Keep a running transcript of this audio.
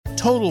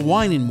Total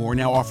Wine & More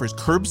now offers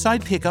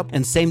curbside pickup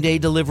and same-day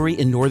delivery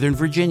in Northern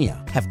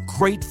Virginia. Have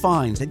great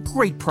finds at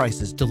great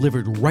prices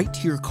delivered right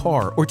to your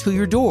car or to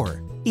your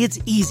door. It's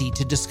easy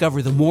to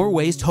discover the more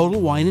ways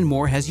Total Wine &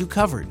 More has you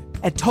covered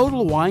at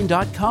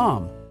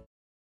TotalWine.com.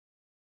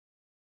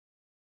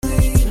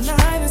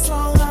 Tonight it's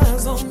all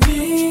eyes on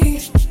me.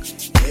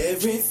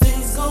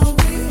 Everything's gonna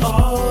be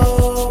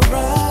alright.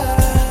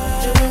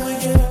 And when we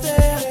get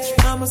there,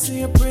 I'ma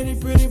see a pretty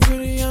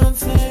young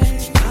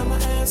thing. I'ma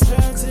ask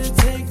her to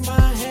take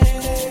my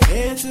hand,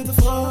 head to the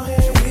floor,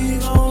 and we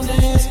gon'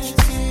 dance.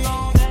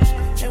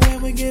 And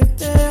when we get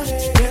there,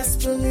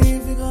 best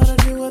believe we're gonna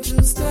do a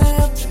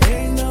two-step.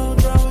 Ain't no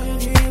drama in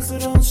here, so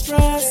don't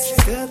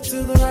stress. Step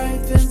to the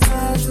right, then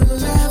side to the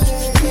left.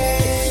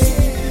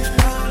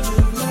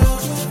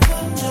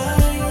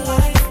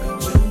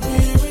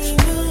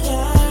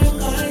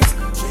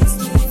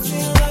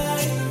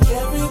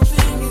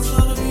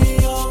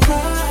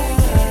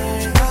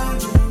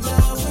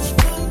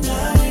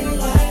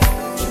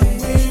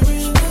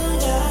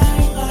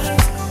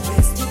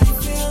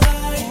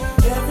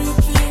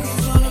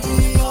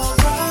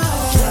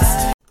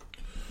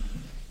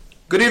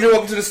 Good evening,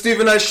 welcome to the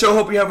Stephen Knight Show.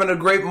 Hope you're having a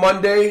great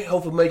Monday.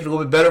 Hopefully make it a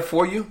little bit better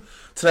for you.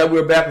 Tonight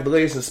we're back with the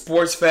latest in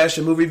sports,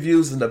 fashion, movie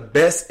reviews, and the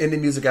best indie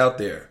music out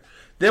there.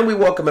 Then we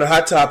welcome in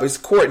Hot Topics,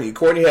 Courtney.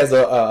 Courtney has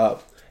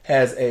a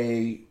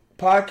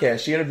podcast.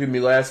 She interviewed me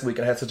last week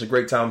and I had such a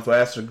great time, so I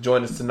asked her to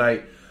join us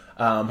tonight.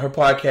 Her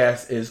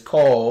podcast is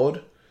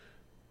called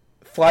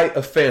Flight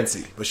of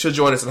Fancy, but she'll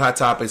join us in Hot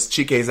Topics.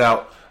 Chike's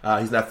out.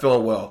 He's not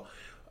feeling well.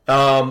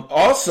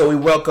 Also, we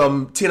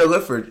welcome Tina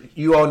Lifford.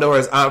 You all know her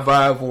as Aunt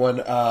Vive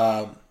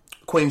on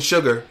Queen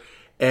Sugar,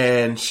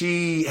 and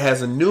she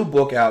has a new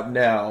book out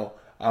now.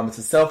 It's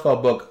a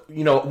self-help book.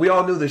 You know, we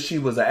all knew that she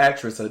was an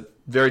actress, a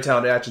very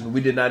talented actress, but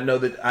we did not know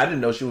that. I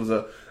didn't know she was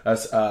a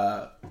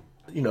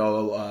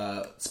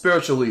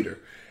spiritual leader.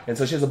 And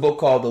so she has a book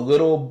called The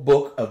Little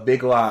Book of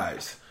Big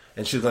Lies,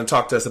 and she's going to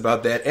talk to us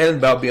about that and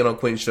about being on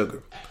Queen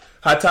Sugar.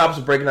 Hot Topics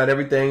are breaking out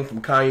everything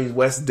from Kanye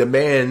West's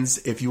Demands,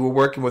 if you were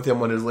working with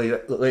him on his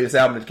latest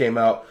album that came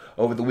out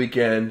over the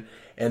weekend,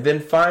 and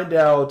then find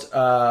out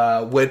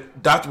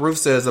what Dr. Ruth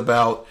says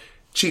about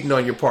cheating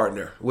on your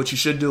partner, what you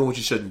should do and what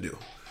you shouldn't do.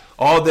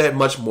 All that,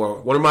 much more.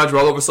 Want to remind you,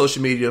 all over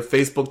social media,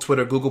 Facebook,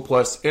 Twitter, Google+,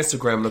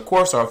 Instagram, and of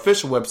course our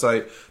official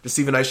website,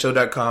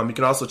 thestephenknightshow.com. You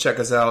can also check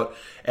us out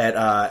at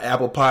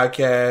Apple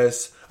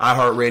Podcasts,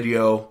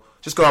 iHeartRadio.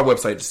 Just go to our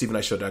website,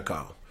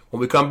 thestephenknightshow.com. When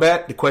we come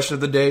back, the question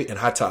of the day and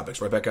Hot Topics.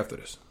 Right back after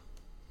this.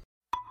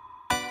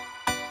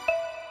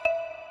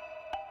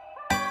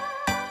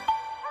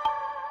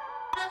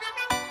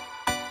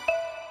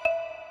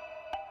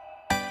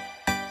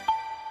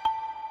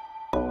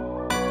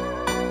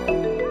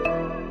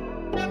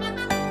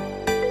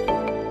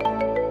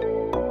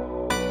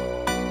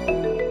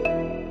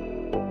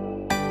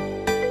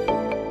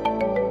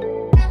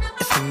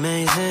 It's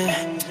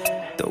amazing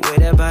the way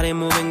that body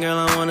moving, girl.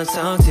 I wanna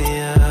talk to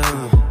you.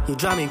 You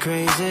drive me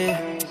crazy.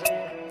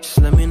 Just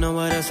let me know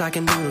what else I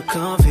can do to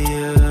come for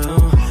you.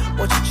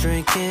 What you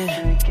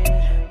drinking?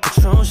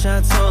 Patron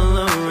shots all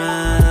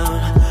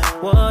around.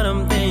 What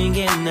I'm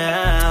thinking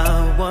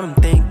now, what I'm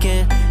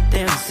thinking,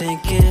 damn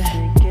sinking.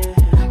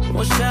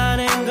 One shot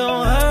ain't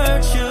gon'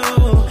 hurt you,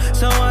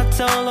 so I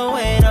told her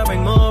wait, I'll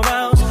bring more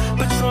rounds.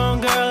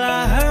 Patron, girl,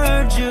 I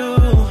heard you.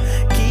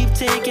 Keep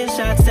taking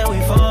shots till we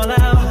fall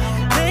out.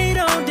 They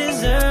don't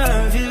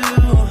deserve you.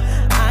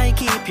 I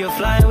keep your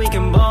flight, we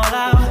can ball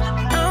out.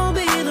 I'll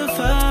be the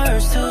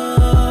first to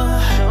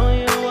show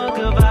you what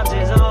good vibes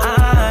is all.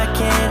 I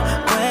can't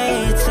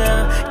wait to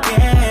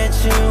get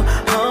you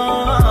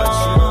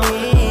home.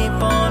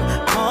 Keep on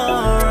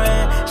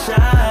pouring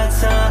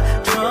shots of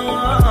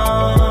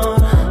Patron,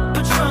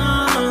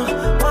 Patron,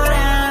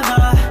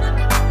 whatever.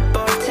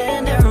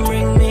 Bartender,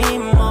 bring me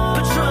more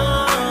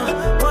Patron,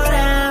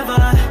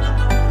 whatever.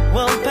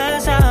 We'll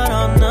pass out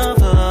on the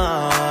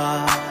floor.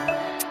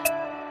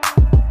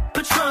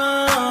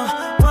 Patron,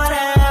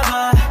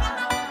 whatever.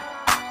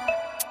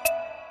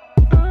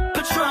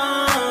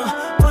 Patron,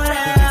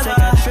 whatever. We can take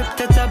a trip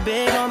that's a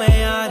big on my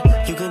yacht.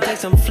 You can take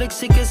some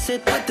flicks, you can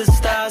sit with the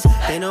stars.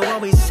 They know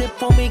what we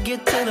sip when we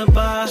get to the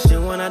bar. She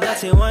wanna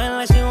dance and wine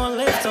like she won't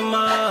live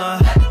tomorrow.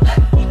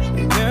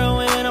 Girl,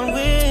 when I'm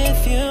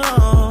with you,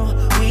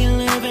 we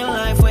living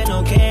life with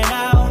no care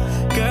now.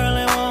 Girl,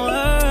 it won't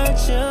hurt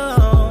you.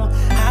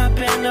 Hop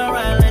in the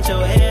ride, let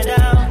your head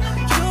down.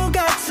 You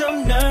got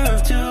some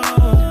nerve to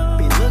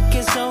be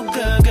looking so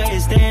good, girl, you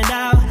stand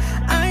out.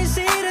 I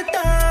see the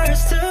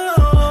thirst too,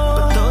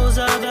 but those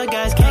other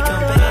guys can't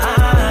compare.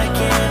 I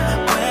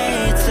can't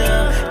wait to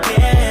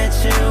get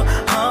you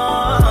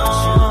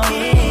home.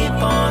 Keep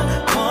on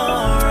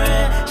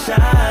pouring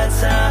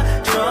shots of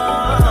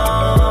Patron.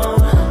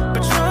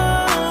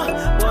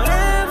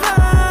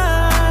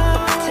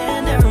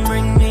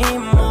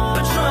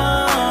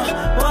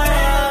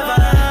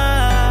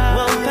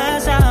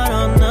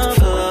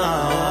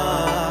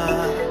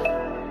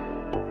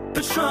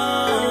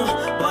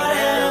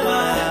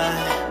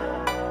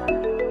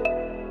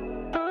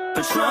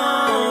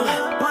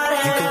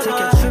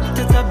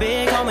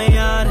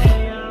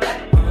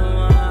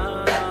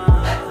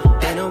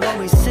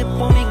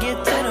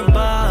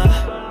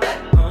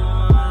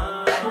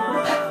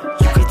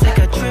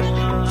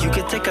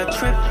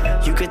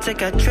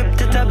 take a trip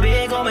to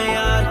Tobago, my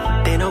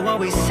yard. They know what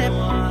we sip,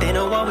 they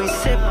know what we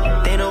sip,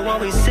 they know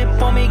what we sip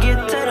when we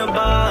get to the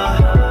bar.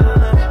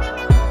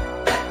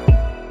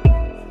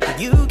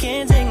 You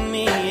can't take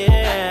me,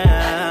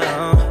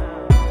 yeah.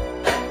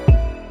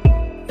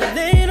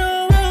 They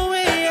know what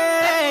we,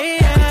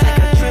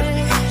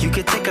 yeah. You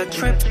could take a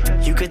trip,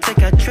 you could take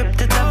a trip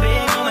to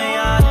Tobago, my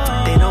yard.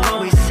 They know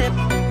what we sip,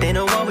 they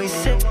know what we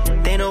sip,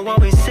 they know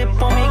what we sip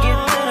when we get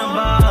to the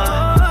bar.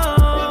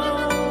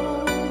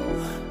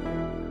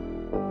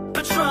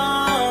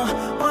 Patron,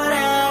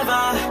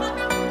 whatever.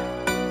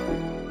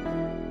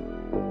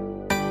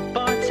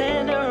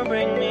 Bartender,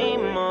 bring me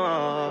more.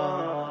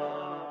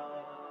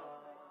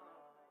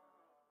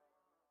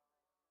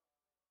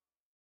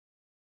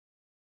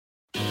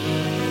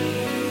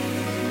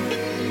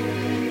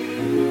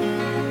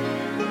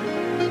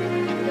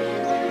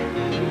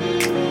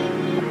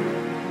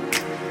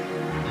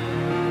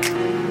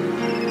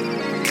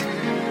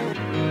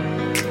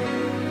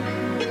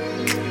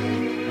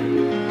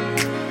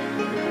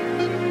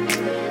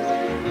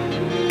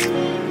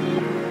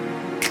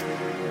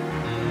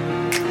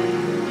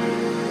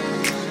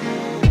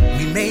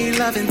 Made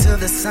love into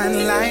the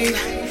sunlight.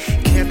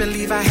 Can't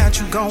believe I had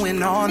you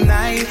going all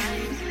night.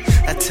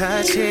 A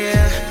touch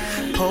here,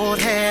 pulled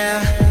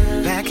hair,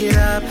 back it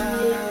up,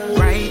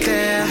 right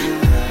there.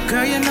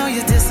 Girl, you know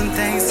you did some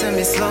things to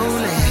me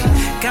slowly.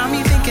 Got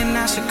me thinking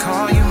I should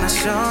call you my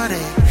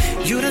shorty.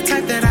 You the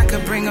type that I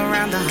could bring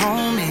around the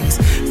homies.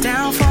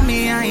 Down for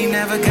me, I ain't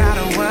never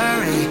gotta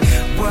worry.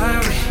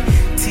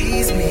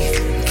 Tease me,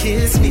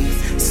 kiss me,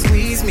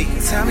 squeeze me.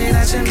 Tell me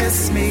that you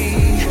miss me.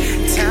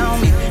 Tell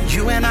me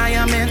you and I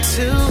are meant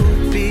to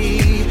be.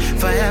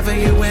 Forever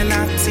you and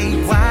I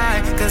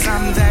T.Y. Cause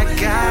I'm that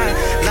guy.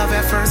 Love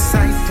at first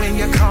sight when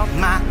you caught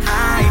my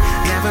eye.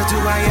 Never do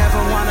I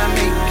ever wanna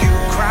make you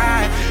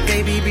cry.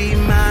 Baby, be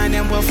mine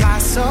and we'll fly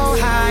so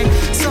high,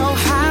 so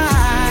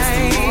high. It's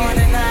the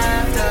morning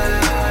after.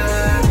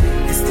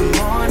 It's the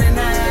morning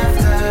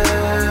after.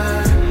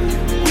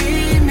 We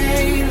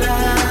made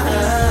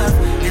love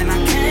and I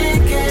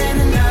can't get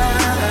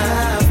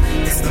enough.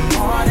 It's the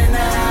morning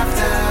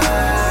after.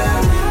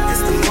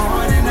 It's the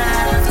morning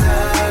after.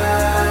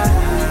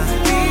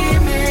 We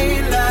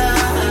made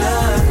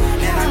love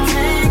and I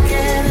can't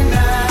get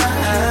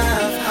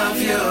enough of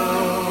you.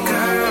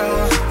 Girl,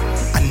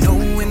 I know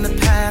in the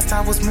past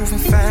I was moving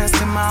fast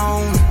in my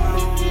own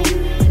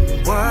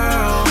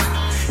world.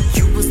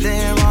 You was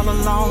there all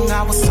along,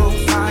 I was so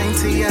fine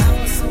to you.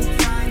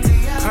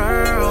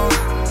 Pearl,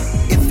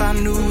 if I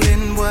knew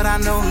then what I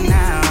know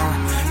now,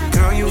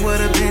 girl, you would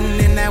have been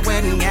in that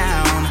wedding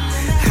gown.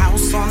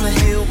 House on the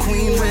hill,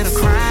 queen with a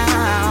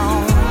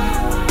crown.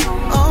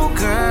 Oh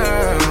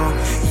girl,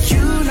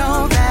 you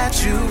know that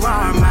you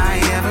are my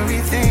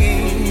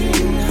everything.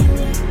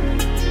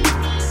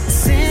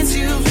 Since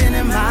you've been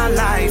in my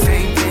life,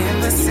 ain't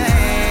been the same.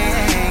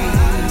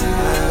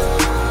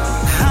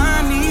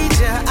 I need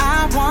you,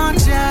 I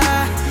want you,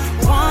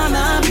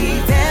 wanna be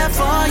there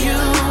for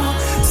you.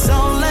 So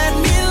let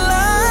me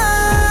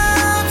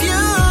love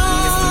you.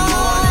 It's the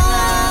morning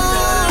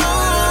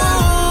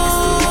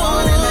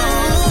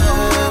after.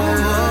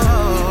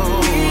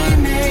 We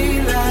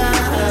made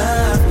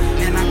love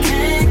and I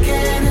can't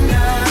get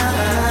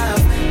enough.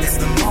 It's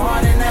the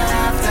morning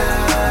after.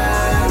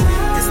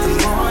 It's the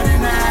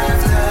morning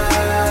after.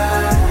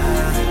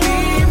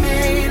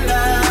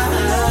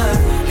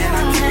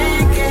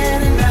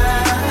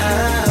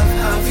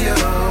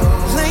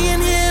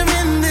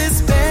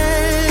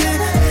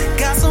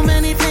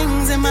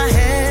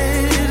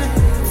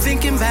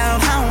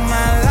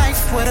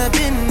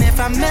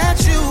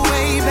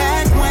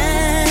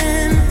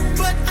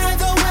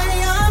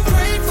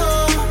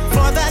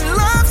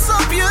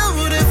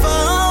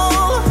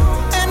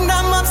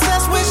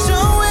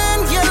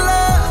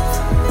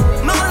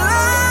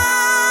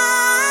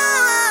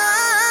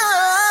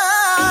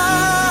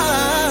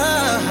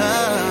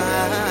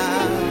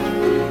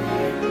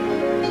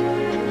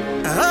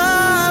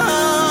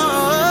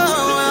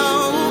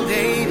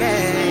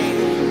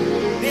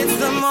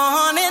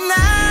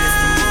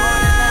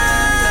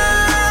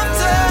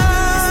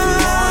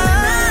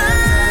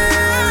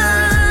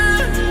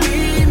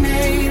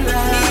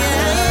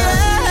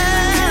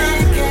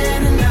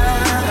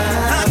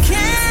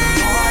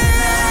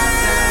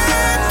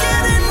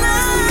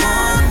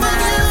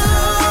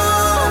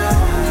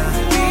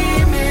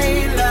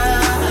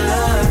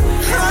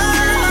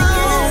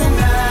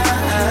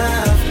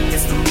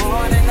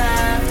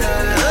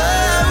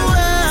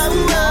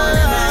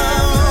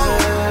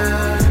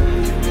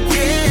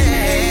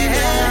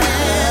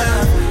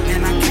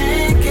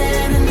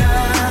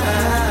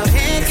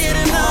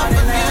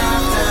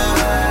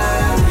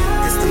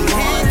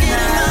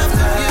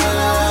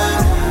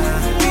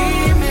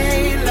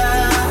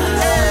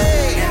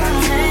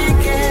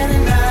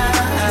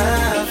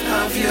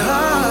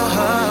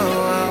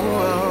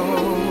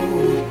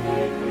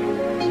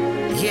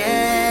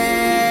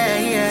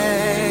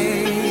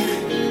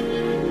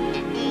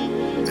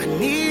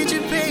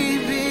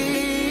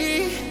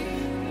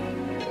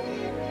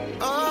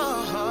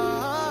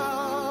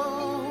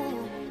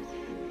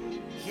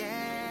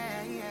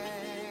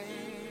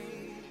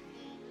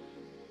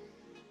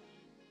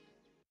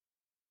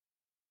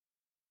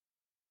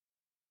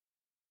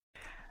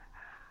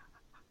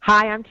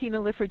 Hi, I'm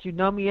Tina Lifford. You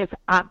know me as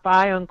Aunt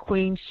Vi on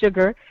Queen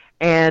Sugar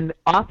and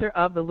author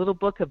of The Little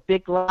Book of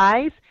Big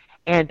Lies.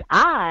 And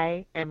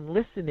I am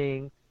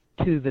listening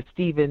to The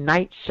Stephen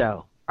Knight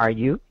Show. Are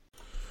you?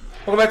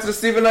 Welcome back to The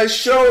Stephen Knight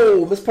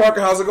Show. Miss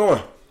Parker, how's it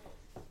going?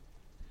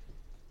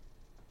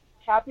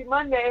 Happy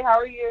Monday. How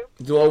are you?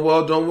 Doing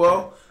well, doing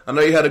well. I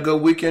know you had a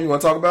good weekend. You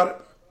want to talk about it?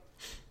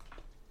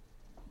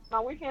 My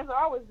weekends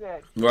are always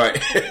good.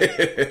 Right.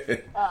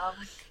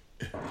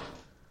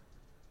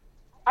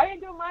 I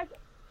didn't do much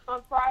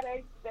on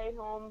Friday. Stayed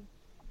home,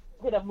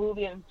 did a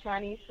movie and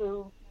Chinese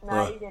food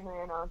night, and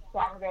then on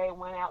Saturday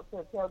went out to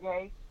a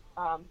tailgate.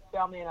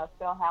 Filmed in a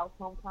Spell House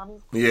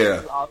homecoming. Yeah.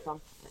 It was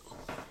awesome.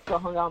 So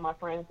hung out with my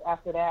friends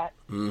after that.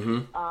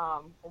 Mm-hmm.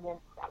 And then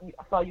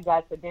I saw you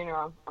guys for dinner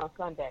on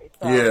Sunday.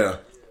 So yeah.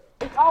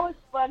 It's always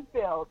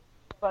fun-filled.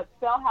 But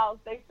Spell House,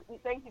 thank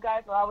you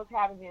guys for always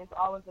having me. It's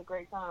always a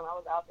great time. I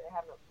was out there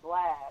having a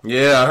blast.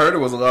 Yeah, I heard it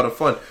was a lot of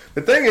fun.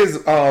 The thing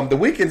is, the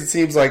weekends, it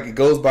seems like it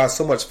goes by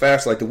so much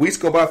faster. Like the weeks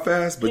go by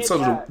fast, but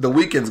the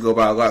weekends go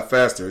by a lot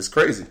faster. It's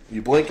crazy.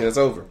 You blink and it's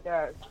over. It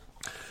does.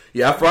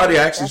 Yeah, Friday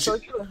I actually... That's so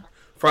true.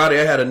 Friday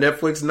I had a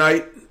Netflix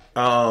night.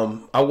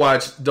 I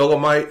watched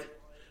Dolomite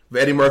with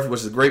Eddie Murphy,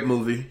 which is a great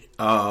movie.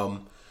 I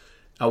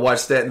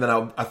watched that, and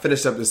then I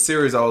finished up the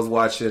series I was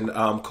watching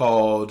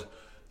called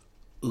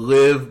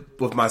Live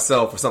With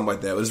Myself or something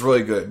like that. It was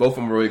really good. Both of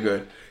them were really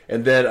good.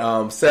 And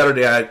then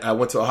Saturday I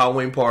went to a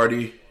Halloween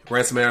party,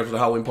 ran some errands for the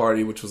Halloween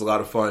party, which was a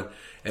lot of fun.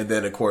 And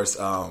then, of course,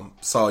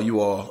 saw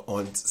you all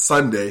on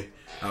Sunday,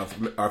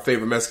 our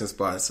favorite Mexican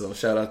spot. So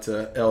shout out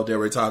to El Del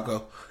Rey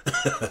Taco.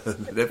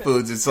 That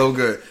food's just so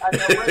good. I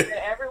know, we're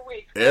there every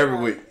week. Every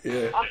week,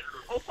 yeah.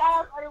 And shout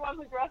out to everyone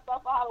who dressed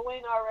up for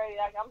Halloween already.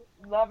 Like,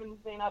 I'm loving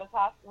seeing all the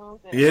costumes.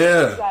 And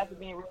Yeah. You guys are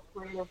being real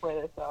creative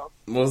with it. So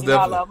Most definitely.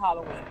 definitely. I love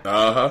Halloween.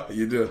 Uh-huh,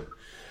 you do.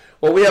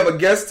 Well, we have a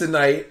guest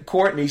tonight,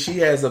 Courtney. She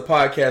has a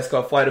podcast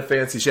called Flight of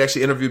Fancy. She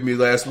actually interviewed me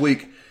last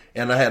week,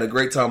 and I had a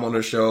great time on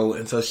her show.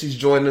 And so she's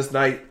joining us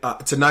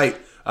tonight.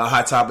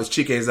 Hot Topics.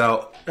 Chike's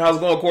out. How's it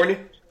going, Courtney?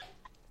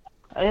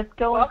 It's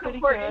going Welcome, pretty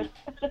Courtney.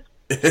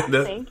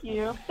 good. Thank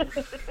you.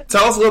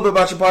 Tell us a little bit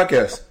about your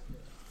podcast.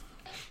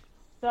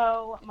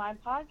 So my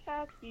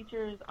podcast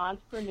features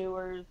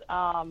entrepreneurs,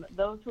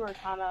 those who are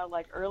kind of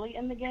like early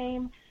in the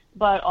game,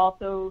 but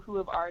also who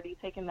have already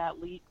taken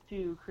that leap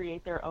to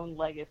create their own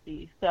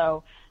legacy.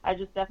 So I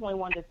just definitely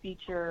wanted to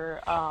feature,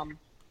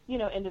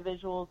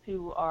 individuals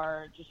who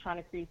are just trying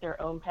to create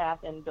their own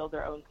path and build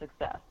their own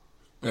success.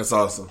 That's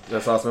awesome.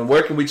 That's awesome. And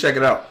where can we check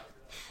it out?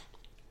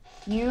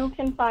 You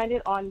can find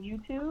it on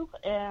YouTube.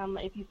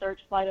 If you search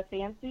Flight of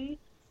Fancy,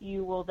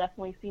 you will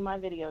definitely see my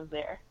videos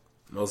there.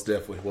 Most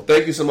definitely. Well,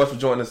 thank you so much for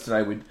joining us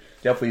tonight. We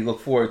definitely look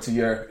forward to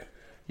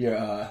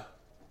your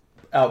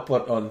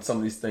output on some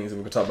of these things that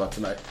we're going to talk about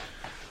tonight.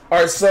 All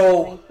right,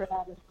 so Thanks for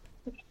having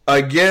me.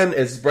 Again,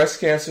 it's Breast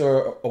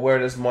Cancer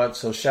Awareness Month,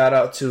 so shout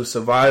out to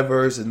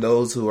survivors and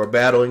those who are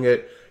battling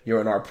it.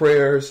 You're in our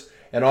prayers.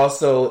 And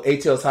also,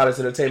 ATL's Hottest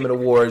Entertainment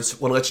Awards.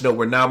 Want to let you know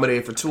we're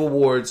nominated for 2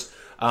 awards.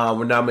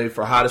 We're nominated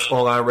for Hottest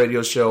Online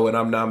Radio Show, and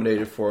I'm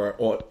nominated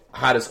for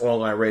Hottest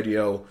Online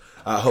Radio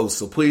Host.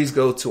 So please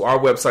go to our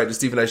website,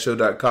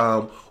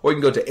 thestephennightshow.com, or you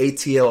can go to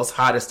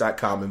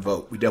atlshottest.com and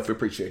vote. We definitely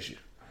appreciate you.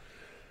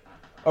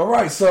 All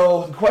right,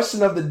 so the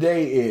question of the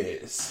day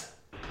is,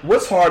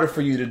 what's harder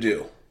for you to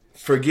do?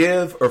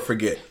 Forgive or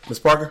forget? Ms.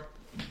 Parker?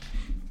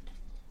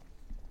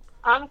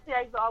 Honestly,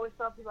 I used to always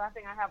tell people I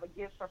think I have a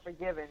gift for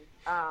forgiving.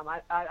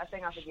 I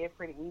think I forgive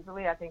pretty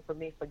easily. I think for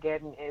me,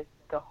 forgetting is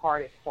the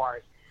hardest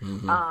part.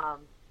 Mm-hmm.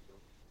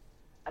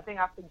 I think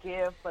I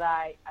forgive, but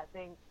I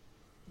think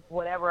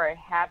whatever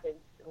happens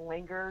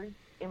lingers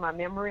in my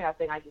memory. I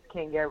think I just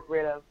can't get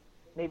rid of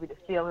maybe the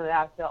feeling that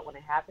I felt when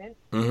it happened.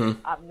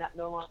 Mm-hmm. I'm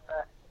no longer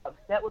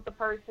upset with the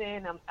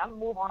person. I'm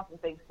move on from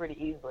things pretty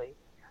easily.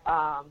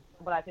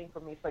 But I think for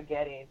me,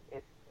 forgetting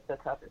is the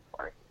toughest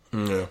part.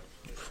 Yeah.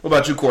 What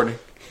about you, Courtney?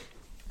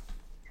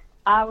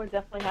 I would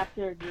definitely have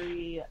to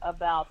agree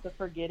about the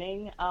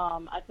forgetting.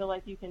 I feel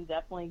like you can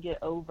definitely get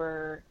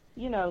over,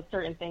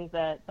 certain things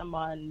that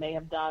someone may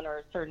have done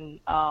or certain,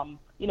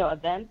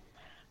 events.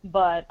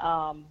 But,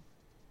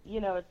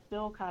 it's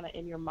still kind of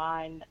in your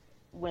mind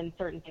when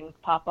certain things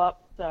pop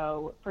up.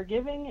 So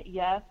forgiving,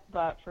 yes,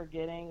 but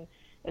forgetting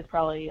is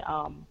probably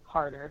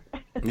harder.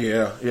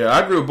 Yeah, I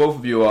agree with both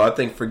of you. I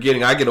think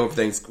forgetting, I get over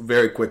things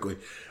very quickly,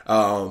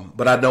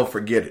 but I don't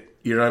forget it.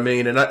 You know what I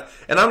mean? And I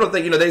don't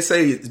think, they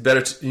say it's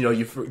better to,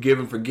 you forgive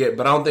and forget,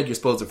 but I don't think you're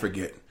supposed to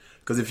forget.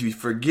 Because if you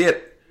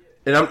forget,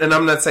 and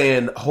I'm not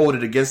saying hold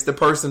it against the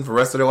person for the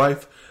rest of their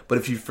life, but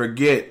if you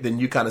forget, then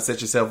you kind of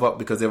set yourself up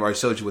because they've already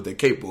showed you what they're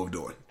capable of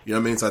doing. You know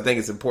what I mean? So I think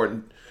it's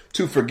important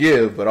to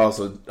forgive, but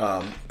also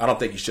I don't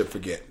think you should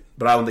forget.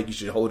 But I don't think you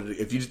should hold it.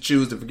 If you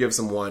choose to forgive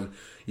someone,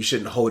 you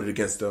shouldn't hold it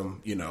against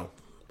them,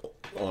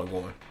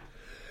 ongoing.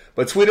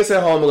 But tweet us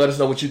at home and let us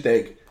know what you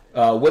think.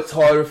 What's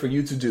harder for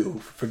you to do,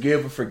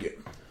 forgive or forget?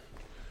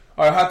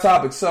 All right, hot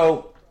topic.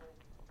 So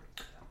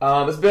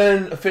it's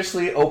been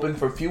officially open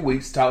for a few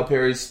weeks. Tyler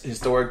Perry's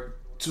historic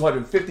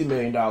 $250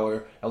 million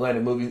Atlanta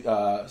movie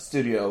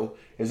studio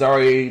is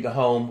already the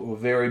home of a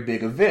very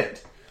big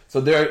event. So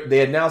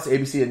they announced,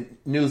 ABC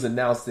News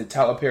announced that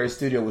Tyler Perry's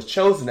studio was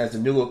chosen as the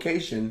new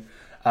location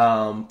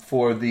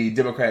for the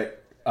Democrat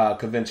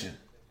convention,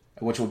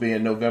 which will be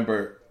in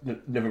November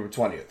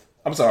 20th.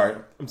 I'm sorry,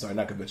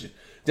 not convention.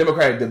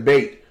 Democratic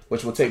debate,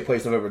 which will take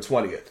place November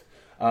 20th.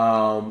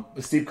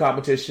 A steep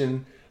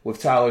competition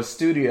with Tyler's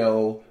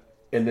studio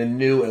in the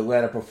new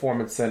Atlanta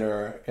Performance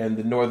Center in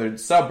the northern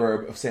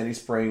suburb of Sandy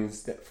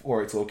Springs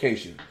for its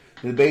location.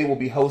 The debate will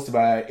be hosted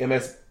by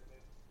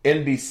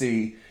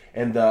MSNBC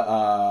and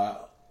the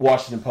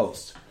Washington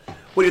Post.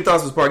 What are your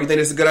thoughts, Ms. Park? You think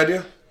this is a good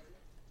idea?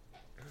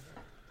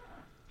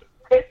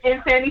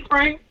 In Sandy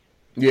Springs?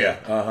 Yeah.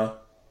 Uh-huh.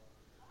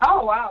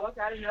 Oh, wow.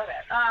 Okay, I didn't know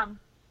that.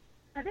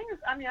 I think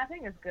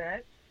it's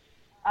good.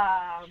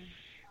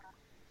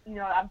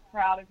 I'm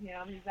proud of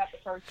him. He's not the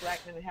first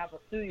black man to have a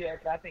studio,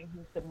 but I think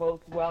he's the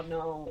most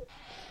well-known.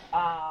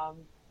 I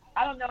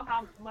don't know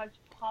how much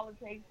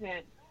politics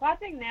but I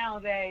think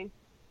nowadays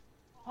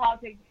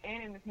politics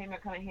and entertainment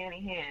are kind of hand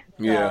in hand.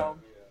 So Yeah.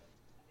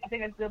 I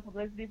think it's good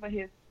publicity for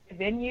his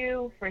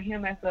venue, for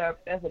him as a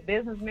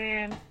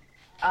businessman.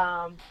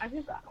 I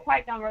just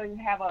quite don't really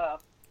have a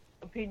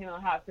opinion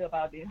on how I feel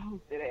about being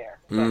hosted there.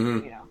 But,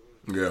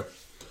 Yeah.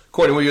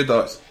 Courtney, what are your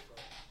thoughts?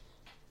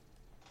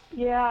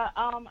 Yeah,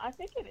 I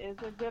think it is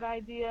a good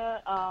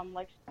idea.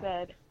 Like she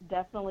said,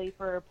 definitely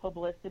for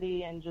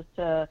publicity and just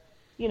to,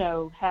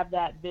 have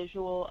that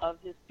visual of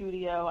his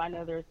studio. I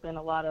know there's been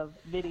a lot of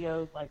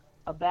videos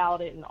about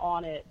it and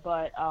on it,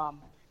 but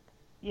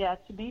yeah,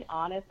 to be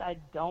honest, I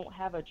don't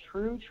have a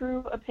true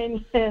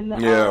opinion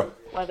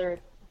whether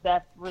it's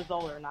best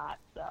result or not.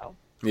 So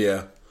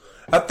yeah,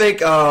 I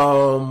think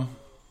I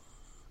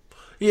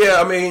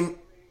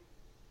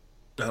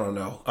don't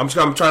know. I'm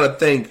trying to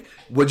think.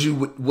 Would he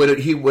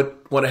would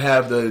want to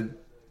have the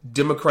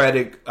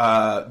Democratic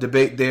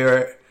debate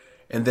there,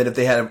 and then if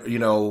they had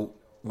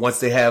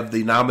once they have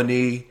the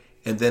nominee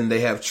and then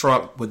they have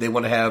Trump, would they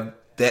want to have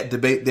that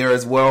debate there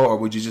as well, or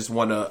would you just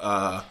want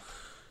to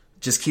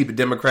just keep it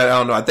Democrat? I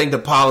don't know. I think the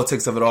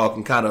politics of it all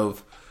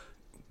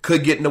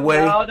could get in the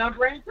way. No, don't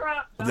bring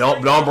Trump.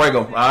 Don't bring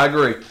him. I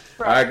agree.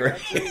 I agree.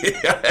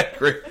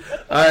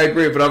 I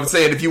agree. But I'm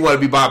saying if you want to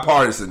be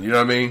bipartisan, you know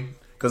what I mean?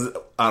 Because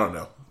I don't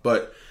know,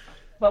 but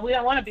we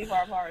don't want to be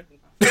bipartisan.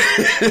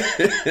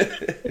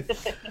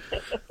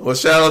 Well,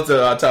 shout out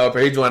to Tyler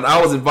Perry. I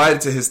was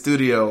invited to his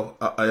studio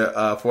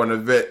for an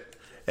event,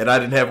 and I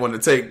didn't have one to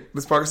take.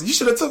 Ms. Parker said, "You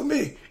should have took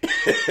me."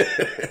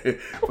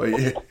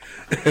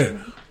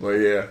 But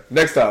yeah,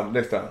 next time.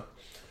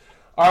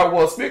 All right.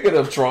 Well, speaking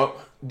of Trump,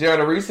 during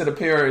a recent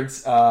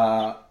appearance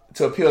to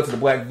appeal to the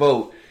black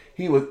vote,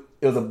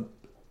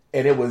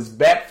 it was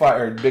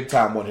backfired big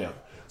time on him.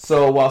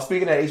 So while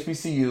speaking at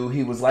HBCU,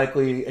 he was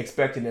likely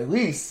expecting at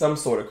least some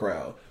sort of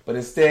crowd, but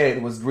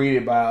instead was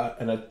greeted by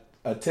an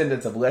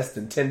attendance of less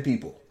than 10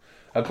 people.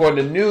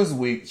 According to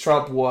Newsweek,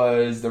 Trump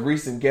was the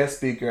recent guest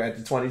speaker at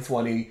the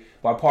 2020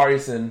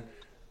 Bipartisan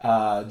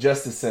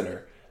Justice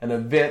Center, an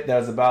event that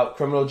was about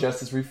criminal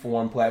justice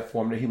reform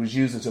platform that he was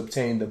using to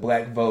obtain the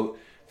black vote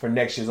for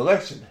next year's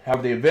election.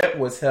 However, the event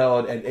was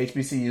held at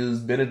HBCU's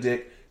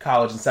Benedict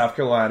College in South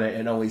Carolina,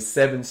 and only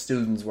 7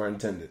 students were in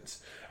attendance.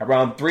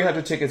 Around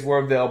 300 tickets were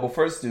available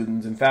for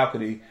students and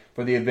faculty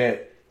for the event,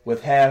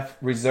 with half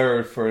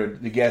reserved for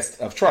the guests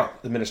of Trump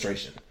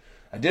administration.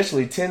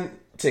 Additionally, 10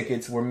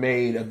 tickets were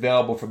made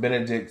available for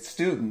Benedict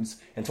students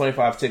and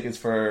 25 tickets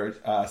for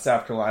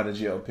South Carolina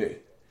GOP.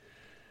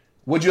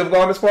 Would you have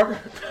gone, Ms. Parker?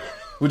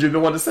 Would you have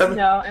been one of the 7?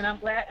 No, and I'm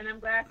glad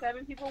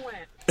 7 people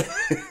went.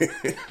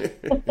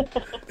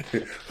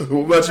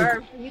 What about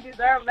you? He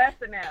deserved less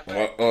than that.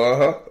 But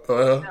No,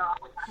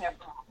 I have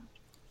gone.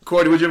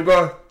 Courtney, would you have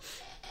gone?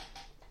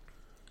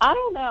 I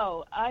don't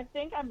know. I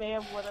think I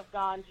would have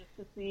gone just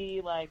to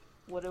see what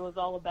it was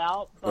all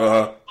about,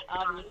 but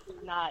obviously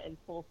not in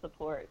full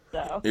support.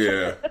 So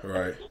yeah,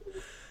 right.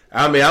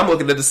 I mean, I'm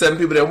looking at the 7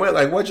 people that went.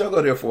 What'd y'all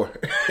go there for?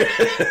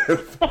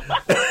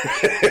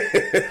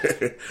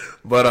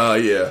 But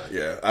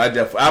yeah.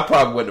 I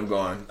probably wouldn't have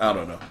gone. I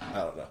don't know.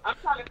 I'm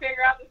trying to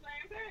figure out the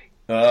same thing.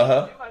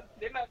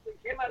 They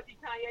must be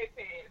Kanye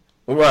fans.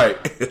 Right.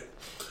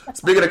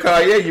 Speaking of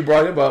Kanye, you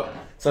brought him up.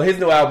 So his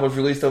new album was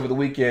released over the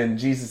weekend,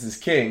 Jesus is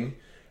King.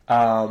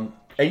 And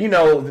been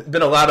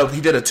a lot of, he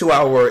did a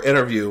 2-hour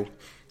interview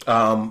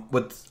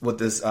with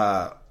this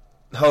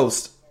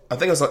host. I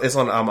think it's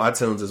on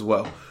iTunes as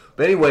well.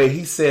 But anyway,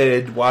 he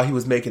said while he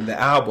was making the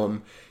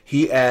album,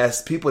 he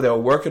asked people that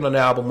were working on the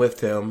album with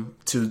him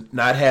to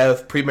not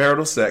have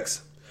premarital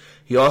sex.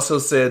 He also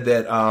said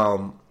that,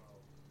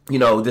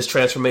 this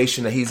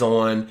transformation that he's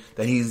on,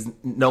 that he's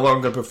no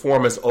longer going to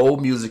perform his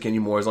old music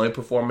anymore. He's only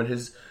performing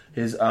his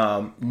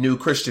new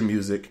Christian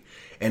music.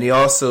 And he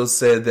also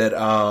said that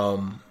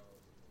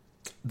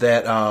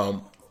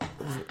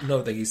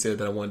another thing he said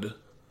that I wanted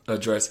to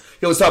address.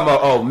 He was talking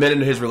about men in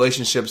his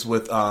relationships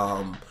with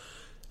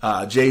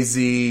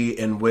Jay-Z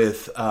and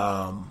with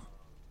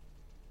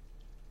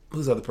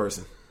who's the other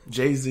person?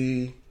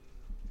 Jay-Z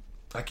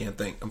I can't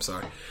think. I'm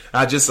sorry.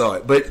 I just saw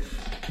it. But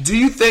do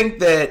you think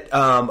that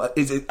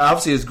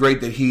obviously it's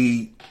great that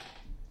he,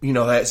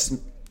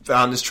 has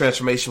found this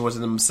transformation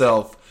within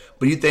himself.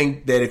 But you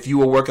think that if you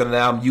were working on an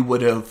album, you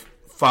would have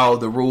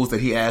followed the rules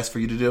that he asked for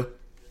you to do?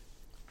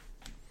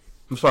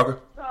 Ms. Parker?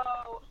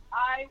 So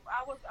I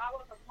was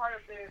a part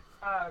of this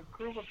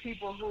group of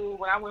people who,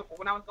 when I was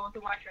going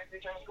through my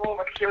transition, I was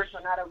more of a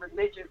spiritual, not a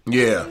religious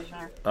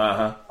transition.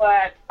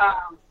 But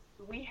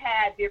we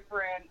had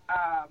different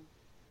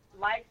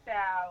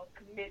lifestyle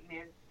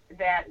commitments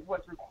that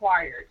was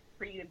required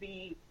for you to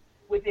be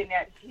within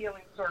that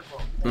healing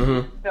circle.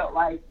 Mm-hmm. Felt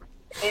like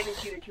the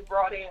energy that you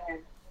brought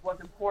in was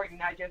important,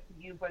 not just to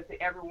you, but to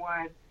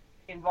everyone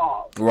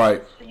involved.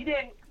 Right.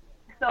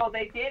 So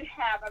they did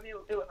have,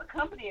 it was a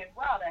company as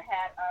well that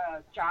had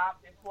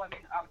jobs,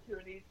 employment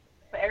opportunities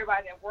for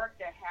everybody that worked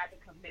there had to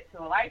commit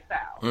to a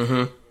lifestyle.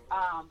 Mm-hmm.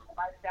 A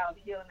lifestyle of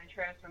healing and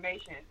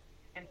transformation.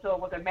 And so it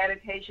was a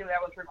meditation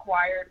that was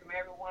required from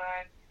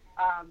everyone,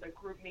 the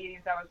group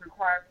meetings that was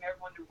required from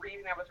everyone, the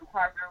reading that was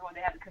required from everyone.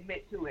 They had to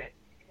commit to it.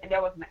 And there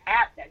was an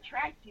app that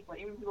tracked people.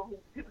 Even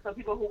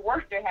people who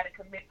worked there had to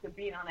commit to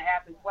being on the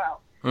app as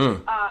well. And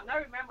I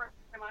remember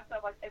to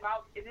myself, like, if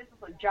this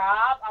was a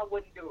job, I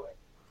wouldn't do it.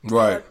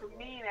 Right. But for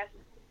me, that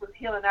was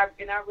healing.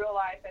 And I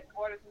realized that in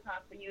order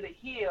sometimes for you to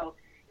heal,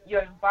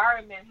 your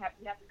environment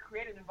you have to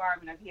create an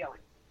environment of healing.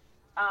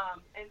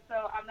 And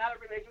so I'm not a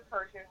religious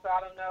person, so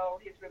I don't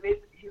know his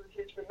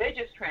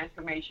religious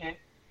transformation.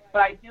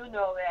 But I do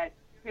know that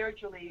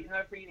spiritually, in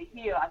order for you to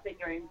heal, I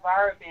think your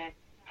environment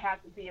has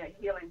to be a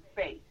healing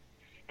space.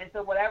 And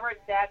so whatever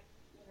you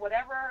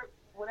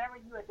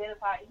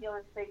identify a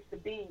healing space to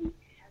be,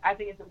 I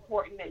think it's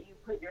important that you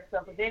put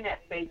yourself within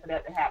that space for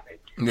that to happen.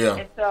 Yeah.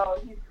 And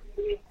so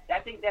I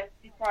think that's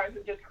part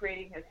of just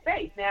creating his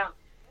space. Now,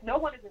 no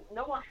one has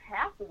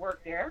to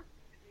work there.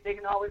 They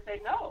can always say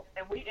no.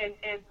 And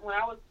when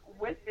I was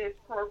with this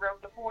program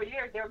for 4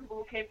 years, there were people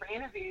who came for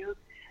interviews.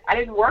 I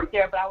didn't work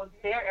there, but I was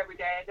there every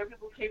day. There were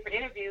people who came for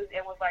interviews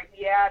and was like,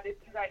 yeah, this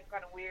is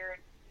kind of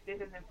weird. This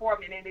isn't for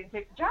me, and they didn't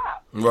take the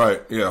job.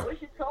 Right, yeah.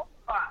 Which is totally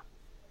fine.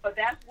 But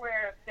that's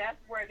where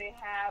they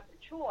have the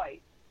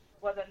choice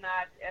whether or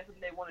not that's what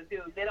they want to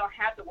do. They don't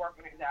have to work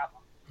on his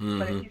album. Mm-hmm.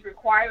 But if he's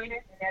requiring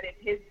it and that it's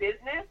his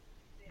business,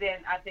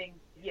 then I think,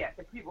 yes,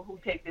 the people who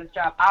take this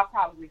job, I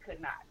probably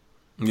could not.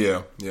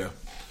 Yeah, yeah.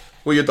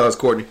 What are your thoughts,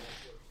 Courtney?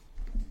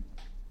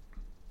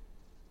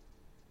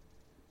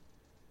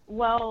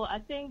 Well, I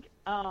think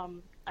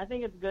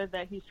it's good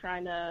that he's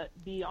trying to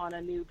be on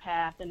a new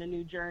path and a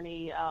new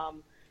journey.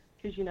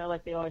 Because,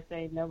 like they always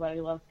say,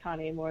 nobody loves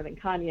Kanye more than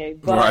Kanye.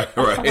 But,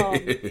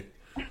 right.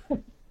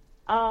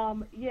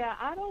 Yeah,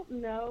 I don't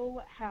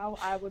know how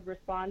I would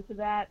respond to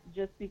that,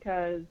 just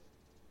because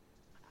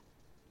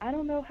I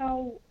don't know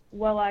how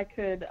well I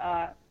could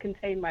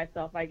contain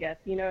myself, I guess.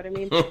 You know what I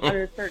mean?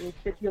 Under certain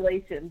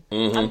stipulations.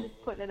 Mm-hmm. I'm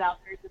just putting it out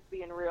there, just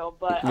being real.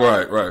 But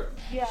right.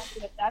 Yeah,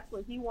 if that's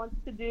what he wants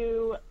to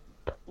do,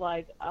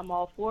 like, I'm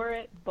all for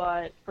it.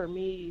 But for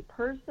me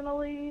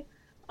personally,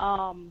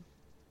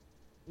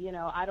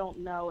 I don't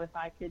know if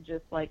I could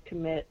just like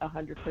commit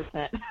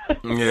 100%.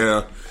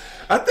 Yeah,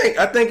 I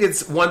think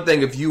it's one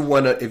thing if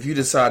you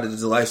decide that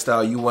it's a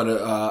lifestyle you want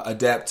to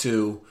adapt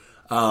to,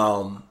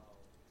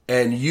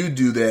 and you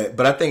do that.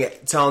 But I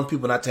think telling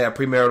people not to have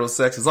premarital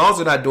sex, as long as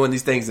they're not doing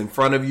these things in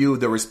front of you,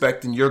 they're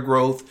respecting your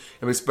growth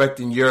and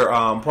respecting your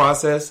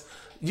process.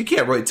 You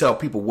can't really tell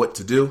people what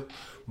to do.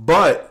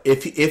 But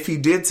if he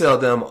did tell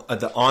them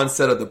at the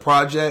onset of the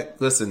project,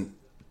 listen,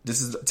 this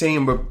is a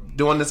team, we're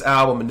doing this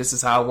album, and this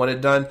is how I want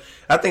it done.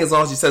 I think as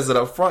long as he says it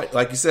up front,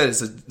 like you said,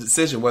 it's a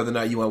decision whether or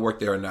not you want to work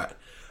there or not.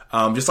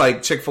 Just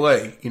like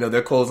Chick-fil-A,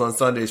 they're closed on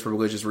Sundays for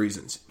religious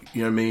reasons.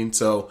 You know what I mean?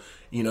 So,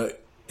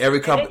 every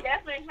company. They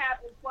definitely have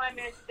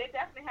employment. They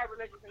definitely have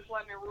religious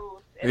employment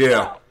rules as yeah.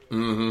 well.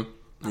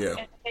 Mm-hmm. Yeah.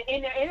 And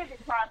in their interview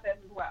process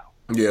as well.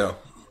 Yeah.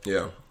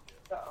 Yeah.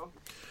 So.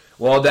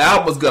 Well, the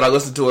album was good. I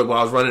listened to it while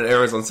I was running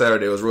errands on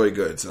Saturday. It was really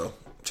good. So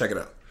check it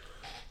out.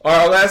 All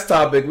right, our last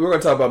topic. We were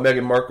going to talk about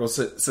Meghan Markle's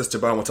sister,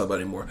 but I don't want to talk about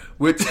it anymore.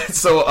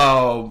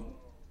 So,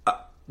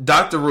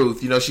 Dr.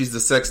 Ruth, she's the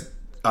sex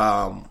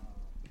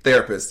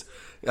therapist,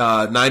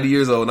 91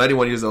 years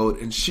old,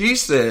 and she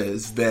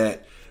says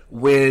that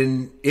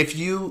if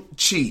you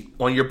cheat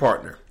on your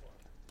partner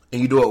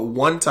and you do it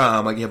one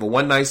time, like you have a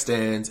one night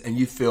stand and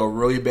you feel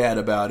really bad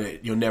about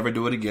it, you'll never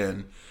do it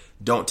again,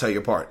 don't tell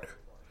your partner.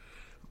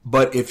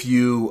 But if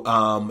you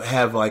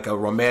have like a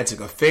romantic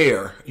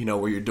affair,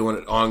 where you're doing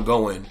it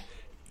ongoing,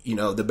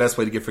 the best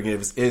way to get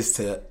forgiveness is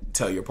to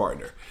tell your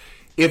partner.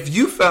 If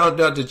you found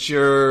out that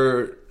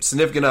your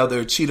significant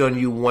other cheated on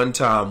you one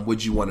time,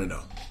 would you want to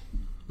know?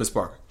 Ms.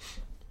 Parker.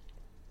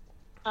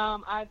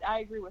 I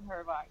agree with her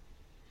advice.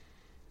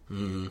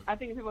 Mm-hmm. I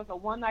think if it was a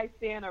one night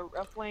stand or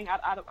a fling,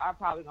 I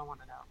probably don't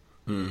want to know.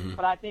 Mm-hmm.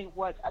 But I think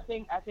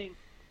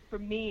for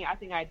me, I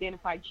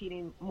identified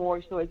cheating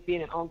more so as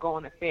being an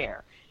ongoing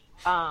affair.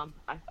 I'm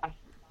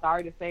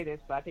sorry to say this,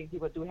 but I think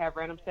people do have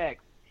random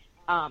sex.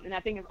 And I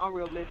think it's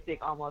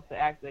unrealistic almost to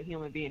ask a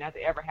human being not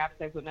to ever have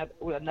sex with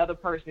another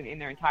person in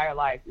their entire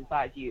life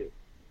besides you.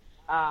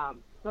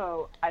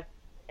 So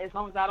as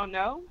long as I don't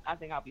know, I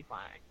think I'll be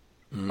fine.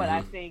 Mm-hmm. But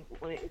I think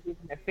when it's an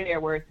affair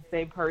where it's the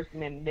same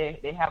person and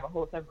they have a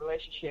whole separate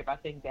relationship, I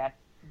think that's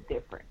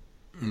different.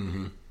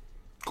 Mm-hmm.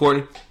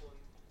 Courtney?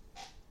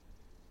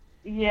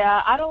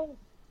 Yeah, I don't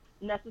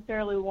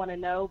necessarily want to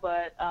know,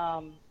 but,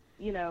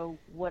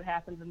 what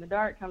happens in the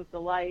dark comes to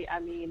light. I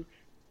mean,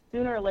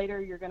 sooner or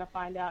later you're going to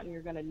find out and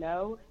you're going to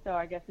know. So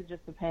I guess it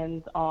just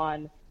depends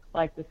on,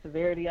 like, the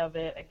severity of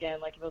it. Again,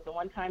 like, if it was a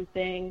one-time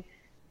thing,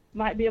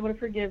 might be able to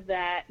forgive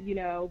that,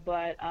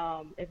 but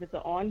if it's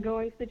an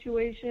ongoing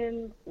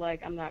situation,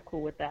 like, I'm not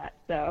cool with that.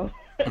 So,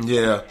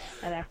 yeah.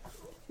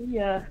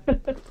 Yeah.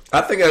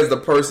 I think as the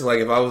person, like,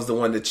 if I was the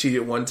one that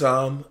cheated one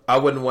time, I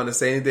wouldn't want to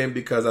say anything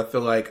because I feel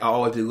like I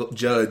always look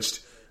judged.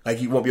 Like,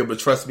 you won't be able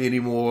to trust me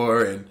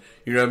anymore. And,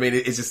 you know what I mean?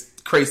 It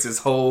just creates this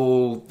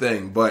whole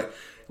thing. But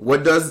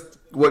what is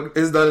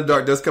done in the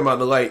dark does come out in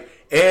the light.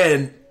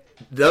 And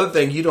the other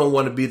thing, you don't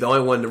want to be the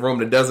only one in the room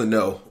that doesn't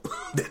know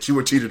that you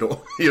were cheated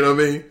on. You know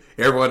what I mean?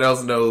 Everyone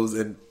else knows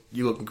and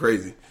you looking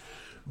crazy.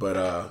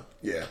 But,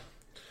 yeah.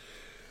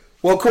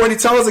 Well, Courtney,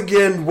 tell us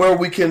again where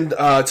we can,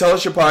 tell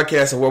us your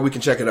podcast and where we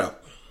can check it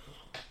out.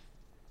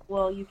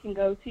 Well, you can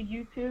go to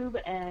YouTube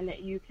and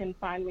you can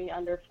find me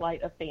under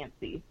Flight of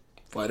Fancy.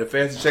 Flight of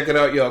Fancy, check it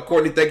out, y'all.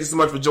 Courtney, thank you so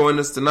much for joining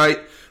us tonight.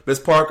 Miss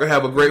Parker,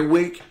 have a great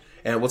week,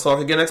 and we'll talk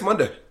again next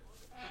Monday.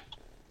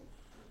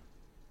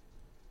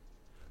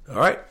 All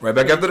right, right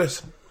back after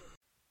this.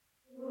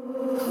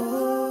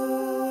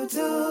 Who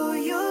do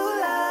you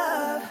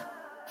love?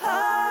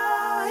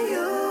 Are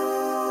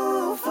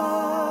you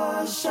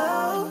for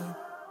sure?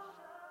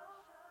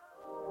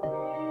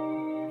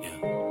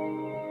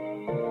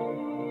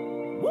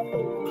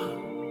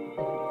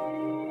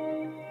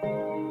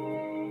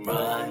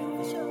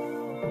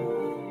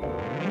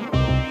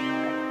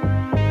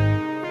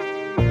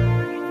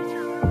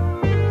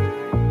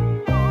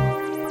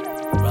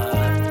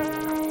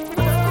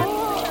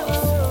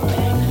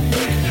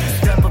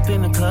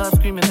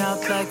 Screaming out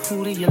like,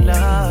 who do you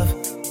love?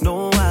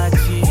 No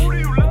IG.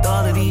 With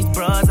all of these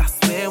bras, I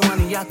swear one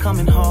of y'all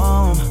coming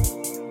home.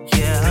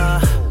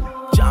 Yeah.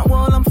 John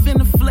Wall, I'm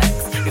finna flex.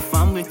 If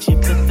I'm with you,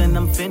 but then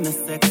I'm finna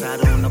sex. I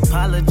don't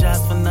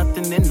apologize for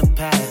nothing in the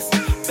past.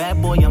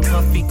 Bad boy, I'm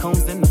puffy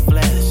combs in the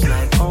flesh.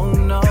 Like, oh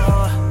no.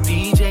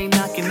 DJ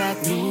knocking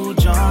that new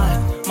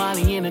joint.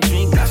 Molly in a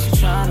drink, now she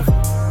tryna.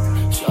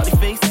 Shorty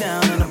face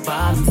down and the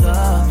bottoms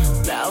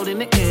up. Loud in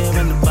the air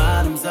and the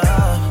bottoms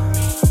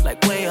up.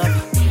 Like way up.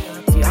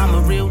 I'm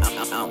a real,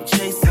 I don't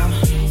chase them.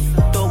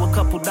 Throw a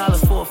couple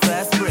dollars for a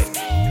fast break.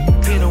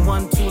 Hit a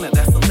 1-2, now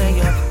that's a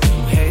layup.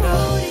 Hater.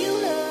 Who do you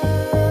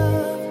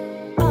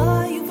love?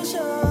 Are you for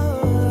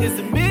sure? Is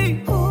it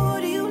me?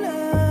 Who do you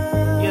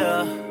love?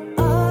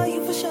 Yeah. Are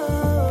you for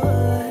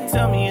sure?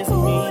 Tell me, is it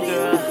me,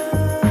 girl?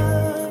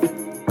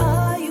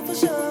 Are you for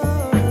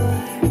sure?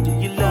 Do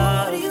you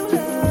love? Who do you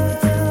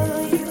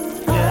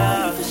love?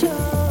 Yeah. For sure.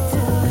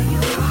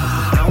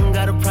 I don't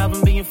got a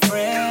problem being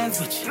friends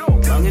with you.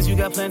 Long as you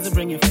got plans to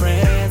bring your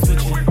friends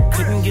with you.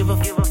 Couldn't give a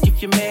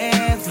if your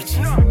man's with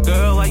you.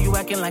 Girl, why you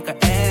acting like I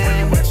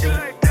am with you?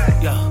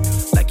 Yo,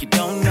 like you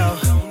don't know.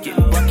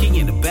 Getting bucky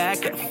in the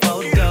back of the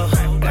photo.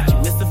 Got you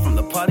missing from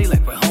the party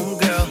like we're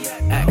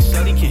homegirl. Ask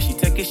shorty, can she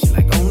take it? She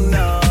like, oh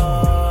no.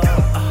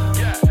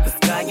 The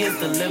sky is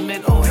the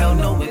limit. Oh hell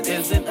no, it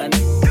isn't.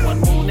 One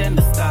moon and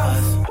the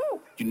stars.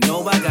 You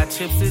know I got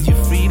chips. Is you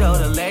free though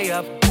to lay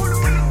up?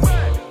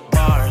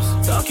 Bars.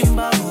 Talking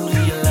about who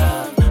do you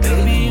love?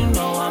 Baby, you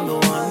know I'm the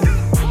one.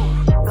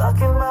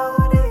 Talking about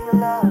who do you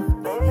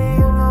love? Baby, you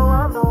know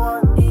I'm the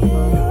one.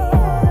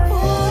 Yeah. Who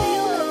do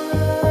you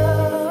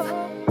love?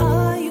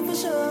 Are you for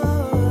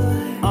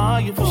sure?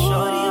 Are you for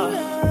sure? Who do you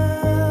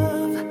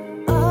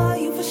love? Are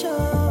you for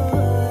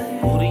sure?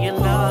 Who do you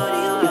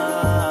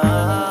love?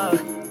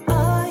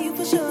 Are you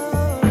for sure?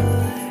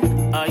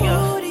 Are you?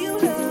 Who do you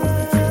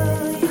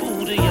love?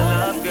 Who do you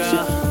love,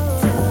 girl?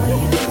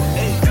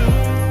 Hey. Who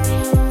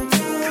do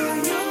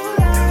you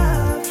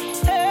love?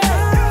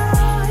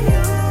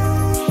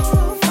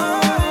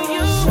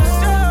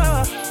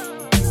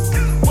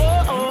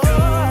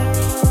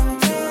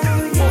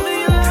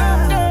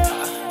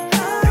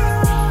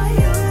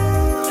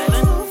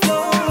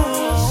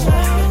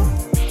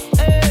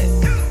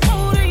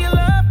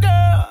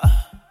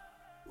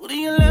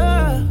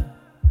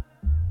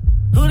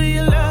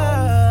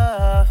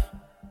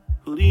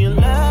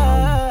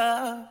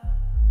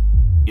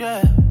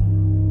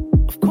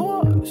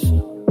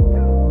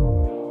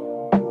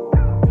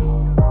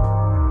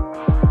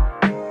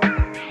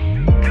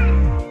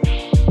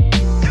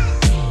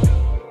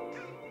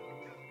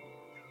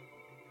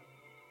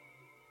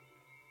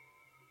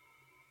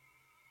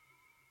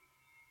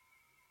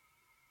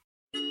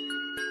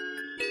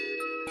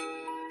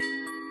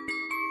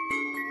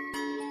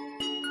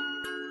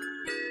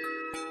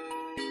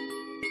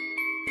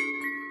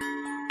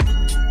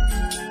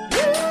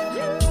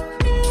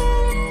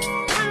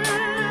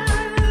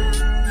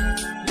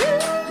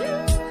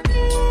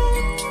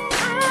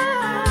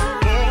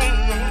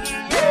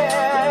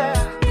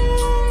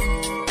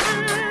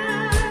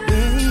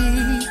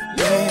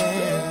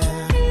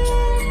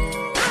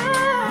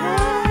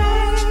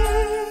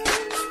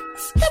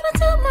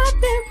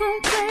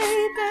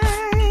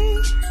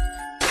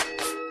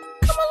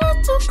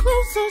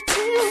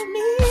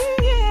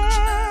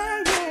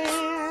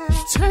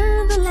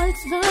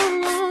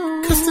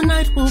 'Cause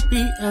tonight we'll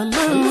be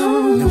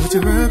alone. No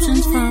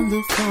interruptions from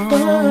the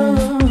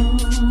phone.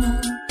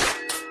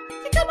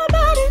 You got my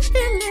body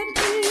feeling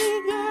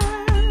eager,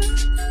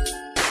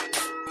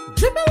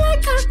 dripping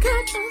like I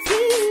got a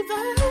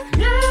fever.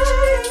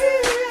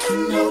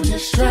 No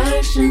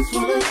distractions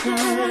will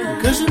occur,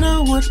 'cause you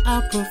know what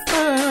I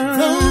prefer.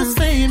 Those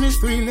famous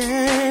three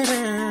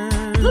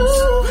letters.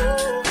 Ooh,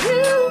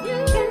 you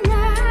and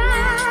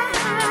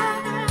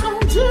I gon'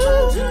 do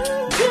it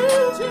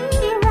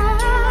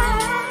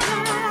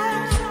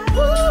right.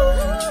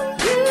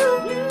 Ooh, you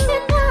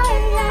and I,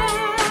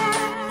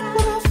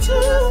 what else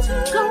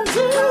gon'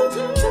 do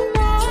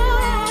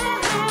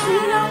tonight? We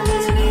don't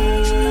get it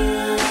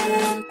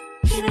in,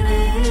 get it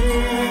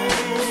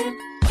in,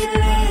 get it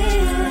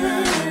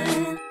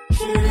in,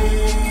 get it in,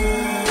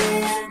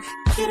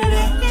 get it in,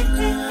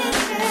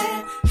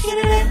 get it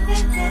in, get it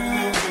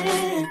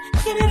in,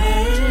 get it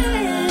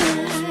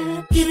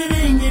in, get it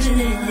in, get it in.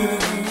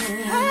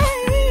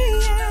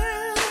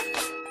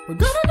 We're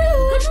gonna do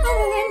it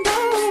over and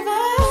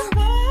over.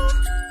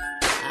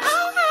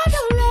 I'll have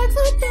your legs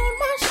within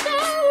my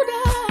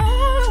shoulder.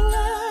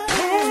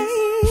 Hey,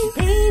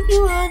 babe,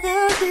 you are the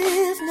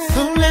business.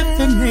 So let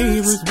the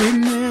neighbors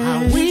witness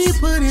how we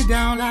put it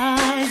down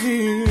like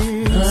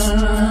this.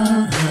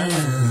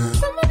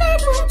 From the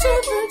bedroom to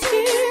the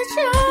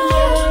kitchen,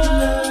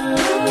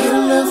 your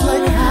love's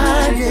like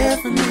high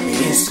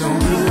definition. It's gonna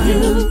be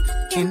you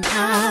and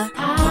I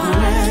for the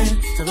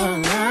rest of our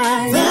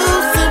lives.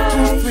 Those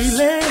simple three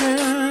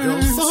letters go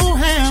so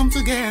ham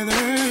together.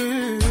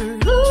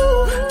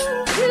 Ooh,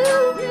 you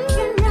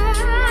and I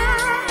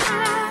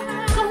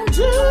gon'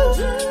 do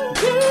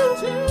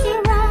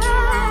it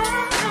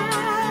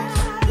right.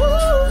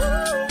 Ooh,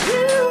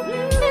 you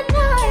and I,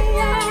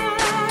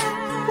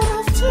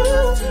 what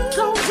else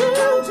gon' do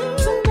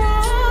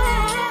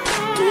tonight?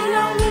 We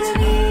don't get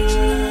it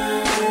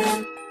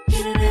in,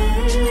 get it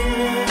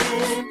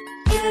in,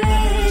 get it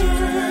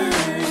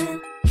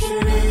in, get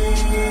it in, get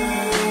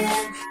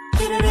it in,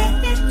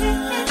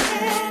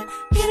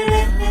 get it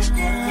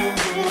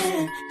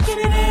in, get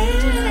it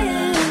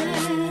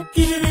in,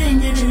 get it in,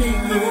 get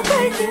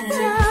it in.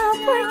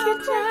 Break it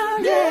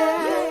down, yeah.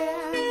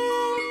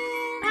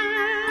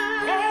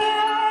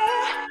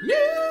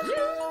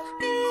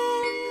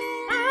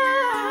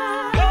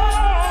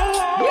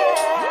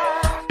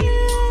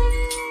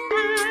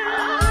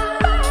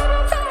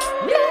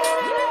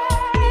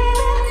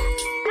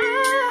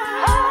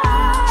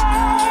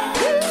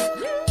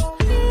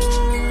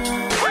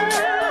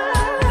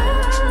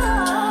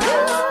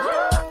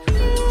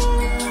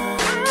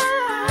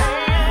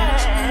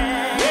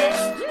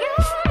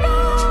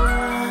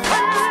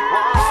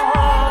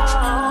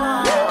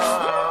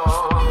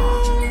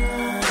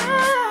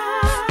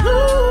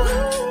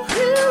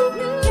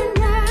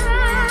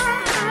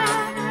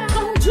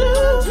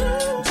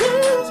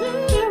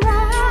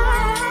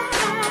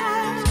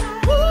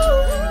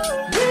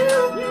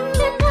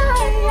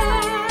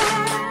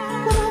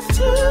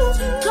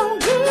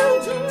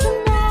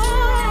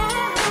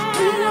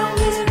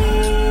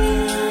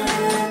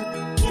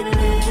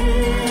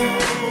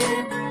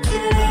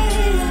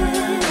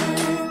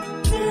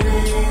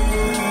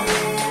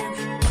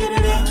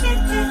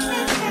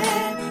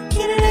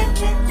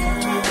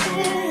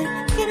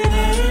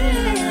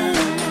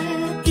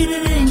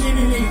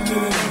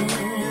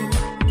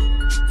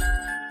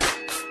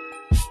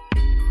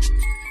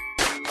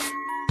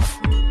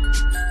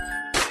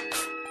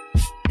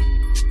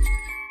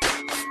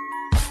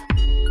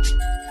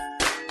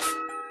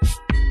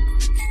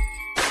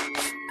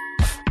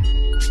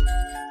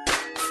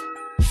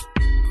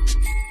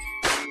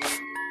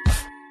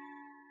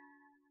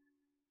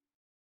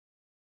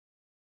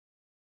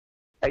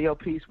 Hey, yo,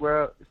 peace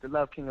world. It's the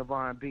Love King of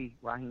R&B,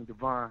 Raheem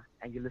Devon,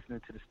 and you're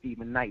listening to the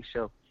Stephen Knight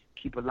Show.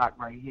 Keep it locked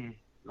right here.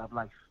 Love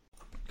life.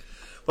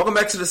 Welcome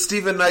back to the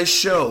Stephen Knight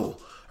Show.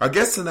 Our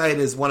guest tonight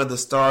is one of the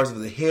stars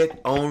of the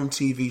hit OWN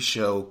TV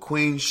show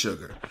Queen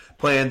Sugar,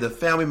 playing the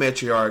family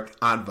matriarch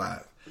Aunt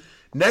Vive.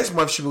 Next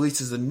month, she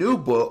releases a new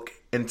book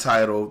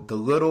entitled The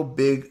Little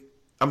Book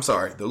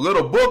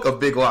of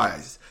Big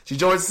Lies. She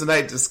joins us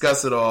tonight to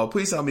discuss it all.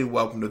 Please help me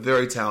welcome the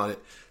very talented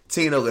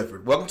Tina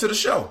Lifford. Welcome to the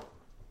show.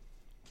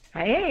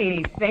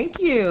 Hey, thank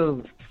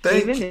you.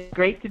 Stephen, it's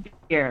great to be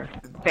here.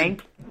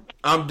 Thank you.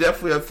 I'm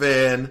definitely a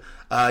fan.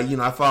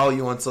 I follow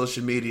you on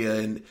social media,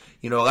 and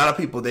a lot of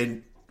people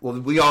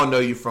we all know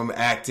you from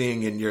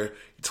acting and your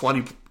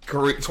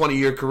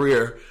 20-year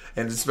career,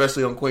 and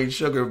especially on Queen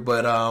Sugar.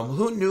 But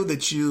who knew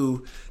that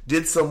you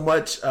did so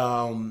much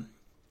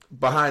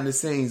behind the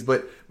scenes?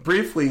 But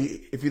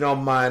briefly, if you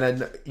don't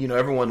mind,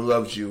 everyone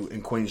loves you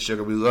in Queen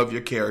Sugar. We love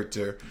your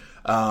character.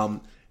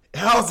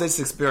 How's this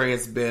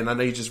experience been? I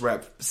know you just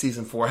wrapped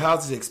season 4.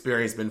 How's this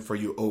experience been for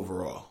you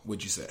overall,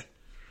 would you say?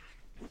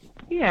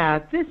 Yeah,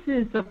 this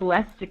is a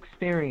blessed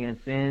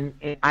experience, and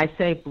I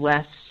say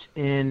blessed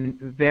in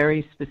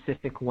very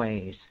specific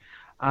ways.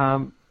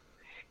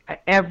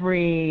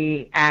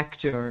 Every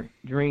actor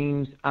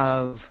dreams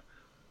of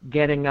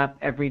getting up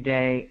every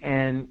day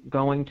and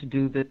going to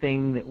do the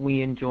thing that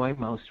we enjoy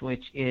most,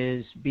 which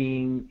is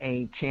being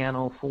a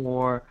channel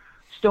for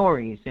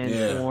stories and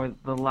for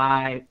the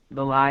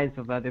lives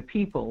of other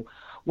people.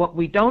 What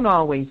we don't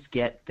always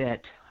get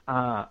that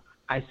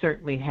I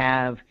certainly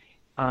have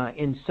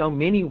in so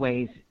many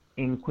ways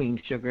in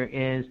Queen Sugar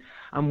is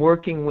I'm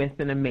working with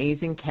an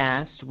amazing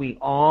cast. We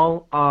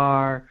all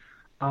are,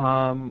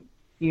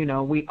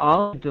 we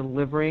all are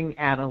delivering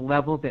at a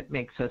level that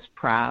makes us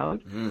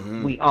proud.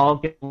 Mm-hmm. We all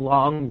get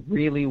along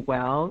really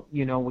well.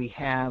 We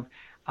have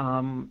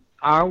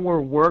our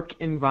work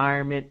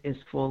environment is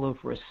full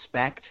of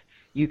respect.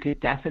 You could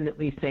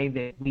definitely say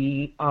that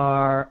we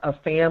are a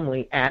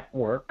family at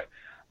work.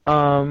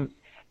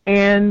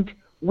 And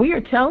we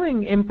are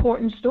telling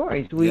important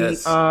stories. We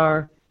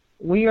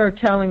are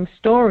telling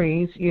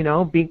stories,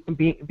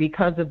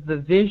 because of the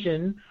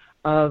vision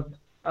of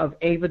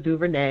Ava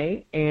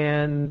DuVernay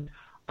and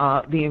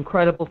the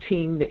incredible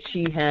team that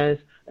she has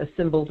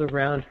assembled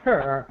around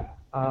her.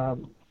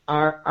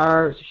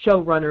 Our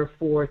showrunner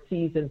for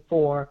season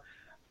 4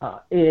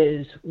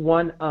 is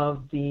one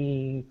of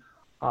the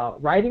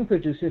writing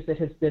producers that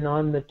has been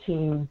on the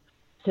team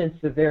since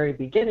the very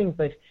beginning,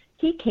 but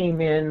he came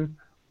in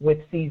with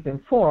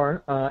season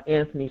 4,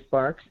 Anthony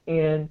Sparks,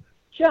 and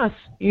just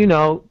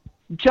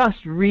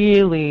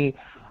really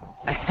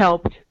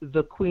helped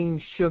the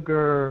Queen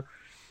Sugar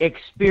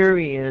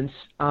experience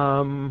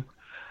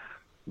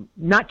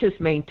not just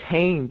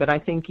maintain, but I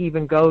think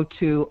even go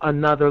to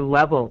another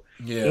level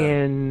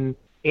in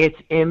its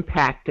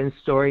impact and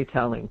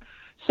storytelling.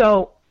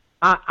 So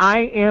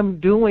I am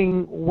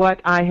doing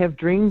what I have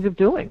dreamed of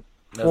doing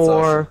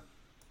for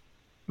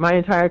my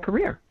entire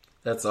career.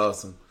 That's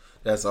awesome.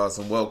 That's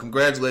awesome. Well,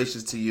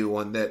 congratulations to you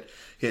on that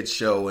hit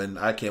show, and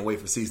I can't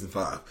wait for season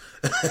 5.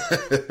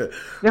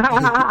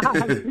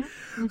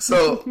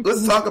 So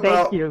let's talk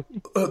about the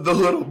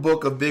little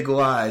book of Big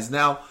Lies.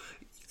 Now,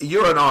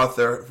 you're an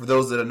author. For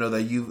those that don't know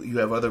that you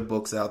have other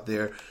books out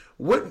there.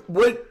 What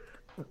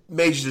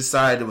made you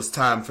decide it was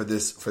time for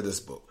this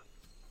book?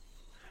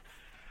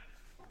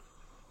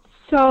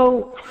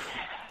 So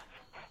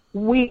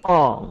we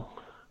all,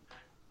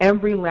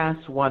 every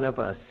last one of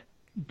us,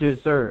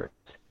 deserves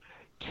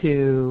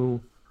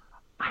to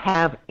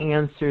have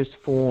answers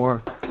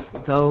for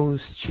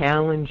those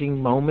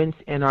challenging moments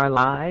in our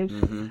lives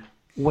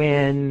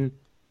when,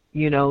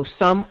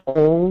 some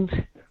old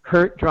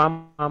hurt,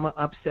 drama,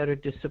 upset, or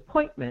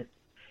disappointment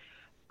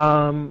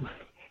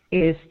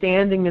is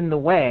standing in the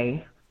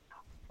way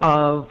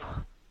of,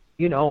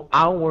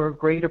 our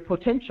greater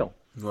potential.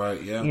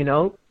 Right,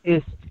 yeah.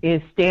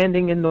 Is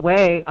standing in the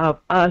way of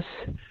us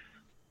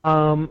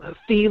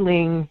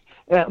behaving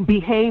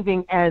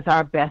as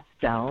our best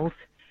selves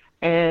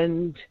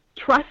and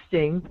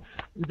trusting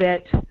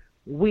that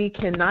we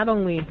can not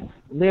only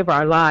live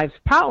our lives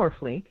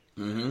powerfully,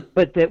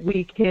 but that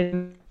we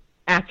can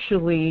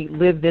actually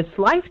live this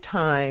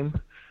lifetime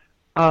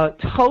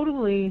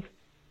totally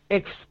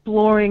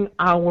exploring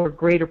our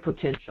greater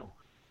potential.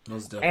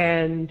 Most definitely.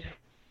 And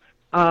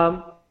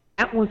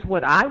that was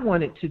what I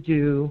wanted to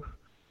do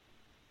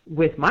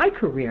with my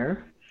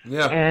career.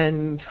 Yeah.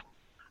 And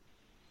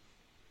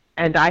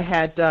I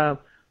had a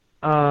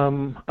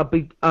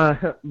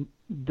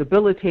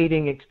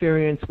debilitating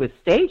experience with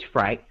stage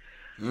fright,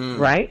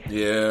 right?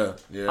 Yeah,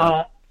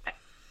 yeah.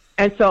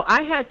 And so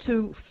I had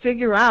to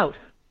figure out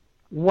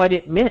what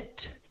it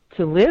meant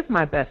to live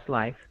my best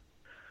life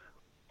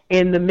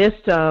in the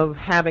midst of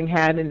having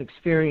had an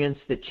experience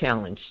that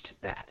challenged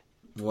that.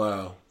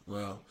 Wow.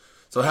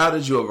 So how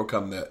did you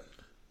overcome that?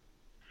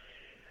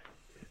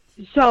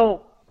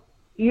 So,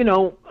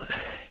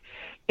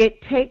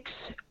 it takes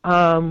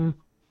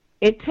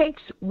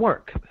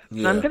work.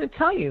 Yeah. I'm going to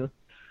tell you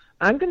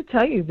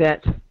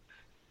that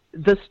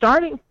the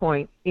starting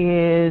point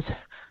is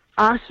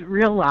us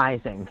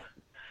realizing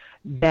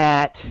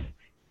that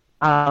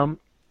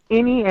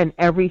any and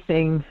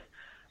everything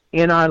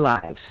in our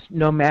lives,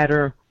 no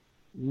matter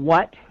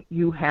what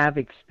you have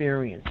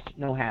experienced,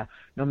 no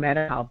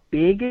matter how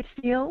big it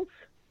feels,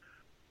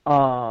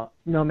 no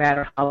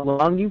matter how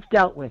long you've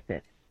dealt with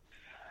it,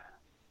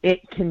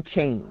 it can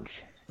change.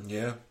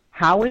 Yeah.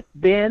 How it's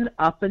been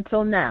up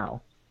until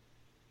now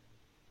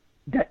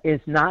that is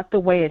not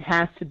the way it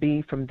has to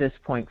be from this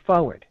point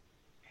forward.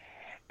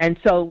 And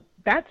so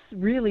that's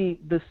really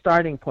the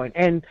starting point.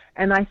 And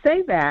I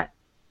say that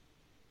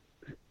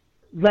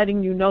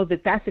letting you know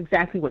that that's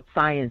exactly what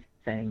science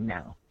is saying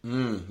now.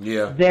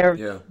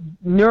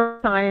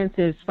 Neuroscience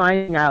is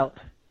finding out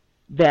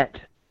that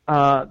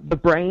the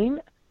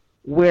brain,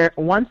 where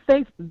once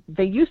they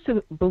used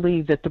to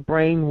believe that the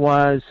brain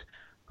was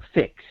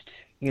fixed,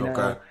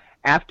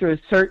 after a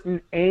certain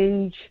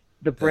age,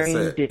 the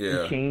brain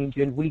didn't change,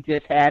 and we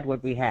just had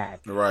what we had.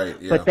 Right.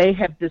 Yeah. But they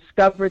have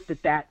discovered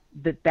that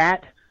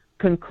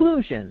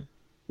conclusion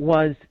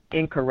was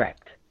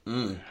incorrect.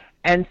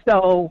 And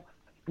so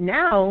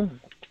now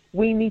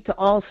we need to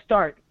all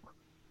start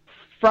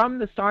from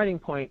the starting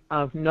point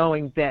of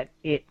knowing that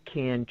it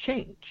can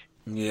change.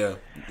 Yeah.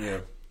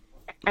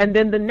 And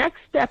then the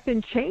next step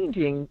in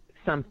changing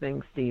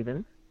something,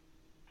 Stephen,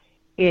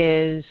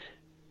 is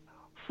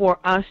for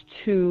us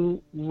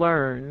to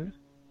learn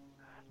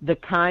the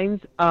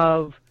kinds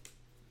of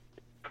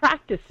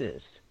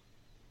practices,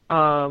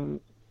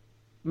 mindset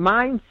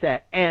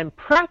and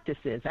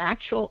practices,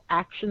 actual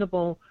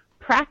actionable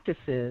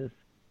practices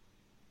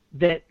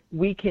that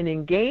we can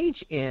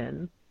engage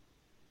in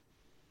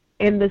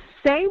the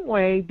same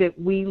way that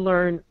we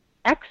learn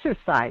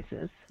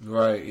exercises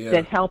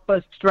that help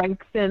us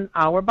strengthen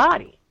our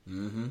body.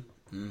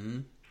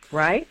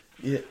 Right?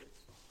 Yeah.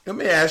 Let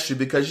me ask you,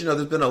 because,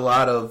 there's been a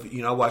lot of,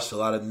 I watched a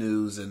lot of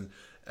news and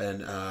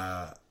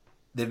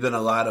there's been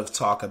a lot of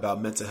talk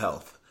about mental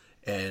health.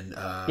 And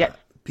yes.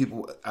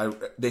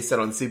 They said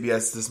on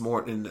CBS this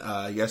morning,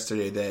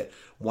 yesterday, that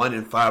 1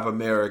 in 5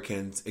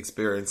 Americans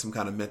experienced some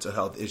kind of mental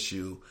health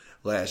issue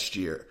last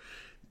year.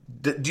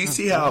 Do you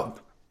see how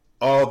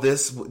all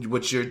this,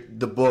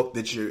 the book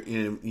that you're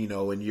in,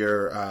 and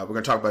we're going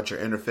to talk about your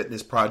inner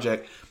fitness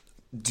project.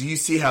 Do you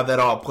see how that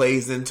all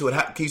plays into it?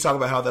 Can you talk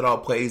about how that all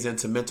plays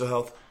into mental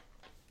health?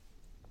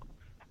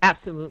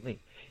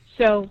 Absolutely.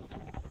 So,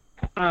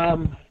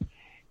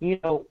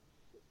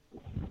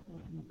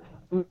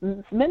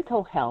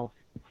 mental health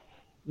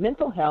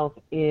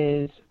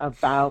is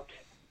about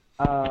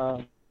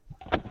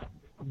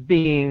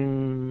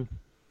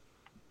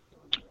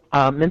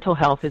mental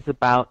health is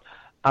about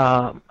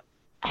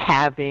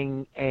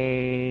having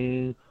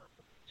a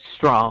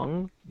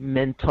strong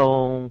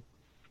mental,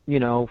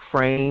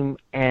 frame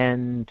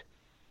and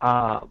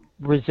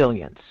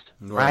resilience,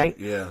 right?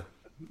 Yeah.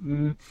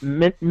 There's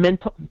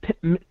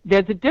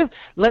a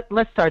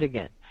let's start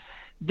again.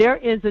 There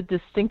is a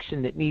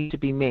distinction that needs to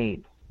be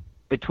made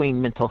between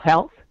mental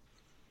health,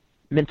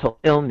 mental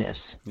illness,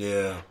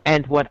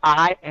 and what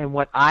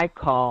I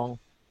call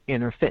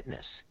inner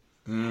fitness.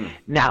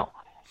 Now,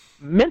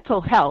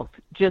 mental health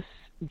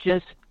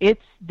it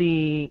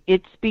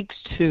speaks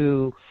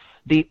to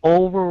the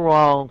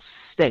overall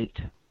state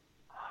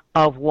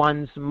of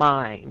one's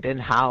mind and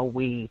how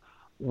we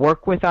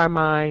work with our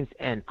minds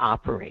and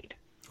operate.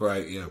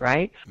 Right, yeah.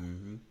 Right?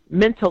 Mm-hmm.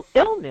 Mental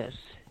illness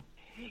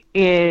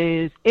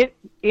it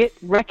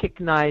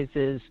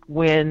recognizes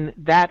when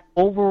that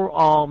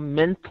overall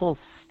mental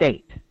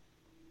state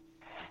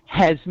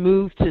has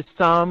moved to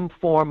some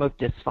form of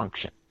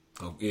dysfunction.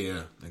 Oh,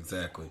 yeah,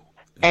 exactly.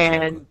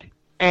 And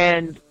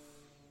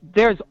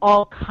there's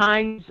all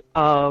kinds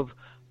of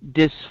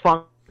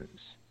dysfunctions.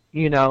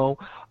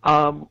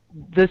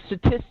 The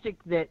statistic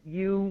that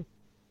you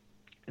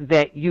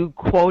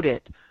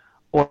quoted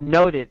or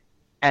noted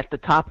at the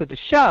top of the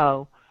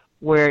show,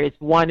 where it's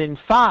 1 in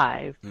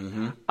 5,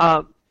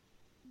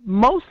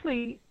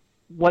 mostly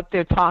what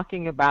they're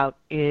talking about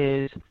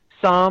is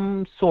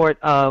some sort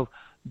of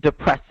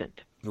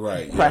depressant.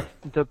 Right.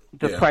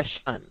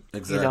 Depression. Yeah.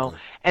 Exactly.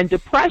 And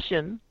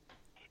depression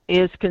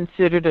is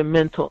considered a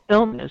mental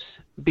illness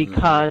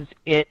because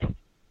it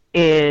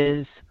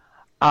is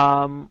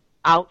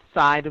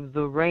outside of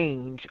the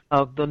range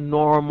of the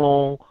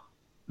normal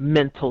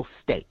mental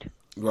state.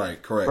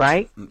 Right, correct.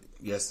 Right?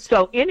 Yes.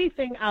 So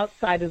anything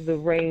outside of the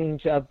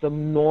range of the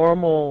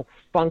normal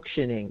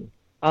functioning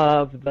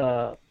of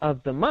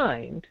the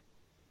mind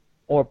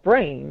or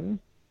brain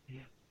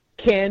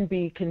can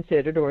be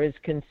considered or is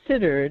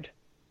considered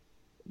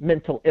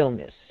mental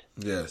illness.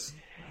 Yes.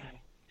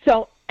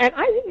 So, and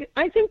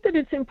I think that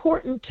it's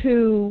important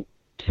to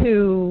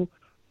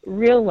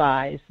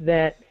realize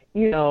that,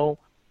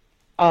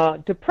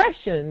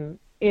 depression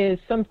is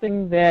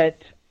something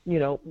that,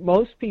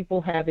 most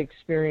people have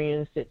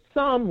experienced at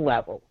some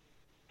level.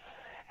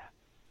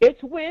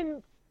 It's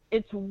when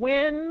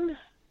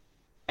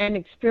an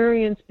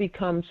experience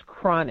becomes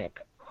chronic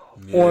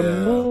or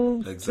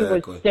moves to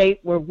a state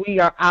where we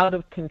are out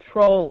of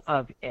control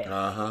of it.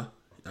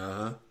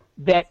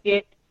 That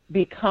it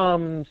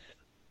becomes,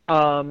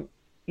 a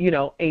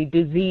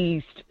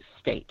diseased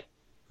state,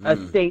 a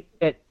state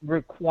that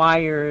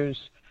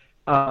requires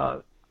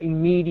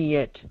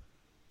immediate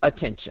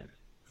attention.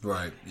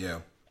 Right. Yeah.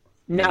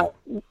 Now,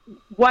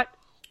 what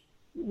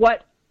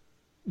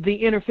the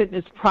Inner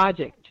Fitness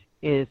Project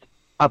is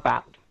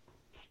about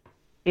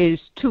is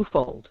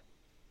twofold.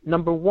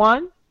 Number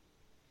one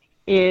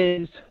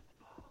is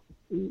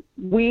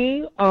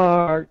we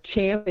are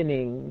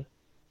championing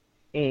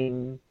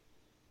in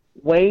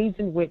ways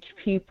in which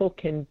people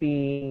can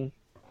be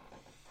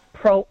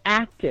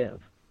proactive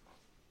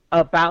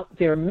about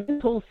their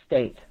mental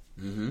state,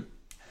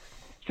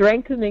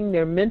 strengthening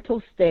their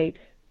mental state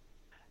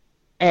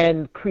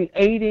and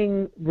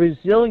creating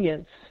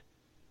resilience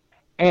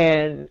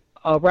and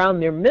around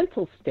their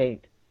mental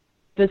state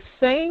the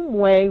same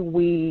way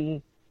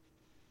we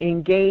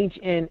engage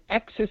in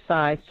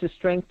exercise to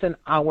strengthen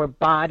our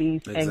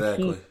bodies and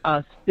keep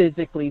us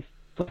physically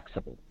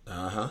flexible.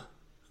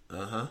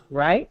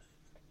 Right?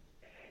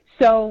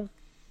 So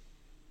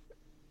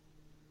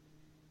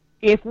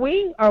if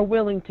we are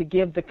willing to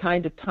give the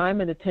kind of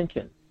time and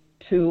attention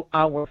to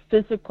our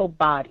physical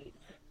bodies,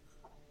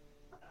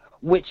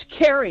 which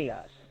carry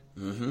us,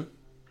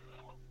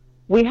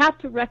 we have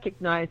to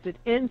recognize that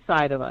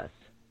inside of us,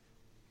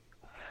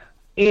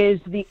 is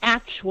the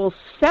actual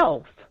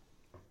self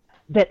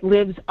that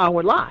lives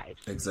our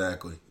lives.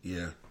 Exactly.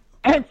 Yeah.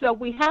 And so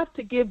we have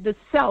to give the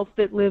self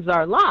that lives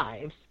our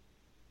lives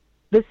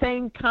the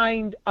same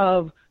kind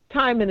of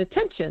time and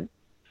attention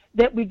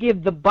that we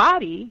give the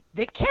body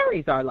that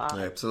carries our lives.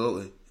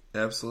 Absolutely.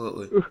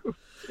 Absolutely.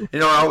 I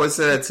always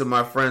say that to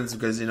my friends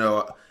because,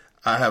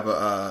 I have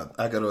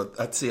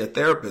I see a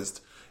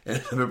therapist. And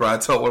I remember I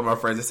told one of my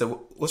friends, I said,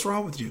 "What's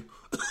wrong with you?"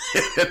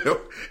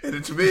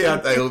 And to me, I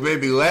thought it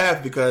made me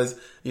laugh because,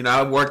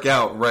 I work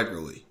out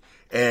regularly.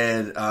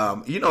 And, and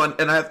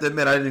I have to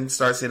admit, I didn't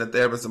start seeing a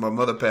therapist until my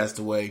mother passed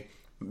away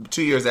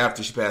 2 years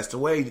after she passed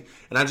away.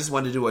 And I just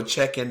wanted to do a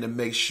check-in to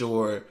make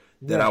sure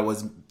that I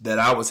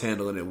was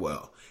handling it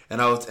well.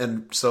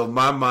 And so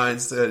my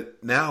mindset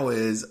now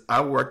is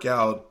I work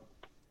out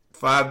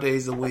 5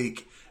 days a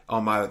week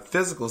on my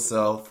physical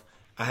self.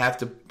 I have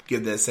to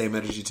give that same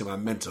energy to my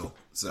mental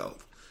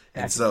self.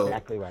 That's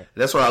exactly right.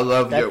 That's what I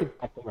love.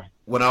 Exactly right.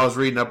 When I was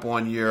reading up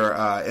on your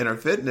inner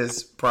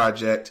fitness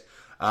project,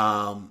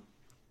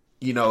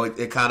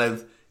 it kind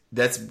of,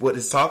 that's what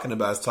it's talking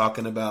about. It's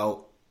talking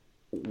about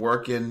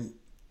working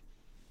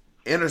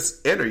inner,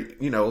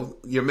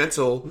 your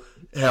mental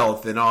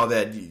health and all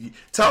that.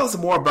 Tell us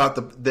more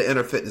about the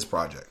inner fitness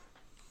project.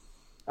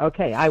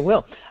 Okay, I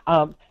will.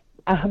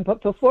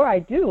 But before I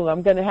do,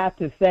 I'm going to have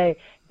to say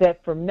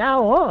that from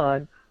now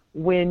on,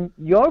 when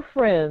your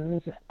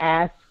friends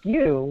ask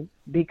you,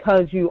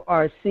 because you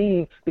are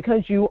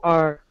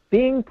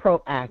being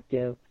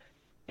proactive,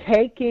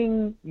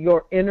 taking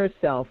your inner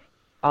self,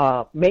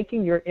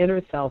 making your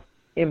inner self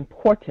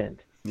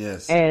important,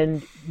 yes,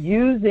 and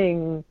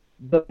using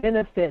the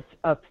benefits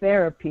of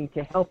therapy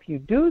to help you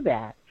do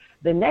that,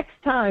 the next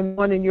time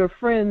one of your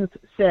friends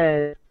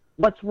says,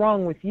 "What's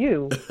wrong with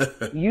you?"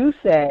 you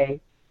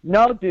say,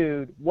 "No,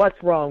 dude,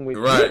 what's wrong with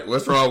you?" Right,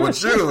 what's wrong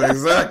with you?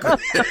 Exactly.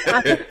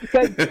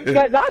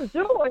 Because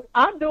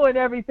I'm doing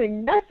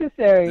everything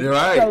necessary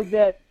so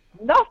that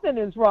nothing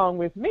is wrong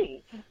with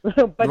me.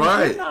 But if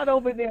you're not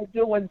over there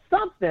doing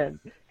something,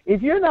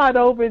 if you're not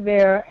over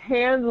there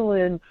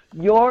handling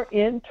your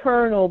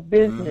internal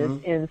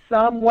business in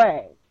some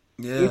way,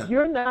 if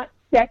you're not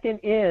checking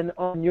in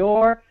on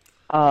your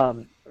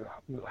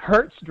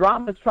hurts,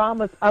 dramas,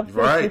 traumas,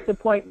 upsets,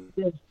 disappointments,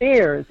 and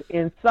fears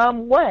in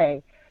some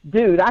way,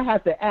 dude, I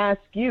have to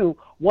ask you,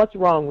 what's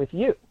wrong with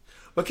you?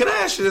 But can I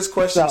ask you this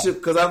question too?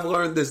 Because I've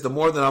learned this. The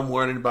more that I'm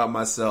learning about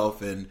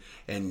myself and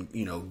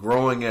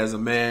growing as a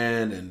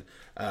man, and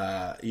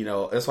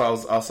that's why I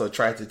was also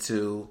attracted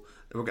to.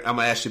 I'm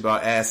gonna ask you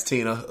about Ask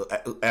Tina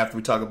after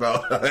we talk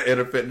about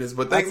inner fitness,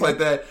 but things like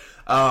that.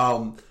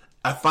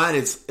 I find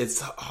it's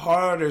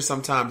harder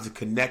sometimes to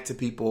connect to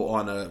people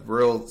on a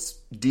real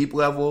deep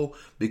level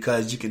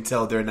because you can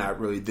tell they're not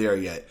really there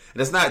yet,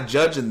 and it's not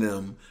judging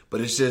them,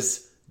 but it's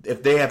just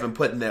if they haven't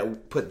put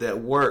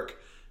that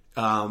work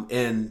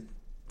in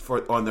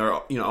on their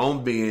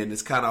own being,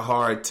 it's kind of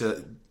hard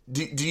to.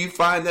 Do you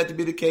find that to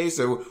be the case,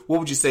 or what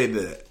would you say to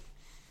that?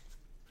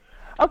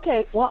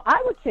 Okay, well,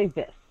 I would say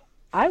this.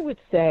 I would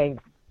say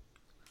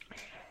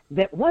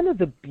that one of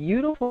the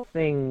beautiful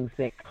things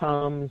that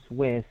comes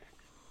with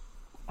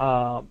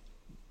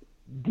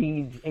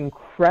these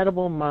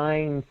incredible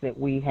minds that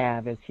we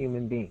have as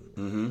human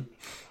beings,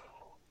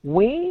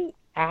 we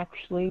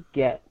actually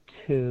get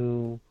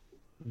to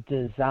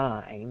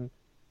design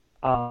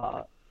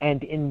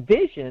and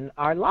envision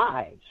our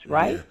lives,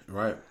 right? Yeah,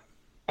 right.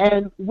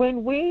 And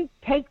when we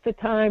take the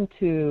time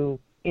to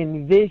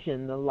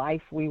envision the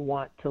life we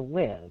want to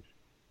live,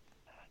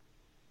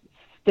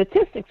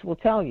 statistics will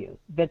tell you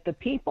that the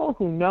people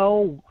who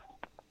know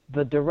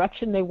the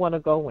direction they want to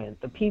go in,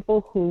 the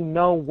people who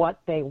know what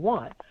they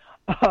want,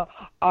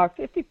 are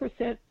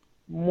 50%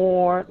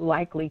 more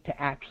likely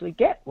to actually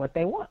get what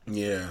they want.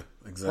 Yeah,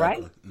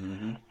 exactly.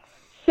 Right?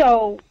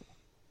 So,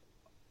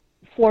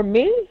 for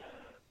me,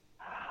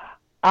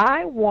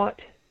 I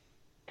want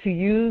to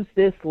use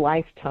this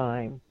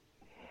lifetime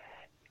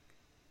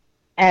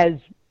as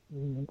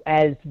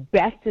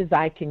best as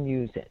I can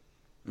use it.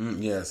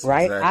 Yes,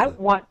 right. Exactly. I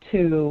want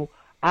to.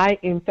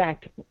 In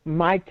fact,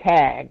 my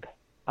tag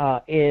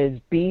is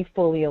 "Be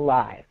fully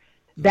alive."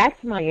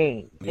 That's my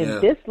aim in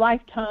this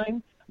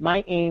lifetime.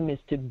 My aim is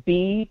to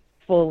be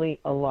fully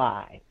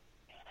alive,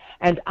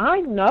 and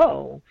I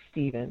know,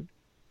 Stephen,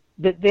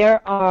 that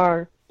there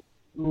are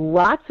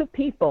lots of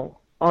people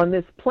on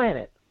this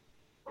planet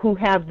who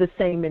have the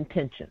same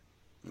intention.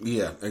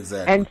 Yeah,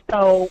 exactly. And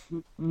so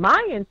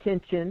my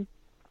intention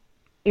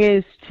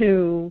is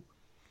to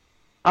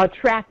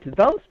attract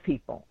those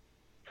people,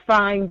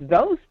 find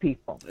those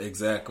people.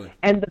 Exactly.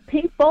 And the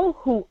people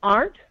who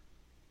aren't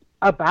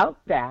about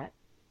that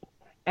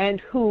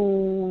and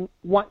who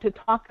want to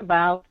talk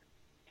about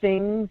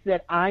things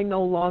that I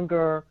no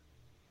longer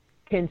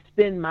can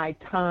spend my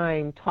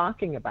time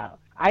talking about.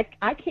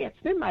 I can't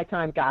spend my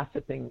time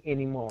gossiping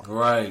anymore.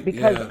 Right.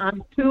 Because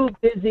I'm too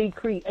busy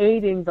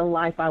creating the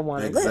life I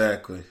want to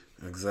live.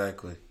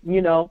 Exactly.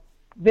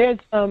 There's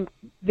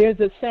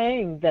a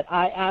saying that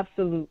I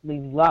absolutely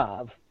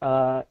love.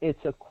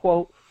 It's a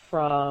quote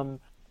from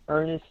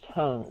Ernest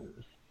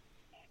Holmes,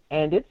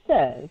 And it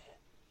says,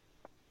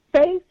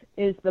 faith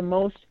is the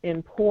most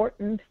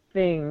important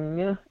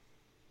thing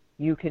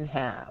you can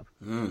have.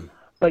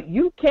 But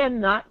you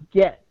cannot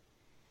get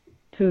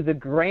to the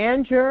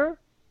grandeur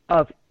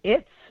of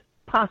its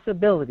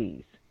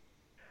possibilities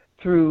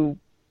through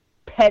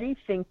petty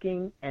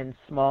thinking and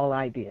small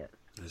ideas.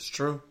 That's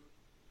true.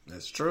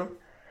 That's true.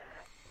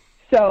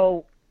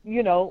 So,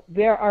 you know,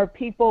 there are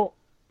people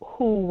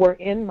who were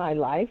in my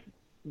life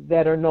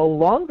that are no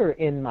longer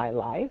in my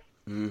life.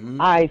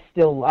 I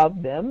still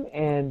love them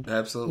and,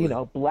 absolutely, you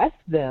know, bless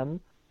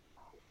them.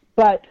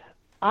 But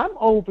I'm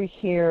over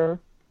here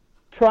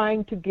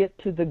trying to get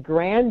to the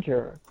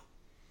grandeur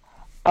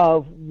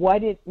of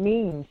what it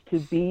means to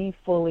be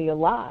fully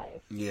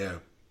alive. Yeah.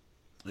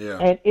 Yeah.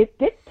 And it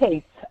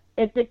dictates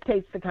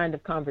the kind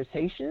of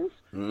conversations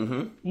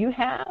you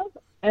have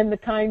and the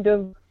kind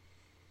of,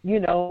 you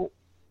know,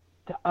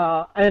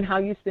 and how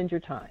you spend your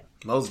time.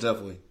 Most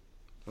definitely.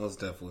 Most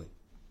definitely.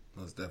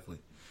 Most definitely.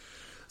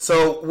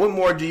 So what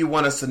more do you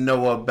want us to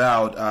know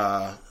about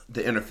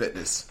the Inner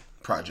Fitness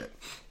Project?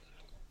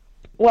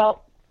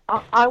 Well,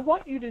 I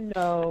want you to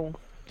know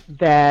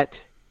that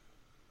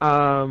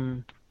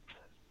the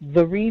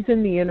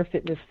reason the Inner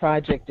Fitness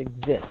Project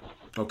exists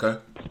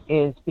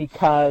is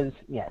because,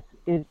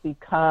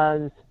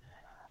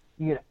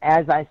 you know,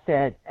 as I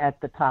said at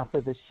the top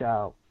of the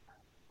show,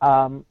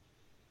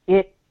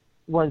 it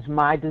was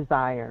my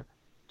desire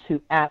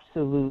to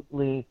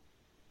absolutely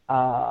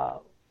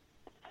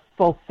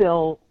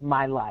fulfill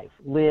my life,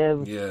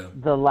 live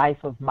the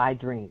life of my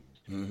dreams,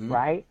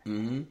 right?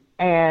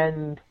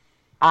 And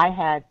I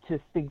had to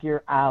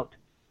figure out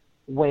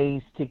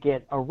ways to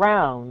get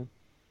around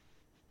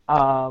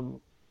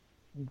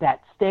that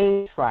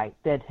stage fright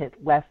that had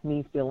left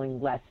me feeling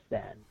less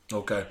than.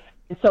 Okay.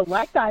 And so,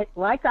 like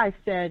I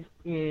say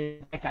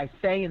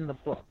in the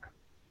book,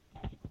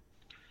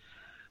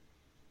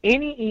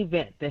 any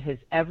event that has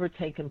ever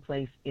taken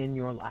place in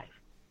your life,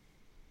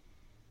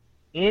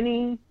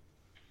 any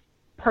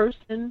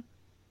person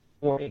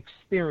or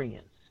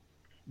experience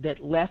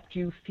that left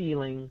you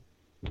feeling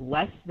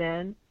less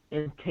than,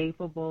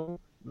 incapable,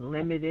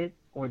 limited,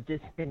 or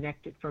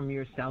disconnected from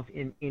yourself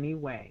in any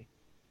way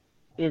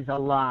is a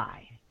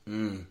lie.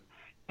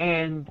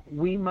 And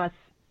we must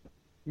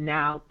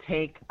now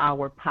take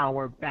our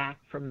power back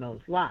from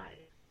those lies.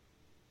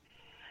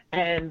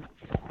 And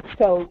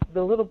so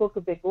the Little Book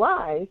of Big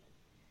Lies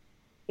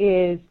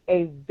is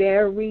a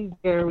very,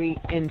 very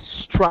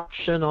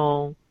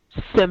instructional,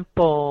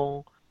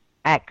 simple,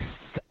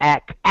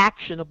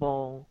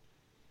 actionable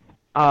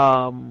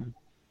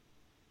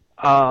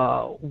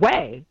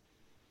way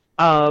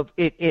of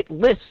it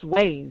lists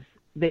ways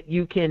that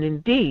you can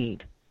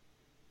indeed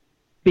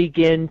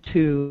begin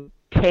to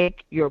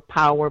take your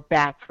power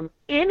back from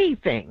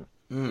anything,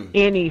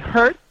 any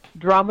hurt,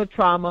 drama,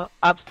 trauma,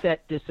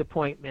 upset,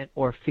 disappointment,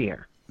 or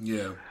fear.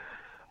 Yeah.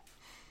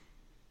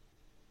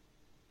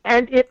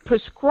 And it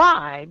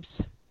prescribes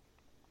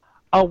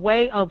a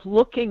way of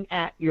looking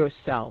at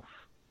yourself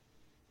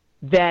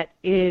that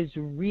is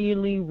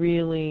really,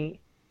 really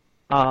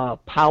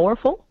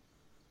powerful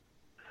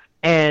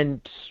and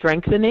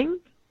strengthening,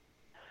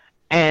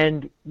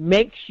 and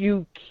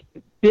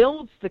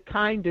builds the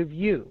kind of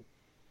you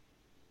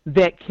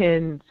that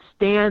can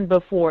stand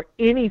before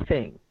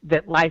anything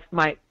that life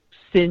might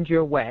send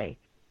your way,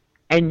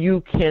 and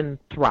you can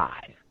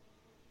thrive.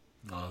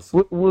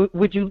 Awesome.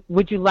 Would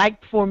you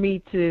like for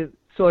me to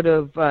sort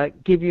of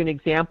give you an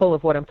example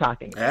of what I'm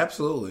talking about?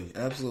 Absolutely,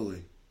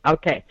 absolutely.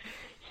 Okay,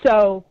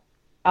 so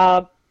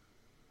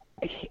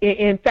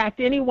in fact,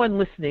 anyone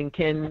listening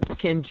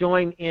can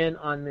join in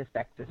on this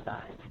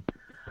exercise.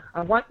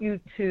 I want you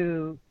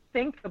to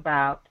think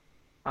about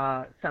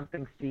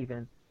something,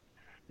 Stephen,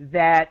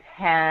 that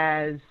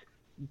has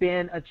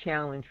been a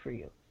challenge for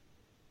you.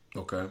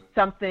 Okay.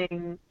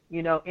 Something,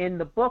 you know, in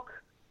the book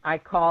I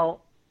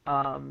call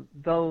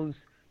those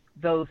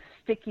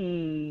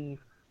sticky,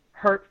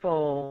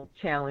 hurtful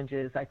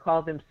challenges, I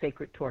call them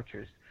sacred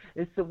tortures.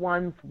 It's the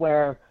ones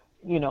where,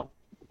 you know,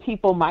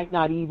 people might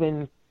not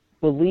even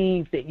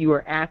believe that you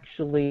are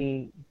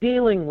actually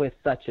dealing with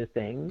such a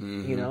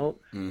thing, you know,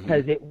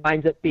 because it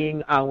winds up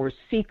being our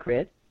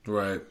secret.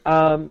 Right.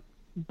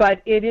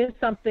 But it is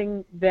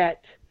something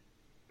that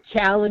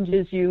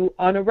challenges you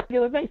on a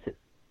regular basis.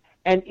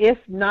 And if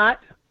not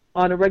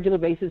on a regular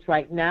basis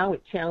right now,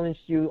 it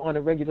challenged you on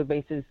a regular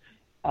basis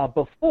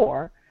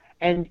before.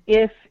 And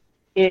if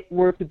it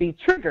were to be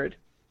triggered,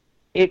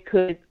 it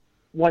could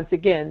once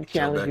again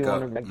challenge you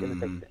on a regular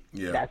basis.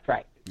 Yeah. That's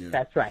right. Yeah.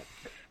 That's right.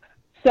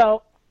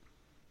 So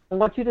I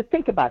want you to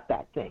think about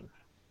that thing.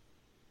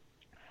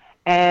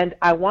 And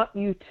I want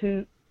you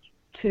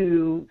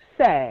to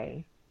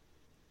say,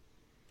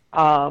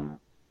 I'm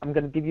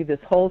going to give you this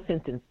whole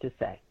sentence to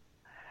say.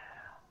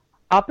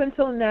 Up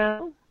until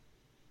now,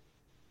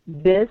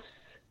 this,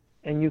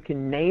 and you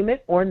can name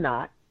it or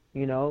not,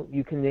 you know,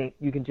 you can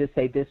just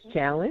say this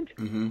challenge,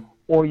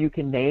 or you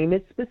can name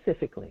it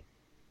specifically.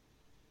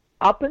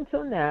 Up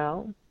until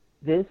now,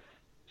 this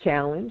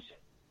challenge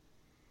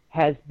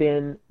has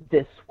been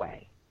this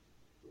way.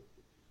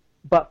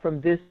 but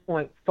from this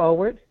point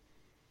forward,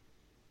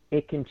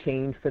 it can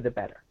change for the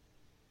better.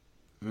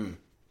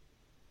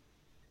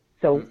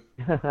 So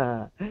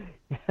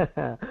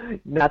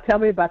now tell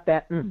me about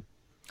that.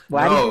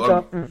 Why did you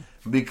go?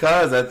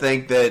 Because I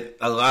think that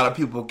a lot of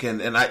people can,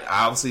 and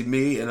obviously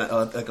me and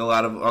I think a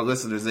lot of our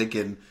listeners, that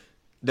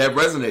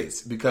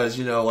resonates because,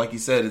 like you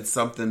said,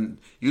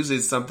 usually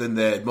it's something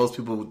that most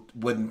people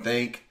wouldn't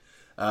think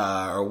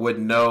or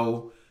wouldn't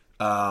know,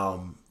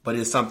 but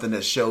it's something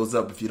that shows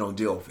up if you don't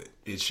deal with it.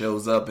 It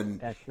shows up,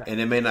 and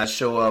it may not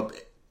show up,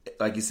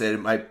 like you said, it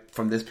might,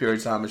 from this period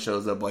of time, it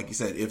shows up, like you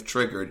said, if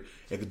triggered,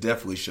 it could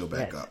definitely show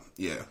back up.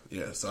 Yeah.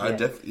 So I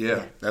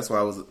that's why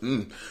I was,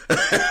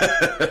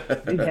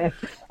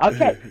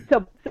 Okay,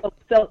 so,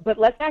 but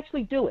let's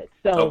actually do it.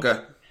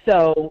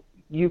 So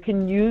you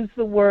can use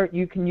the word,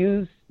 you can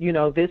use,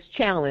 this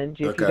challenge.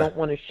 If you don't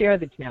want to share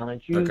the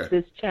challenge, use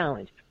this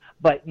challenge.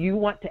 But you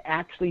want to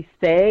actually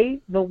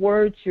say the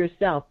words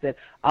yourself, that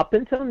up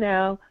until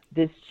now,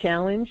 this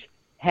challenge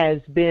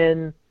has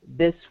been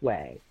this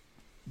way.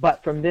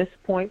 But from this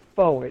point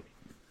forward,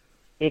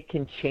 it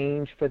can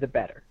change for the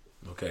better.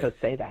 Okay. So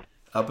say that.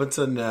 Up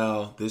until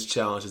now, this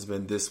challenge has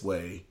been this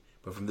way,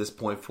 but from this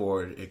point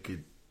forward, it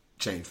could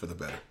change for the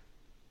better.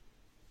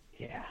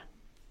 Yeah.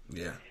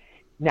 Yeah.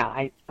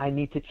 Now, I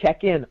need to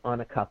check in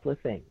on a couple of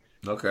things.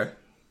 Okay.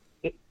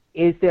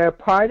 Is there a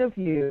part of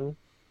you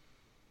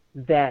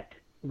that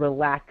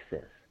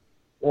relaxes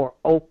or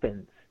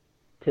opens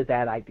to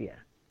that idea?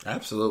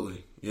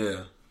 Absolutely.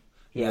 Yeah.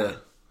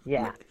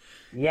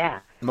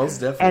 Most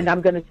definitely. And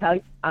I'm going to tell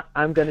you.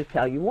 I'm going to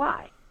tell you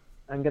why.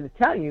 I'm going to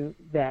tell you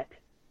that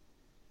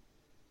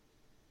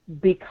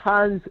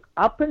because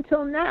up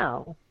until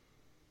now,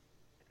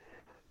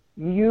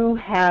 you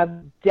have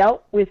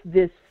dealt with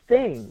this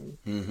thing.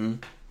 Mm-hmm.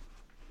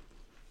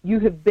 You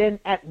have been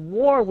at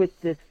war with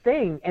this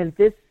thing, and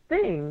this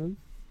thing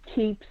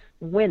keeps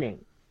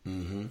winning.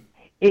 Mm-hmm.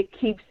 It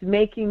keeps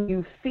making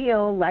you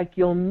feel like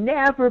you'll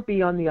never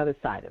be on the other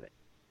side of it.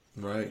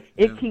 Right.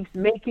 It keeps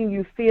making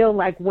you feel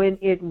like when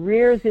it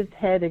rears its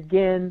head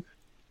again,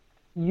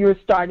 you're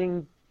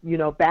starting,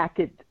 back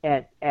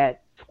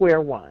at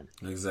square one.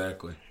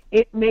 Exactly.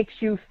 It makes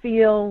you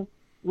feel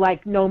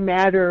like no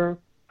matter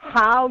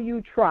how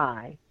you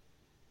try,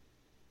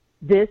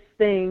 this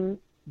thing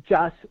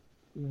just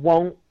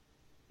won't.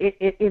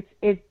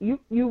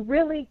 You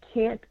really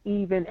can't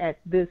even at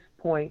this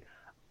point,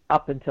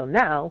 up until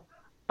now,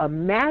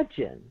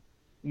 imagine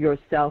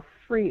yourself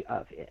free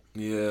of it.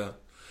 Yeah.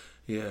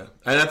 Yeah.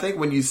 And I think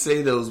when you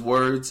say those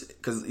words,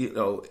 because,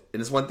 and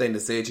it's one thing to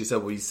say it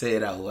yourself, when you say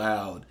it out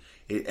loud,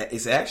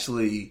 it's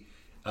actually,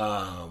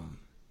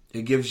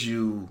 it gives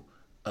you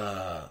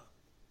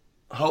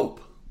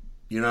hope.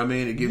 You know what I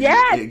mean? It gives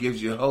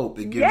you hope.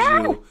 It gives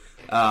you,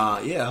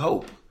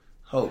 hope.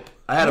 Hope.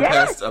 I had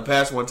a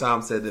pastor one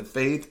time said that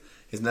faith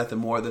is nothing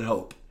more than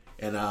hope.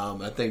 And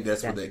I think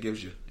that's what that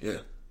gives you. Yeah.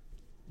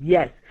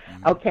 Yes.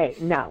 Okay.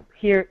 Now,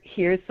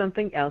 here's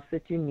something else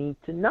that you need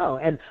to know.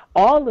 And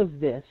all of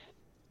this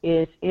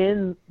is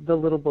in the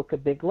Little Book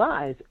of Big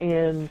Lies.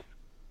 And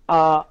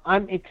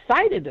I'm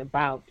excited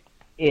about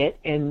it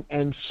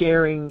and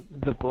sharing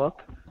the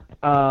book.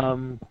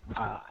 And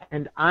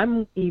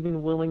I'm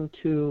even willing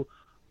to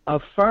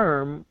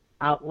affirm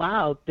out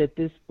loud that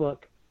this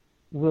book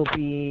will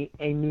be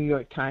a New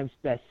York Times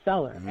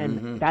bestseller. Mm-hmm.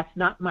 And that's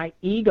not my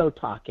ego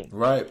talking.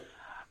 Right.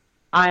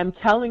 I'm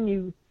telling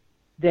you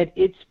that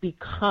it's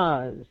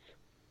because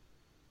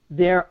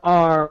there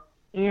are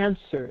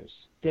answers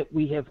that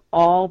we have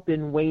all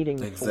been waiting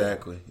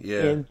for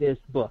in this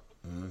book.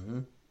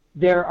 Mm-hmm.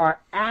 There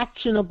are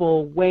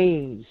actionable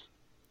ways,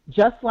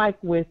 just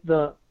like with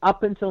the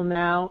up until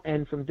now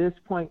and from this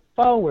point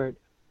forward,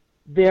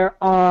 there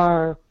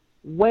are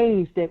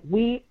ways that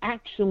we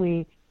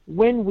actually,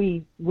 when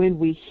we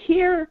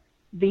hear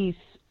these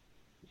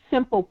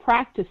simple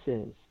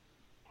practices,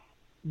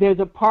 there's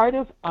a part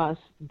of us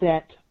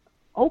that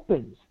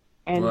opens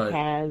and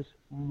has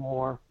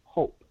more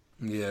hope.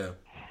 Yeah.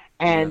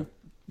 And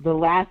the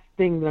last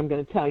thing that I'm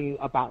going to tell you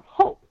about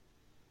hope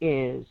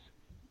is,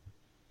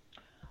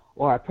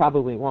 or I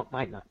probably won't,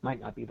 might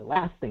not be the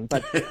last thing,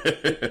 but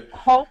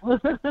hope.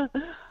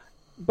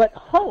 But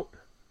hope.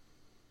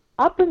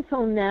 Up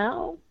until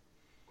now,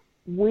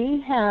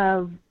 we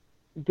have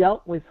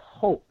dealt with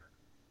hope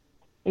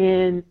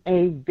in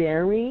a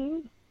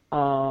very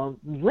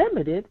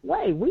limited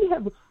way.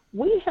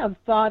 We have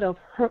thought of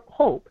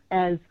hope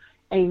as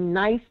a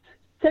nice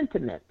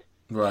sentiment,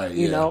 right?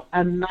 You know,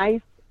 a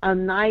nicety.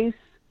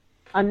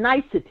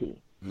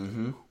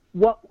 Mm-hmm.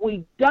 What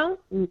we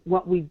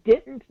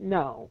didn't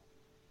know,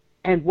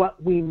 and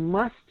what we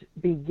must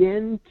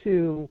begin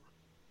to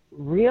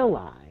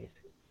realize,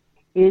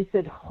 is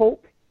that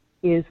hope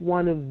is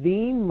one of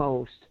the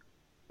most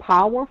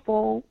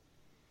powerful,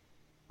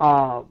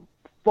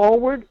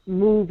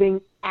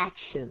 forward-moving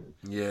actions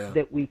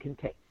that we can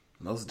take.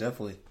 Most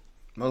definitely.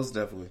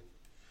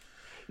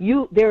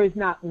 There is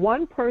not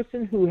one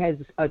person who has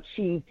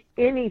achieved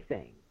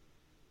anything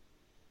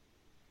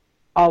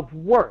of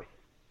worth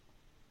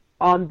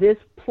on this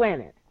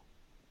planet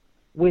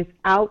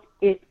without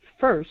it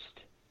first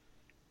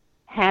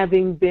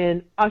having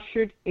been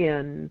ushered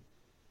in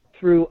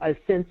through a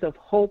sense of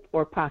hope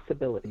or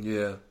possibility.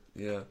 Yeah,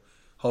 yeah.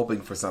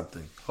 Hoping for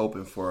something,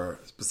 hoping for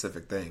a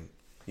specific thing.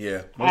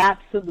 Yeah.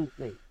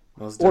 Absolutely.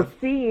 Or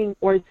seeing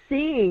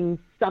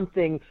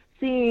something,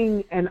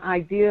 seeing an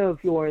idea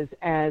of yours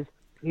as,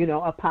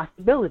 a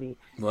possibility.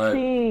 Right.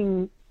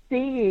 Seeing,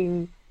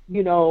 being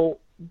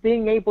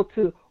able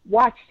to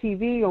watch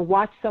TV or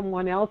watch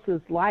someone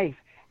else's life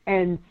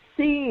and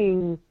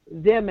seeing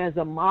them as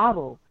a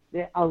model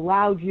that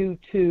allowed you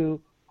to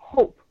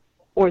hope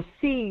or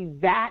see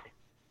that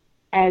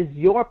as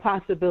your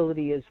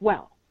possibility as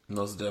well.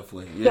 Most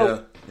definitely.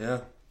 Yeah.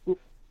 Yeah.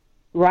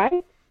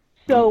 Right?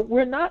 So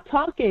we're not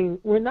talking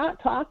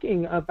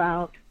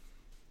about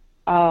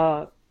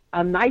a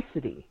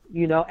nicety,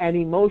 an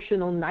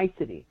emotional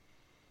nicety.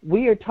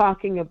 We are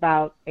talking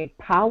about a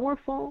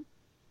powerful,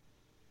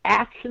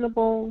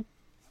 actionable,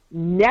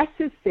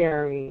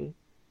 necessary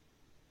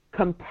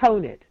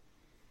component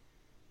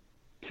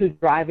to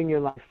driving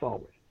your life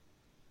forward.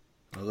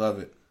 I love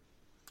it.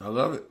 I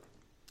love it.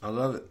 I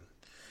love it.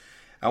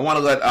 I want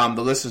to let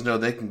the listeners know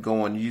they can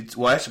go on YouTube.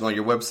 Well, actually, go on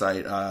your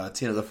website,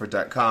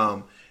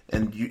 tinalifford.com,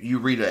 and you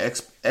read an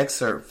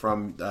excerpt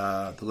from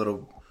the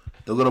little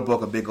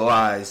book of Big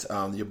Lies,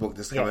 your book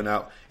that's coming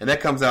out, and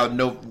that comes out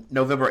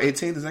November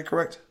 18th. Is that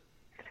correct?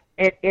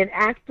 It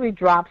actually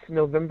drops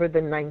November the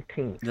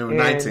 19th.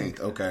 November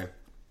 19th. Okay.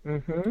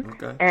 Mm-hmm.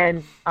 Okay.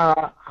 And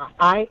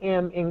I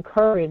am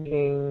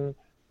encouraging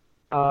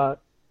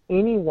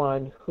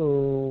anyone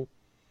who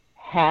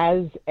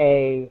has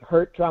a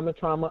hurt, trauma,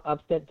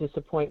 upset,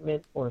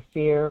 disappointment, or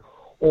fear,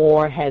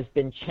 or has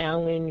been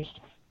challenged,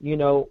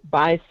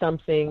 by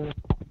something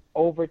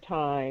over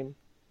time,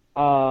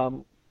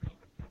 for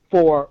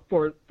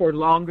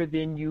longer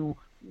than you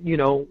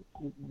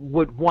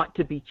would want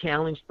to be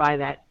challenged by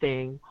that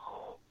thing,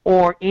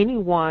 or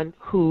anyone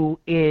who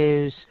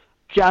is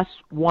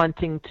just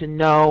wanting to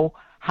know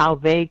how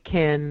they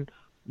can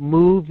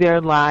move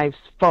their lives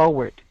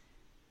forward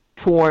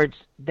towards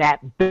that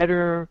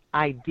better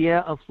idea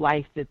of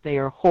life that they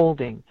are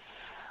holding.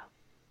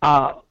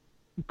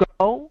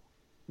 Go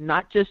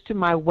not just to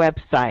my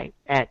website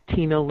at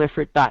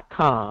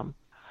tinalifford.com,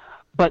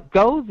 but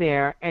go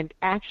there and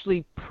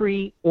actually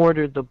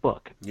pre-order the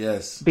book.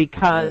 Yes.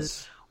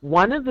 Because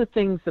one of the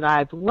things that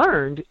I've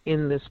learned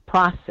in this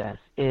process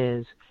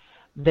is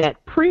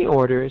that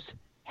pre-orders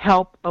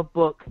help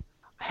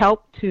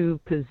to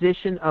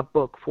position a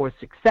book for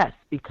success,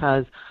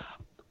 because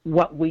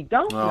what we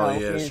don't know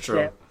is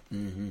that,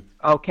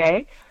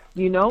 okay,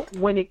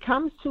 when it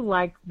comes to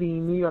like the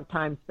New York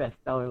Times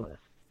bestseller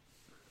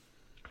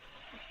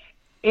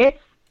list,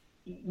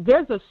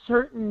 there's a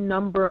certain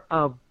number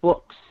of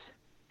books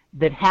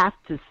that have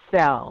to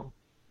sell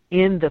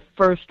in the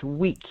first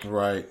week,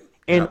 right,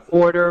 in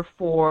order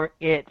for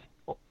it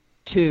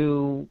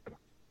to,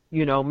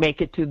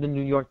 make it to the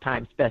New York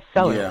Times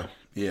bestseller list.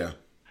 Yeah.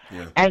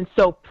 And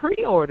so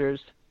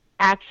pre-orders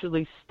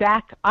actually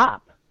stack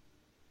up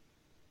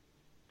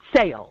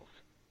sales.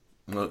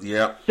 Well,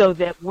 yeah. So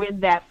that when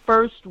that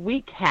first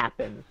week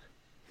happens,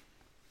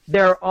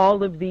 there are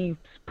all of these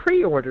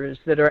pre-orders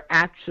that are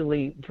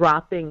actually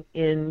dropping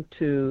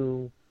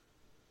into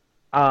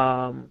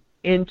the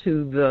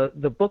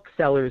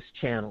booksellers'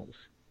 channels,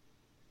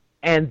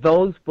 and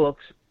those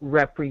books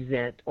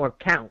represent or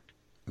count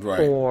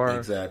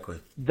for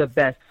the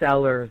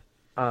bestseller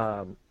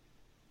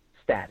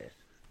status.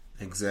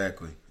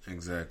 Exactly.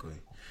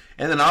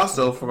 And then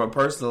also from a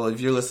personal,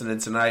 if you're listening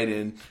tonight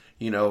and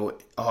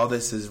all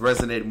this is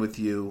resonating with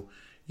you,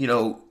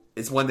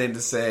 it's one thing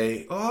to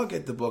say, I'll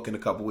get the book in a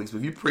couple weeks. But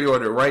if you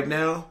pre-order it right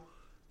now,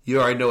 you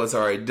already know it's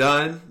already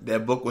done.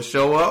 That book will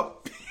show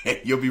up. And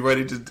you'll be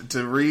ready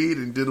to read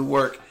and do the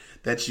work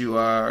that you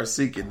are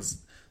seeking.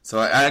 So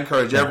I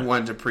encourage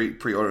everyone to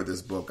pre-order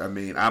this book. I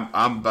mean,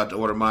 I'm about to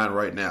order mine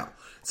right now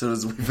as soon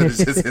as we finish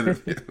this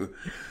interview.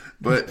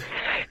 But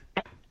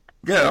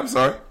yeah, I'm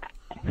sorry.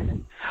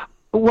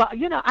 Well,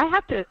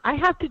 I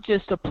have to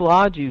just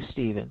applaud you,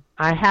 Stephen.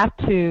 I have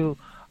to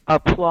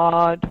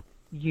applaud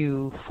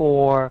you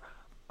for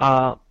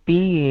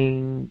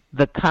being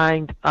the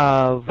kind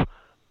of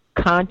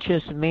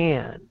conscious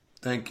man.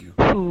 Thank you.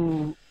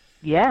 Who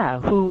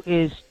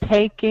is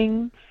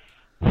taking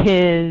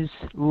his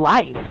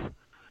life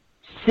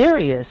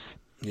seriously,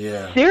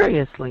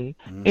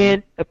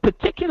 and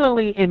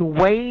particularly in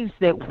ways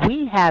that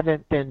we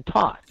haven't been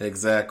taught.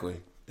 Exactly.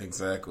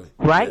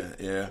 Right?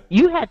 Yeah.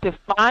 You had to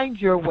find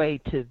your way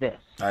to this.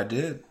 I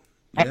did.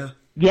 Yeah.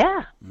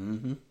 Yeah.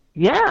 Mm-hmm.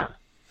 Yeah.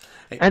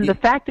 And the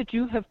fact that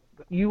you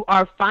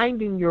are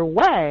finding your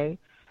way,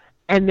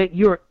 and that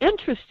you're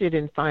interested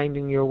in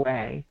finding your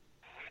way,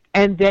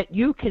 and that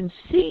you can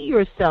see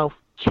yourself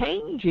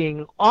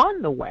changing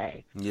on the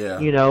way. Yeah.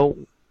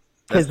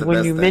 Because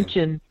when you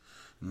mention,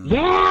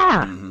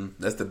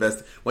 that's the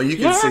best. Well, you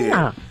can see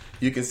it.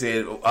 You can see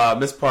it.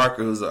 Miss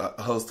Parker, who's a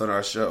host on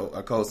our show,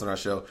 a co-host on our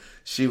show,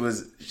 she's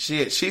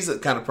the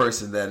kind of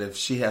person that if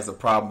she has a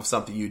problem with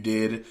something you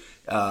did,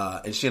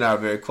 and she and I are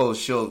very close,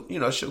 she'll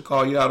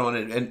call you out on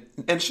it,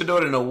 and she'll do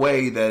it in a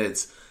way that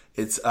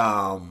it's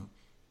out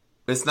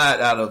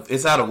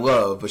of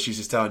love, but she's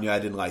just telling you I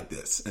didn't like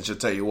this, and she'll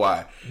tell you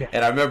why. Yeah.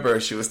 And I remember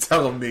she was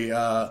telling me,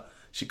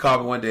 she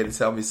called me one day to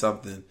tell me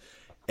something,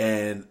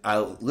 and I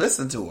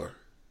listened to her.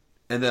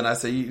 And then I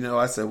said,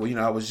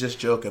 I was just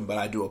joking, but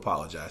I do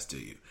apologize to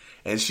you.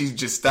 And she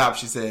just stopped.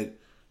 She said,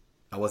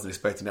 I wasn't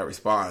expecting that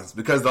response.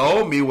 Because the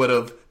old me would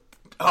have,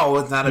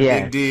 it's not a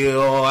big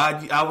deal.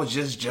 I was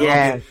just joking.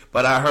 Yes.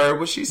 But I heard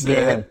what she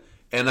said,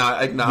 and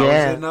I acknowledged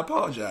it and I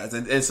apologized.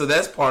 And so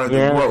that's part of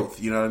the growth,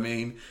 you know what I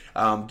mean?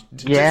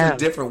 Just in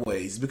different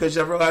ways. Because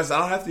you realize I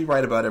don't have to be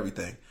right about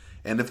everything.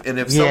 And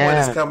if someone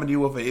is coming to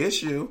you with an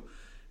issue,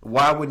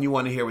 why wouldn't you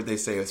want to hear what they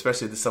say,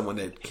 especially to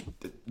someone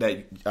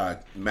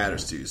that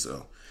matters to you?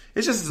 So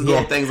it's just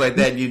little things like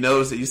that. And you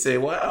notice that you say,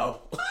 "Wow,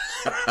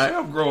 I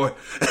am growing."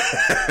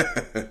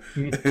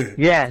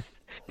 Yes.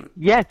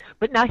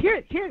 But now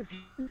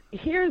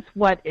here's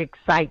what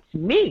excites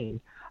me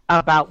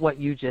about what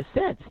you just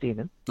said,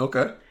 Stephen.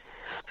 Okay.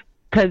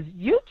 Because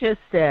you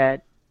just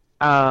said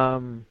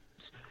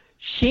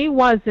she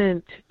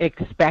wasn't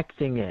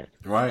expecting it,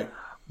 right?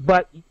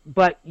 But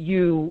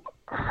you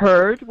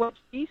heard what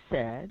she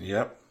said.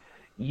 Yep.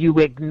 You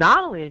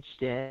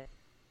acknowledged it,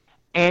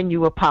 and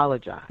you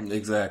apologized.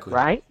 Exactly.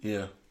 Right?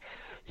 Yeah.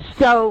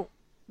 So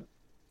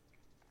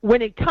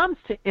when it comes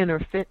to inner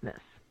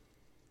fitness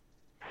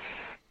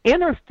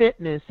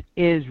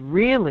is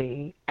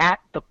really at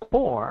the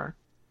core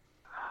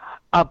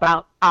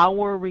about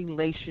our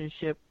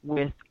relationship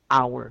with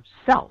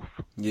ourself.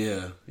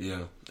 Yeah,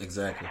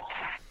 exactly.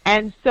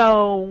 And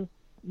so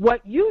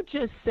what you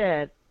just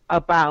said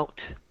about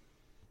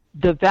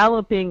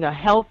developing a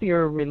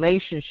healthier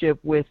relationship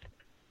with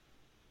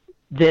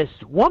this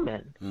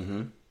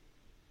woman,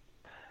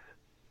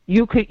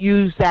 you could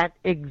use that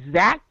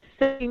exact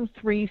same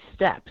 3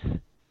 steps.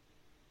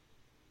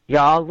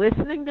 Y'all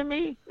listening to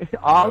me?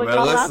 All of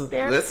y'all out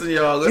there? Listen,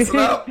 y'all. Listen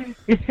up.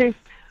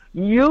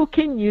 You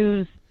can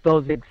use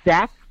those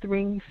exact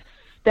 3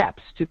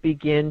 steps to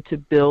begin to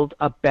build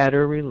a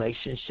better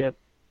relationship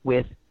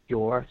with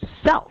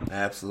yourself.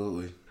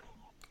 Absolutely.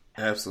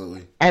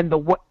 And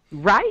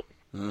right?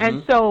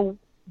 And so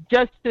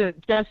just to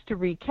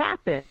recap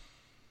it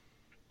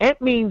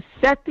means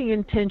set the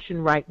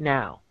intention right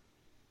now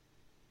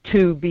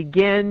to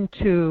begin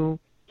to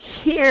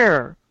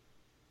hear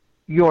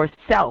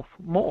yourself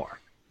more.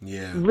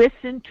 Yeah.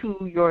 Listen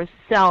to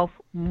yourself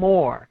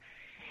more.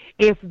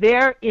 If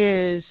there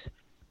is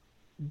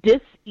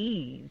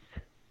dis-ease,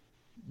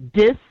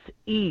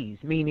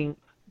 meaning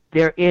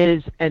there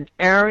is an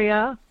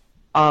area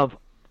of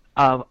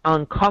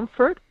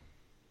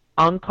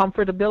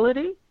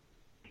uncomfortability,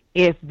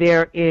 if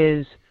there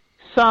is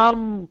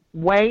some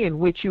way in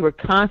which you are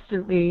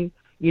constantly,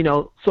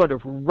 sort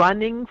of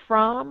running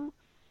from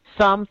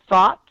some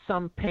thought,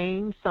 some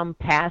pain, some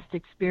past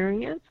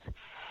experience,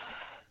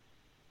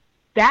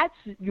 that's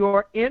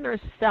your inner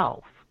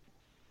self.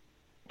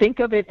 Think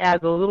of it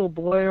as a little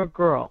boy or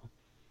girl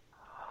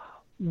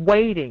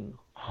waiting,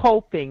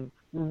 hoping,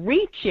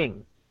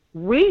 reaching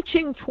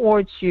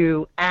towards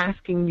you,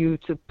 asking you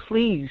to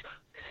please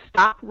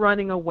stop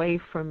running away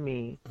from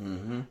me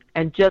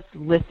and just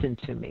listen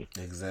to me.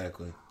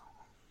 Exactly.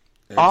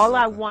 All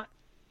I want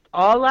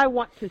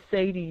to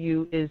say to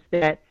you is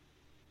that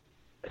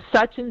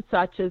such and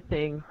such a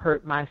thing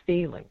hurt my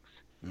feelings.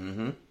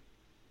 And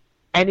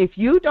if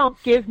you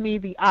don't give me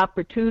the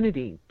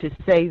opportunity to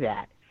say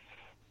that,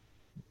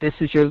 this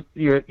is your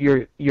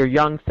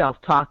young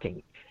self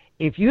talking.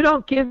 If you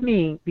don't give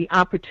me the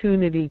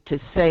opportunity to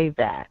say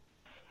that,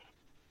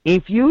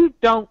 if you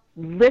don't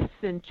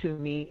listen to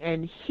me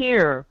and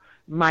hear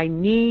my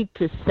need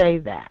to say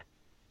that,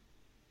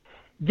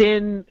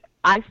 then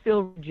I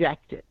feel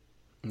rejected.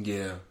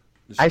 Yeah.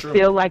 I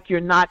feel like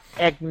you're not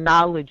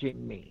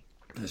acknowledging me.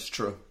 That's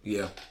true.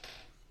 Yeah.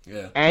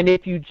 And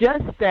if you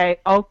just say,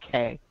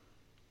 okay,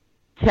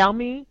 tell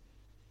me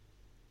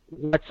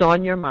what's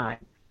on your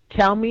mind.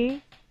 Tell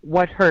me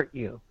what hurt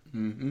you.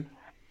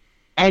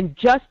 And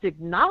just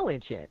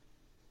acknowledge it.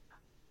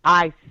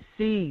 I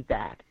see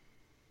that.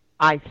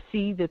 I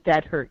see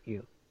that hurt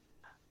you.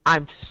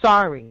 I'm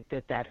sorry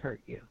that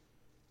hurt you.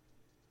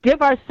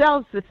 Give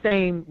ourselves the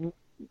same.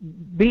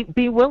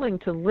 Be willing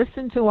to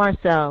listen to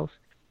ourselves,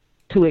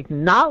 to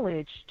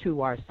acknowledge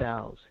to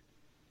ourselves,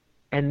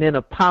 and then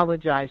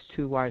apologize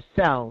to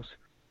ourselves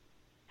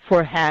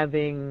for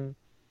having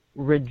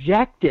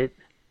rejected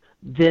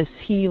this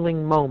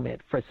healing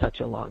moment for such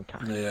a long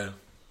time. Yeah,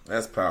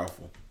 that's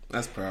powerful.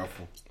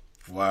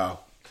 Wow.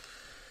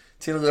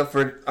 Tina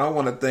Lifford, I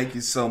want to thank you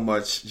so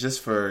much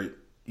just for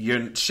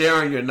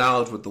sharing your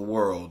knowledge with the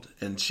world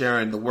and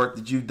sharing the work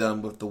that you've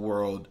done with the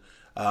world.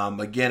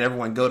 Again,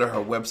 everyone go to her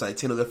website,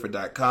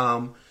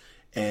 tinalifford.com,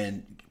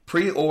 and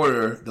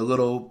pre-order the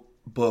little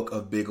book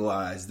of Big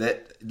Lies.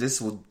 This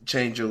will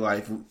change your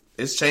life.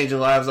 it's changing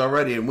lives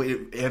already, and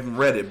we haven't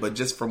read it, but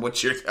just from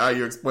how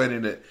you're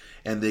explaining it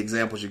and the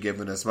examples you're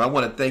giving us. But I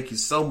want to thank you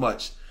so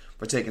much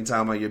for taking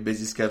time out of your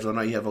busy schedule. I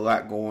know you have a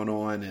lot going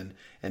on,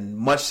 and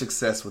much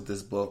success with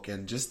this book,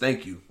 and just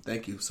thank you.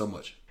 Thank you so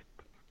much.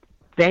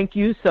 Thank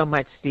you so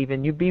much,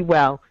 Stephen. You be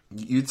well.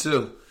 You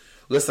too.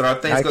 Listen, our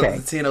thanks go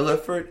to Tina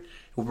Lifford.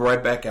 We'll be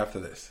right back after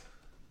this.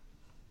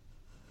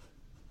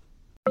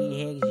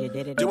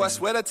 Do I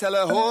swear to tell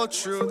the whole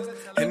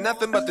truth and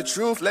nothing but the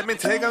truth? Let me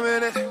take a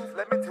minute.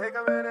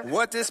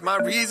 What is my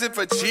reason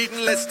for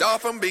cheating? Let's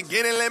start from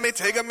beginning. Let me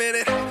take a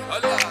minute.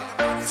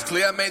 It's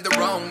clear I made the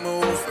wrong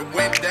move. It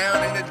went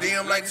down in the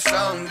DM like the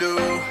song do.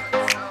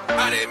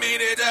 I didn't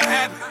mean it to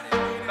happen.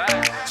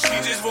 She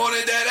just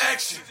wanted that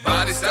action.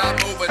 Body stop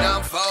moving,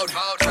 I'm folding.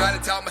 Try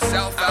to talk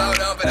myself out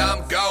of it,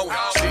 I'm going.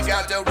 She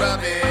got the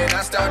rubbing,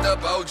 I start the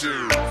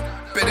boju.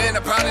 But then I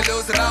probably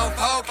lose it all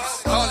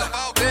focus. Hold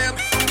up, damn,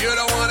 you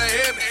don't wanna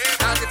hear me.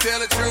 I can tell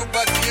the truth,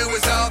 but to you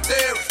it's all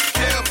theory.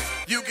 Tell me,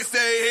 you can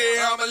stay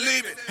here, I'ma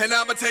leave it. And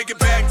I'ma take it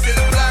back to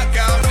the block,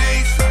 I don't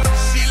need you.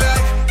 She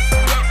like,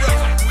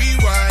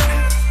 rewind,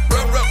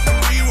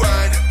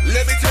 rewind.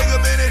 Let me take a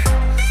minute.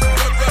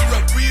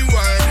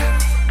 Rewind,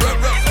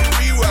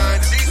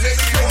 rewind. She said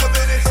she want a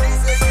minute.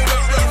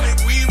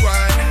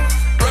 Rewind,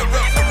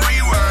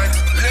 rewind.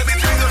 Let me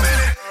take a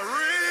minute.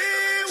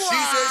 She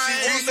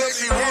said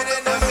she want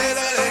in the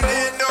middle and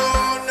then no.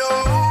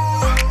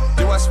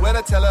 Do I swear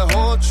to tell the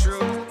whole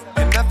truth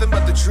and nothing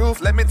but the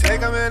truth? Let me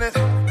take a minute.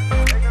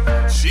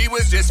 She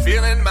was just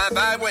feeling my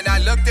vibe when I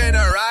looked in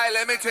her eye.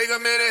 Let me take a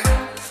minute.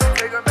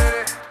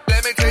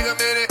 Let me take a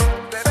minute.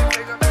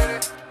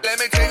 Let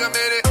me take a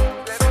minute.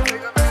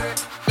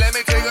 Let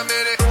me take a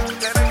minute.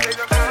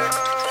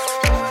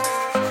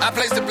 I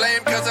place the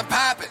blame cause I'm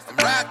popping, I'm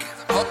rocking.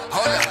 Hold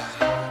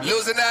up,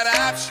 losing that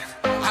option.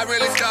 I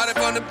really started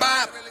from the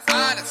bottom,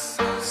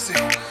 honest. See,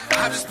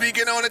 I'm just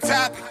speaking on the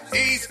topic,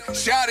 easy.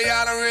 Shawty,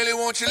 I don't really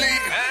want you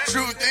leaving.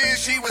 Truth is,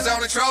 she was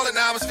on the troll and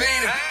I was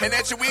feeding. And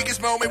at your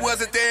weakest moment,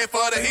 wasn't there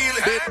for the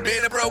healing.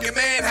 Been a broken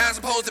man, how I'm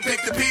supposed to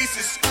pick the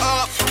pieces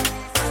up?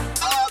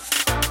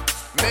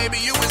 Maybe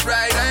you was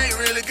right, I ain't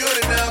really good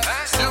enough.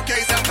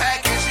 Suitcase I'm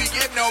packing, she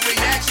get no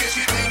reaction.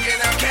 She thinking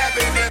I'm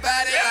capping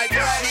about it like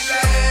that. She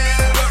like,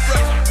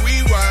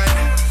 rewind,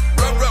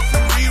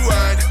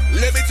 rewind.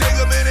 Let me take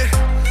a minute.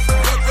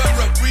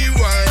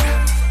 Rewind,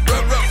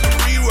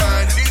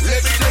 rewind.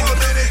 Let me take a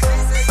minute.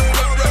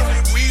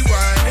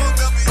 Rewind,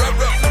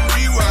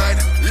 rewind.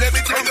 Let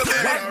me take a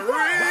minute.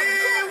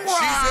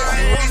 She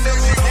said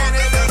she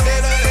wanted the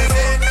middle and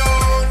then no.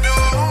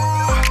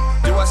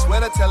 Do I swear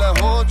to tell the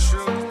whole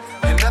truth?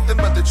 Nothing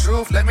but the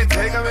truth, let me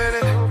take a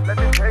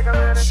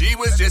minute. She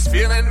was just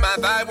feeling my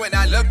vibe when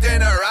I looked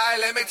in her eye.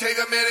 Let me take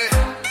a minute.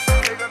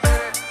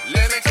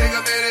 Let me take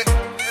a minute.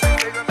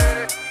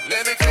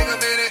 Let me take a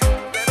minute.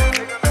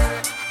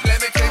 Let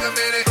me take a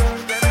minute.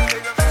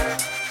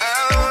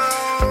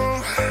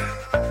 Oh,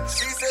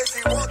 she said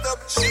she want the.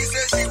 She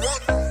said she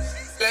want.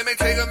 Let me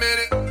take a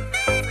minute.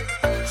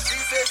 She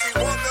said she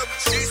want the.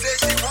 She said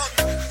she want.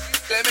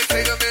 Let me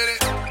take a minute.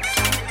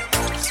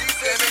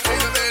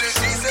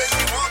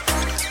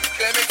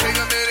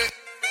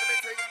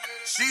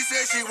 She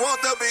said she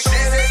want the big. She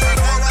said she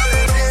want the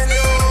big.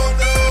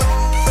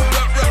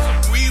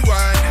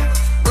 Rewind,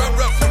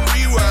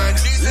 rewind.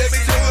 Let me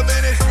take a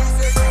minute.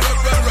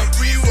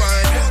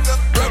 Rewind,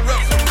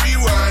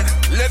 rewind.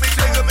 Let me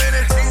take a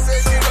minute.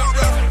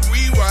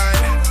 Rewind,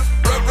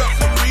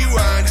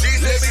 rewind.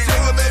 Let me take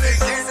a minute.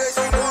 She said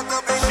she want the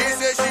big. She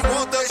said she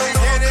want the. She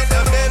want in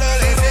the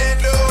middle and then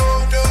no.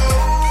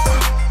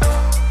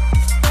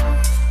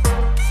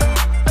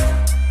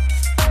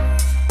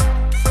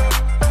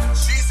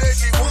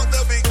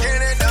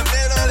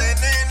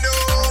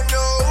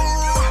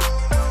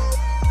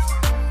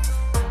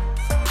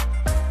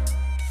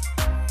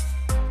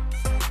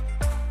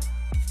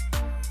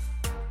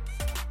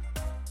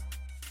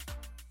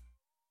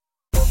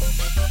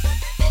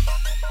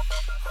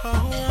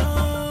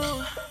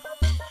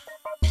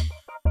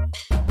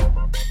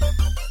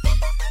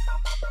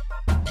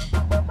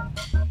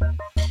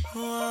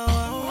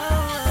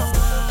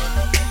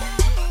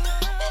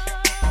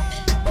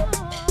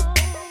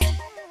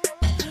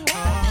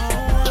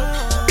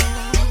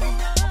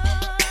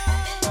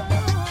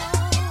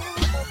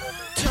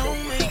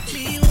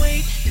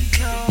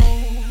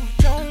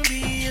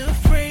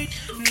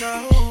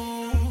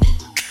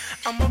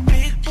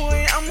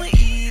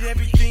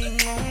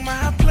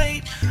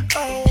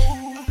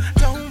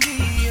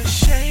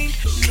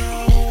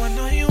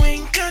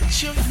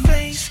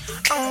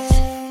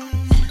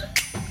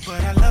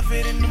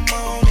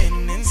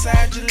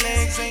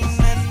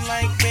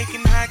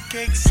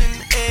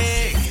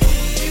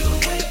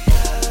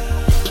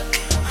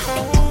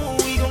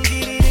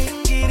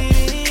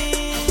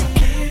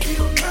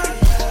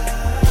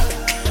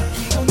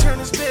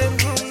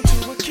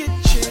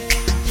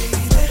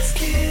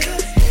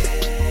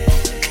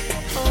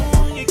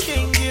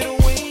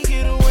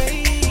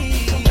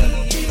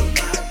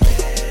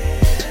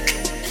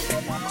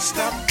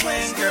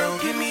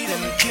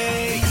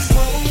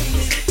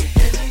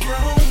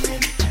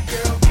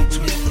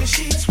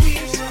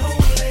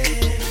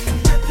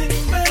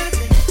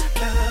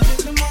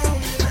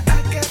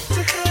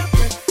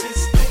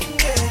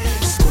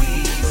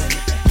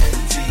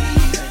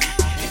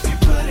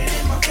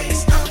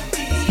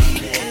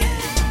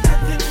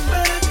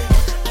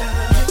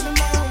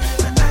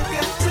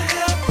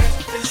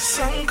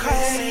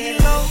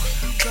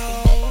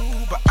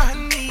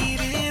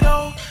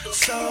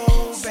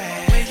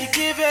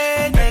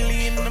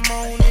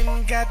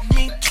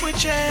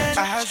 kitchen.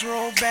 Eyes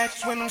roll back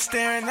when I'm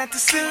staring at the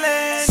ceiling.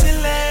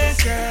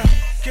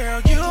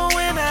 Girl, you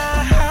and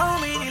I, how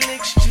many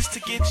licks just to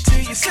get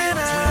to your center?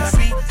 When I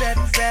beat that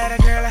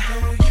batter, girl,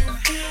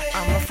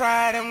 I'ma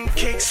fry them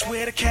cakes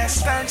with a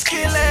cast iron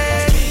skillet.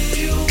 If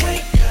you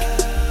wake up,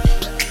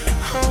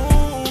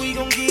 oh, we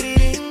gon' get it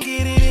in,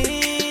 get it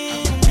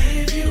in.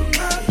 If you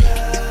my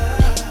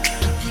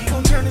love, we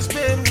gon' turn this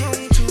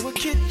bedroom to a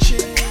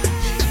kitchen.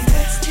 Baby,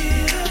 let's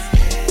get up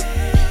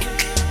there.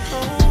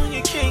 Oh,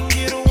 you can't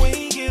get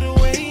away, get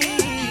away.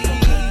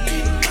 Get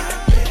in my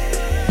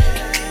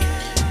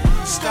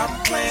bed. Stop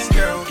playing,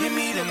 girl, give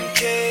me them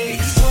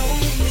cakes.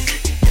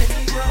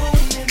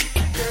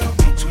 Girl,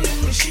 between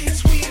the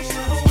sheets we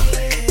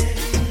rolling.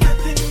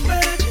 Nothing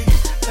but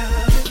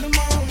love in the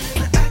morning.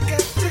 I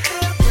got to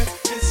have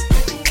breakfast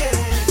in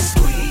bed.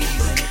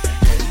 Squeezing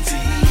and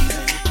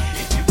teasing.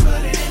 If you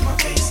put it in my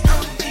face,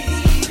 I'm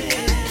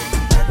eating.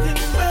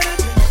 Nothing but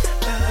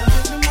love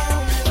in the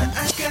morning. I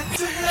got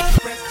to have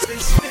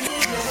breakfast in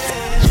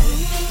bed.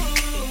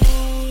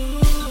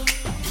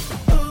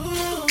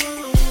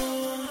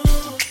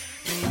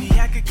 Baby,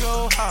 I could go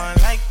hard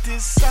like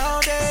this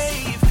all day.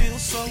 It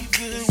feels so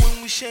good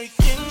when we shake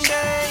and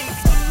bake.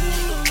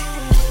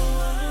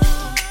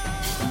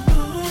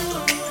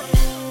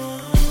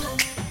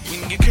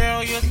 When you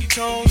curl your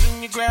toes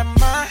and you grab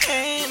my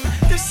hand,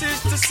 this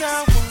is the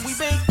sound when we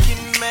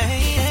baking,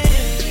 man.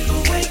 You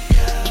wake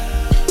up,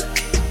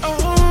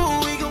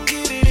 oh, we gon'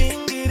 get it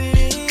in, get it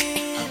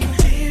in.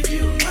 If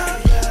you my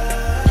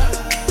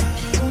love,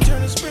 we gon'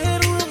 turn this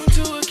bedroom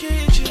into a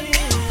kitchen.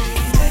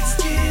 Let's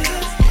get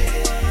up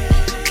there.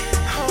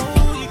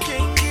 Oh, you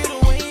can't get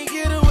away,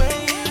 get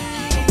away.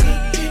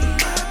 Get in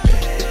my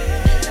bed.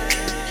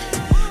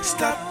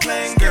 Stop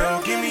playing,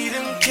 girl, give me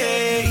them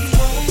cakes.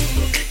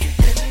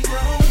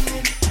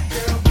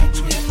 Girl,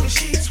 between the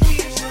sheets we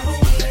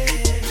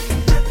rolling.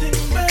 Nothing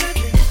but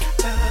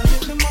love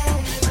in the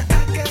morning.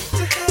 I got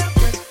to have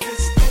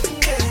breakfast in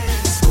bed.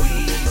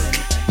 Squeezing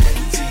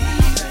and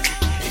teasing.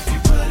 If you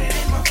put it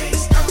in my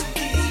face, I'm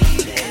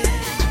eating.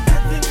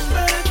 Nothing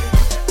but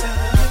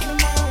love in the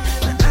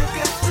morning. I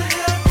got to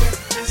have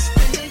breakfast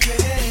in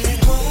bed.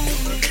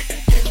 Moaning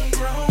and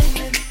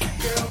groaning.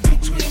 Girl,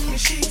 between the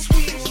sheets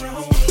we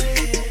rolling.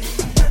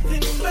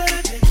 Nothing but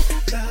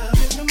love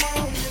in the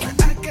morning.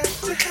 I got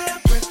to have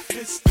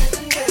breakfast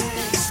in bed.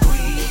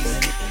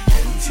 Squeezing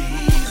and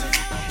teasing.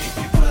 If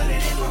you put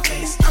it in my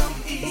face, I'm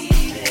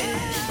eating.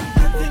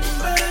 Nothing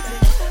but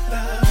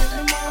love in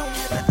the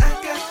morning. I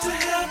got to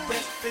have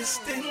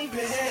breakfast in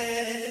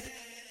bed.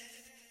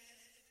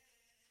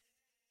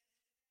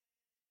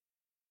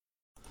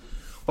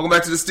 Welcome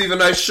back to the Stephen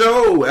Knight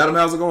Show. Adam,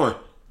 how's it going?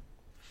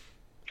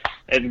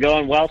 It's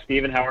going well,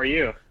 Stephen. How are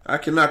you? I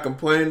cannot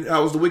complain.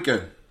 How was the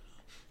weekend?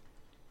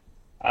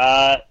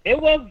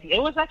 It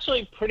was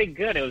actually pretty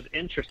good. It was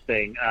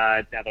interesting.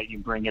 Now that you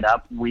bring it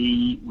up,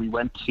 we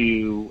went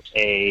to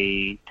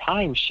a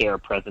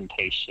timeshare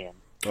presentation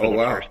for the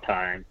first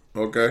time.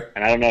 Okay.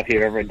 And I don't know if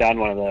you've ever done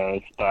one of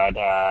those, but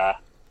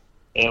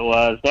it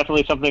was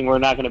definitely something we're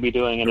not going to be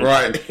doing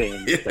anytime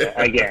soon. Yeah. So,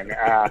 again,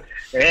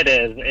 it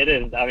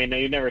is. I mean,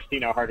 you've never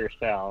seen a harder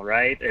sell,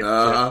 right? It's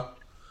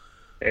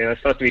it was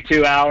supposed to be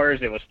 2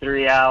 hours. It was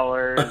 3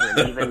 hours.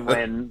 And even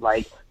when,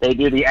 like, they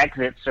do the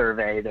exit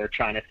survey, they're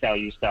trying to sell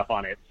you stuff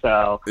on it.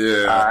 So,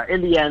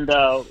 in the end,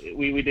 though,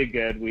 we did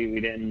good.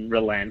 We didn't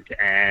relent.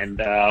 And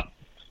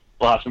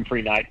we'll have some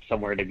free nights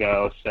somewhere to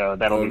go. So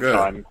that'll be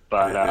fun.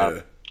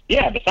 But,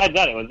 besides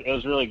that, it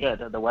was really good.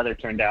 The weather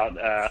turned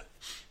out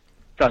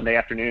Sunday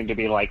afternoon to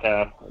be like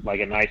a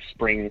nice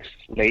spring,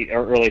 late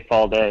or early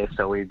fall day.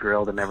 So we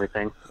grilled and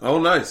everything. Oh,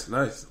 nice.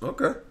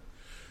 Okay.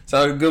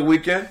 Sounds like a good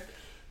weekend.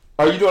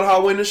 Are you doing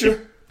Halloween this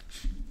year?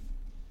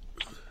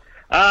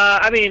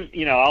 I mean,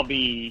 I'll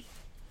be.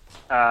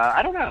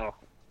 I don't know.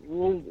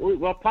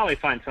 We'll probably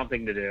find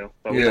something to do,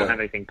 but we don't have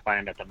anything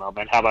planned at the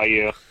moment. How about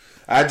you?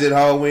 I did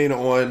Halloween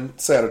on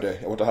Saturday.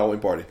 I went to a Halloween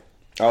party.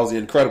 I was the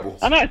Incredibles.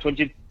 Oh, nice. What'd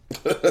you?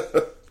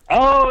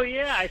 Oh,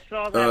 yeah, I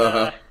saw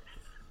that.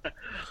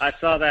 I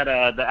saw that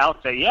the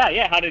outfit.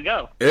 Yeah. How'd it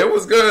go? It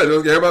was good.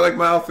 Everybody liked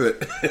my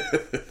outfit.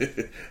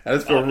 I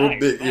just felt real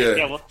big.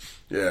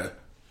 Yeah.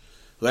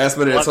 Last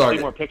minute at Target. I'll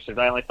see more pictures.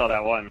 I only saw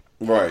that one.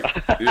 Right.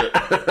 Yeah.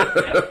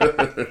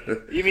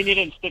 You mean you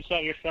didn't stitch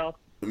that yourself?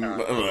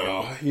 No.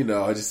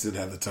 I just didn't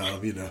have the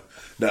time.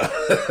 No.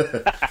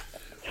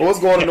 What's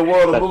going on in the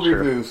world of movie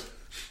reviews?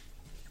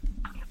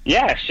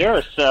 Yeah,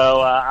 sure. So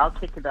I'll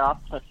kick it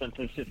off since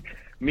it's just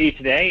me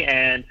today.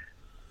 And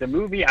the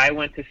movie I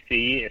went to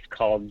see is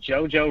called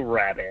Jojo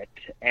Rabbit.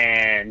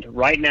 And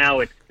right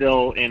now it's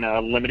still in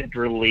a limited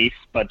release,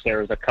 but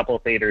there's a couple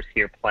theaters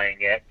here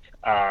playing it.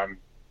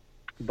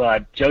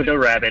 But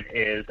Jojo Rabbit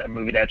is a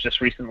movie that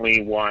just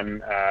recently won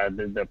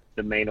the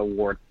main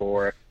award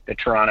for the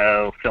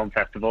Toronto Film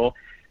Festival.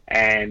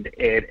 And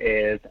it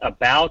is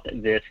about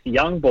this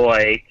young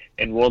boy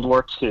in World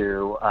War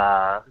II,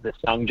 this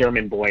young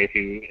German boy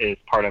who is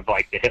part of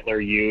like the Hitler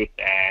Youth,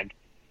 and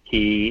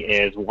he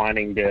is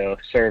wanting to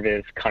serve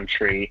his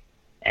country,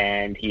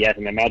 and he has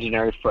an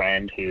imaginary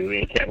friend who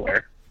is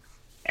Hitler.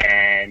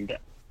 and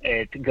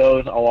it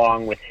goes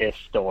along with his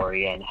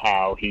story and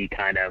how he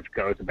kind of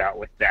goes about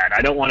with that.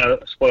 I don't want to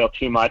spoil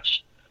too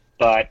much,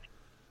 but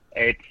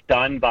it's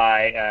done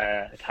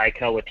by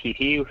Taika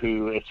Waititi,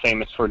 who is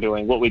famous for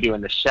doing What We Do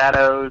in the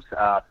Shadows,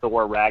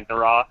 Thor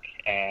Ragnarok,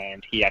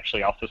 and he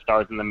actually also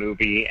stars in the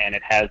movie, and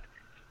it has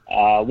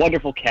a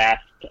wonderful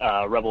cast,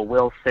 Rebel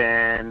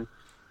Wilson,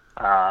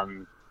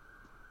 Sam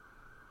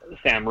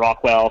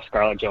Rockwell,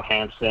 Scarlett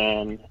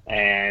Johansson,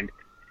 and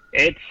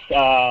it's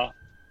a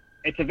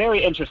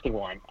very interesting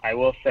one. I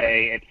will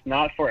say it's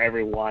not for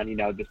everyone. You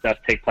know, this does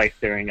take place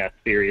during a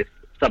serious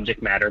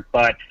subject matter,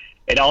 but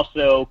it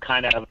also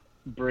kind of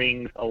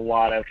brings a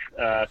lot of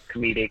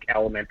comedic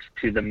elements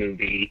to the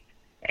movie.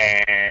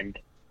 And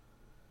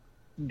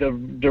the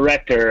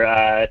director,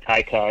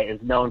 Taika,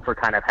 is known for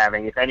kind of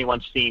having, if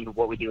anyone's seen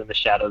What We Do in the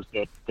Shadows,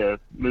 the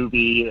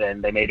movie,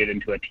 and they made it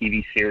into a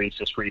TV series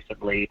just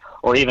recently,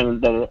 or even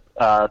the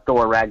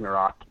Thor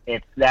Ragnarok,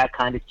 it's that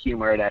kind of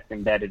humor that's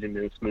embedded into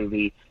this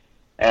movie.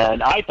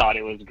 And I thought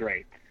it was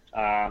great.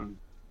 I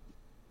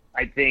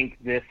think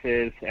this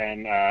is,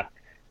 and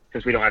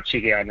since we don't have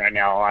Chike on right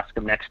now, I'll ask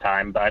him next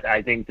time, but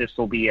I think this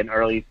will be an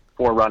early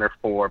forerunner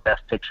for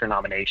Best Picture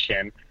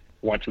nomination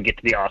once we get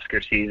to the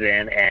Oscar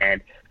season.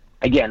 And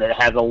again, it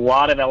has a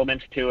lot of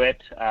elements to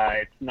it.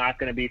 It's not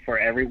going to be for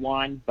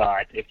everyone,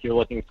 but if you're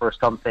looking for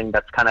something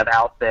that's kind of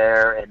out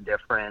there and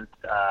different,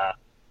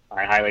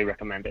 I highly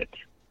recommend it.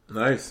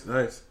 Nice.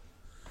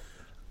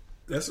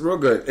 That's real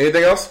good.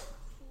 Anything else?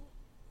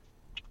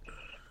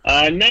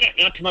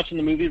 Not too much in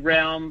the movie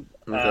realm.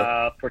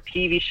 Okay. For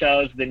TV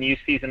shows, the new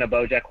season of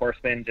BoJack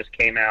Horseman just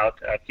came out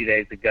a few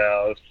days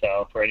ago,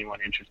 so for anyone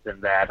interested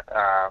in that,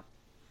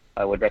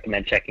 I would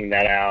recommend checking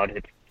that out.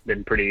 It's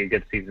been pretty a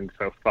good season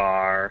so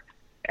far.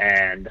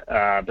 And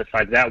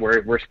besides that,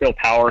 we're still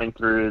powering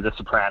through The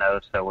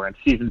Sopranos, so we're in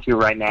season 2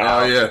 right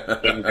now. Oh yeah,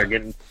 things are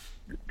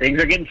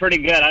getting pretty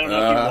good. I don't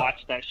know if you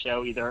watched that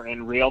show either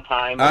in real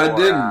time. I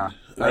didn't.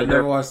 I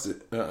never watched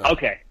it.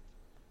 Okay.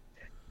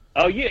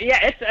 Oh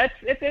yeah,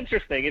 it's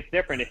interesting. It's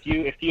different.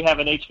 If you have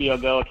an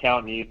HBO Go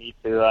account and you need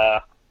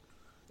to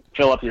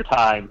fill up your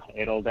time,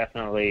 it'll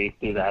definitely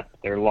do that.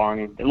 They're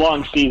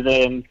long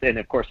seasons, and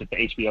of course it's the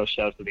HBO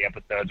show, so the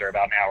episodes are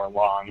about an hour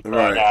long. But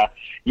right.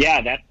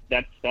 Yeah,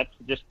 that's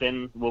just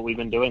been what we've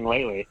been doing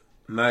lately.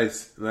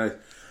 Nice.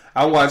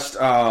 I watched.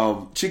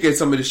 She gave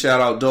somebody to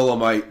shout out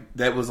Dolomite.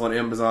 That was on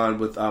Amazon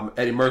with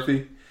Eddie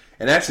Murphy,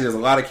 and actually there's a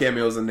lot of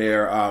cameos in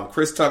there.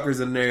 Chris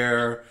Tucker's in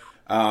there.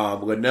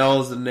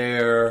 Linnell's in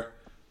there.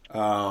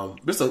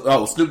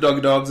 Snoop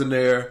Dogg's in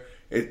there.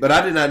 But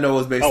I did not know it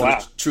was based on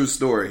a true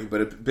story.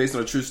 But it's based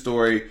on a true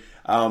story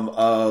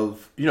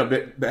of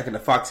back in the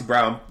Foxy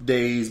Brown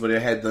days when they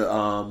had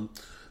the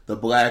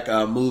black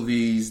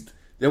movies.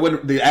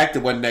 The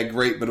acting wasn't that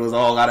great, but it was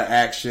all a lot of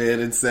action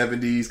and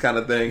 70s kind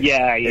of thing.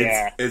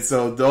 Yeah. And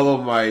so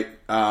Dolomite,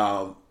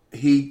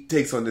 he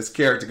takes on this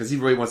character because he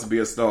really wants to be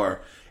a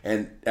star.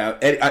 And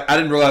Eddie, I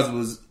didn't realize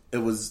it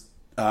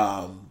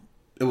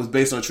was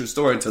based on a true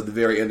story until the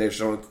very end. They're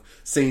showing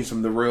scenes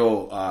from the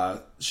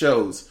real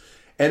shows,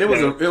 and it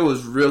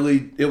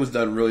was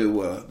done really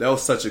well. That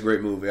was such a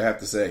great movie, I have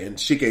to say. And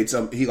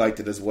he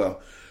liked it as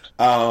well.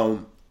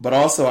 But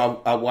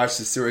also, I watched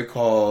a series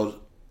called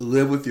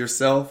Live With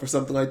Yourself or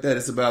something like that.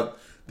 It's about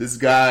this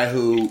guy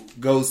who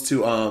goes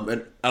to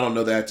and I don't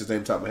know the actor's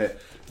name top of my head,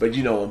 but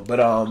you know him.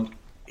 But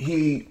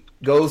he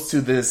goes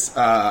to this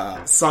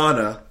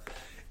sauna,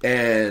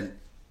 and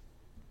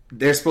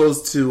they're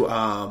supposed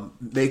to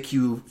make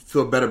you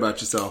feel better about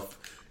yourself.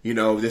 You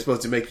know, they're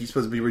supposed to make you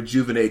supposed to be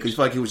rejuvenated because you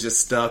feel like he was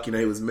just stuck. You know,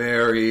 he was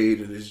married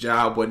and his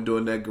job wasn't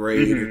doing that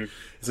great, and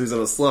so he's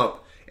on a slump.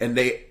 And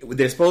what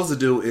they're supposed to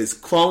do is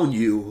clone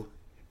you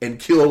and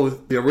kill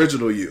the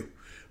original you,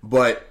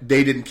 but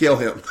they didn't kill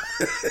him,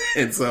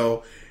 and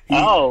so.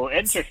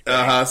 Interesting.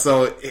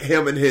 So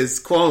him and his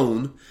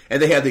clone,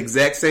 and they have the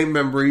exact same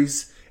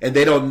memories, and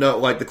they don't know.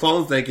 Like the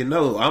clone's thinking,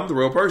 "No, I'm the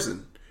real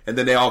person," and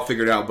then they all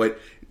figure it out. But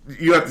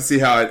you have to see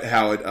how it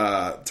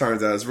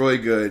turns out. It's really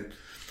good.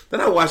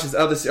 Then I watched this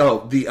other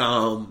show, the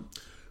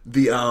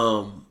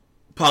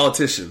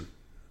Politician.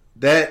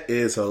 That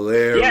is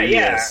hilarious.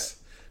 Yeah.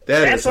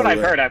 That's what I've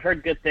heard. I've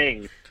heard good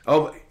things.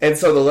 Oh, and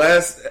so the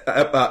last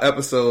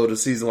episode of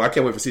season 1, I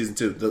can't wait for season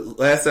 2. The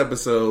last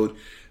episode,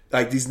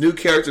 like these new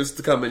characters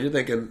to come in, you're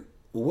thinking,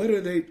 what are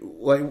they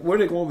like? Where are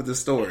they going with this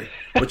story?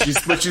 But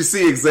you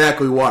see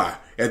exactly why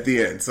at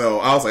the end. So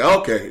I was like,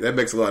 okay, that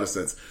makes a lot of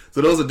sense.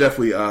 So those are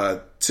definitely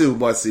 2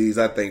 must-sees.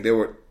 I think they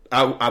were.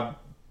 I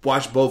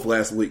watched both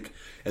last week,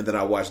 and then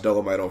I watched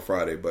Dolomite on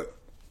Friday. But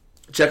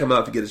check them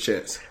out if you get a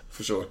chance,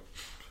 for sure.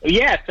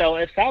 Yeah. So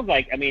it sounds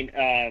like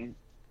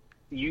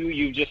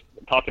you just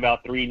talked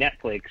about 3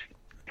 Netflix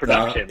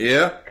productions.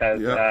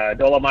 Because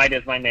Dolomite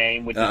Is My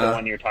Name, which is the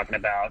one you're talking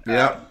about.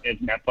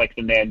 It's Netflix,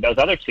 and then those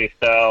other 2.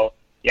 So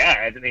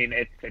yeah, I mean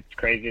it's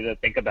crazy to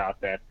think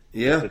about that.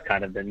 Yeah, this is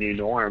kind of the new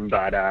norm.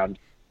 But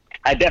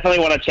I definitely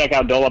want to check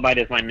out Dolomite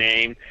Is My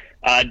Name.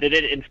 Did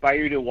it inspire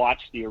you to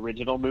watch the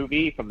original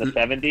movie from the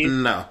 70s?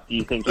 No. Do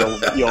you think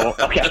you'll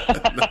okay?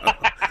 No.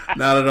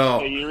 Not at all.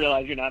 So you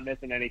realize you're not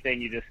missing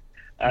anything. You just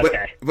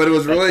okay. But it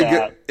was really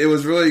good. It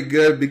was really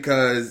good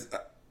because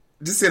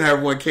just seeing how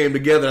everyone came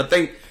together. I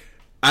think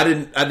I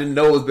didn't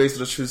know it was based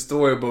on a true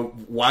story,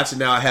 but watching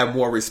now, I have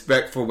more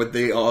respect for what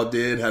they all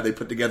did, how they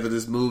put together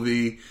this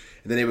movie,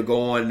 and then they would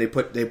go on and they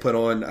put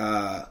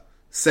on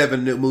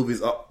 7 new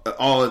movies.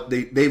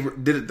 They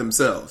did it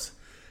themselves,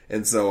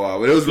 and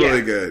so it was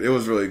really good. It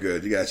was really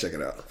good. You gotta check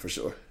it out for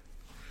sure.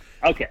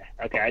 Okay,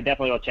 I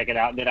definitely will check it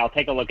out. And then I'll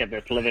take a look at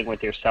this Living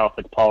with Yourself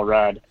with Paul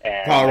Rudd.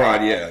 And,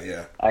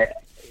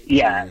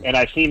 and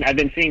I've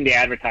been seeing the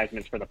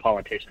advertisements for The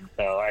Politician,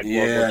 so I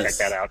will go check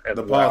that out as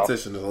well. The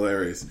Politician is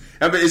hilarious.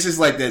 I mean, it's just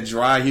like that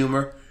dry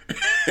humor.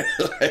 I'm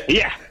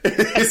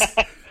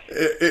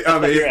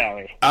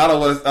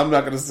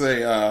not going to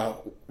say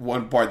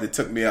one part that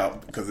took me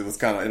out because it was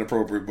kind of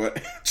inappropriate, but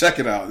check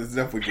it out. It's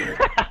definitely good.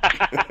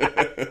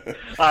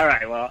 All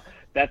right, well,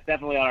 that's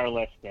definitely on our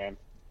list, then.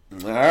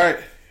 All right.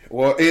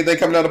 Well, anything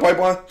coming down the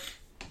pipeline?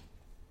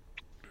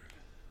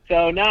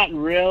 So not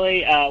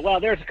really.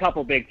 Well, there's a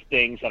couple big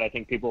things that I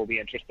think people will be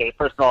interested in.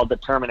 First of all, the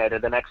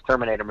next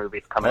Terminator movie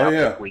is coming out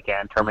this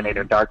weekend,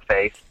 Terminator Dark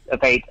Fate,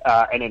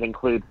 and it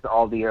includes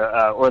all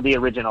the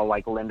original,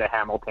 like Linda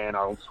Hamilton,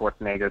 Arnold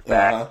Schwarzenegger's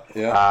back.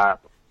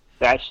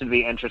 That should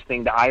be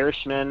interesting. The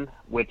Irishman,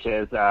 which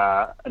is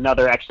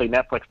another actually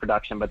Netflix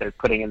production, but they're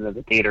putting it into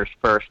the theaters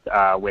first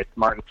with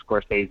Martin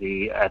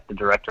Scorsese as the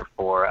director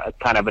for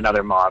kind of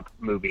another mob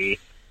movie.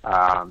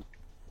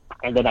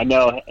 And then I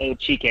know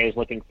Chike is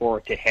looking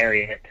forward to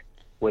Harriet,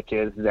 which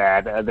is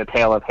the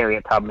tale of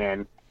Harriet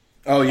Tubman.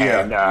 Oh,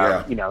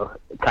 yeah. And, you know,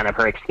 kind of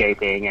her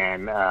escaping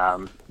and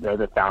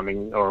the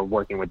founding or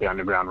working with the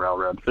Underground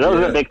Railroad. So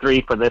those are the big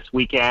 3 for this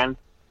weekend.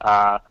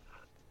 I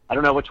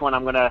don't know which one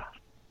I'm going to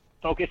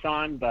focus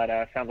on, but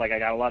sounds like I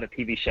got a lot of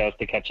TV shows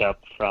to catch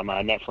up from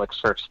Netflix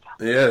first.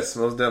 Yes,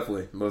 most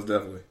definitely. Most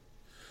definitely.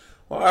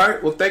 Well, all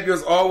right. Well, thank you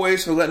as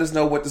always for letting us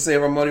know what to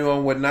save our money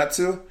on, what not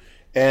to.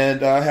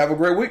 And have a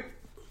great week.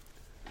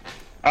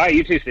 All right,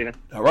 you too, Steven.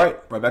 All right,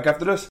 right back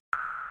after this.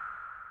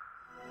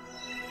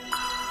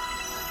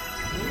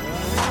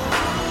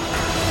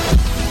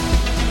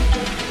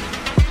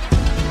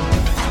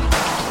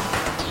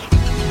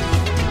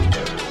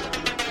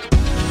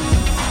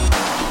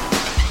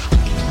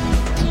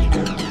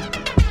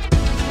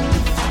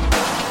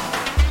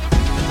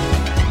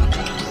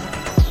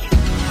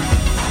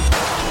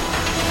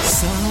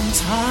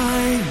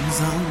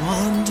 Sometimes I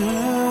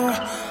wonder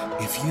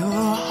if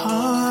your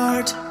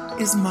heart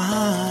is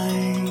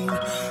mine.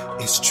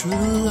 Is true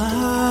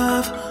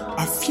love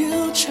our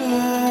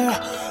future?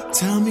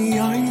 Tell me,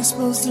 are you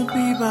supposed to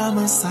be by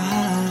my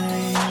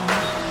side?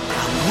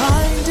 I'm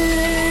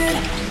blinded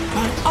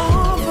by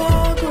all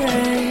the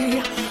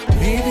gray.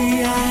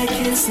 Maybe I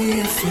can see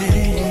a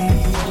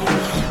thing.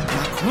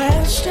 My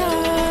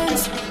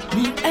questions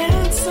need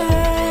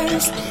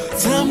answers.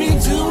 Tell me,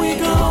 do we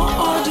go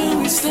or do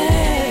we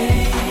stay?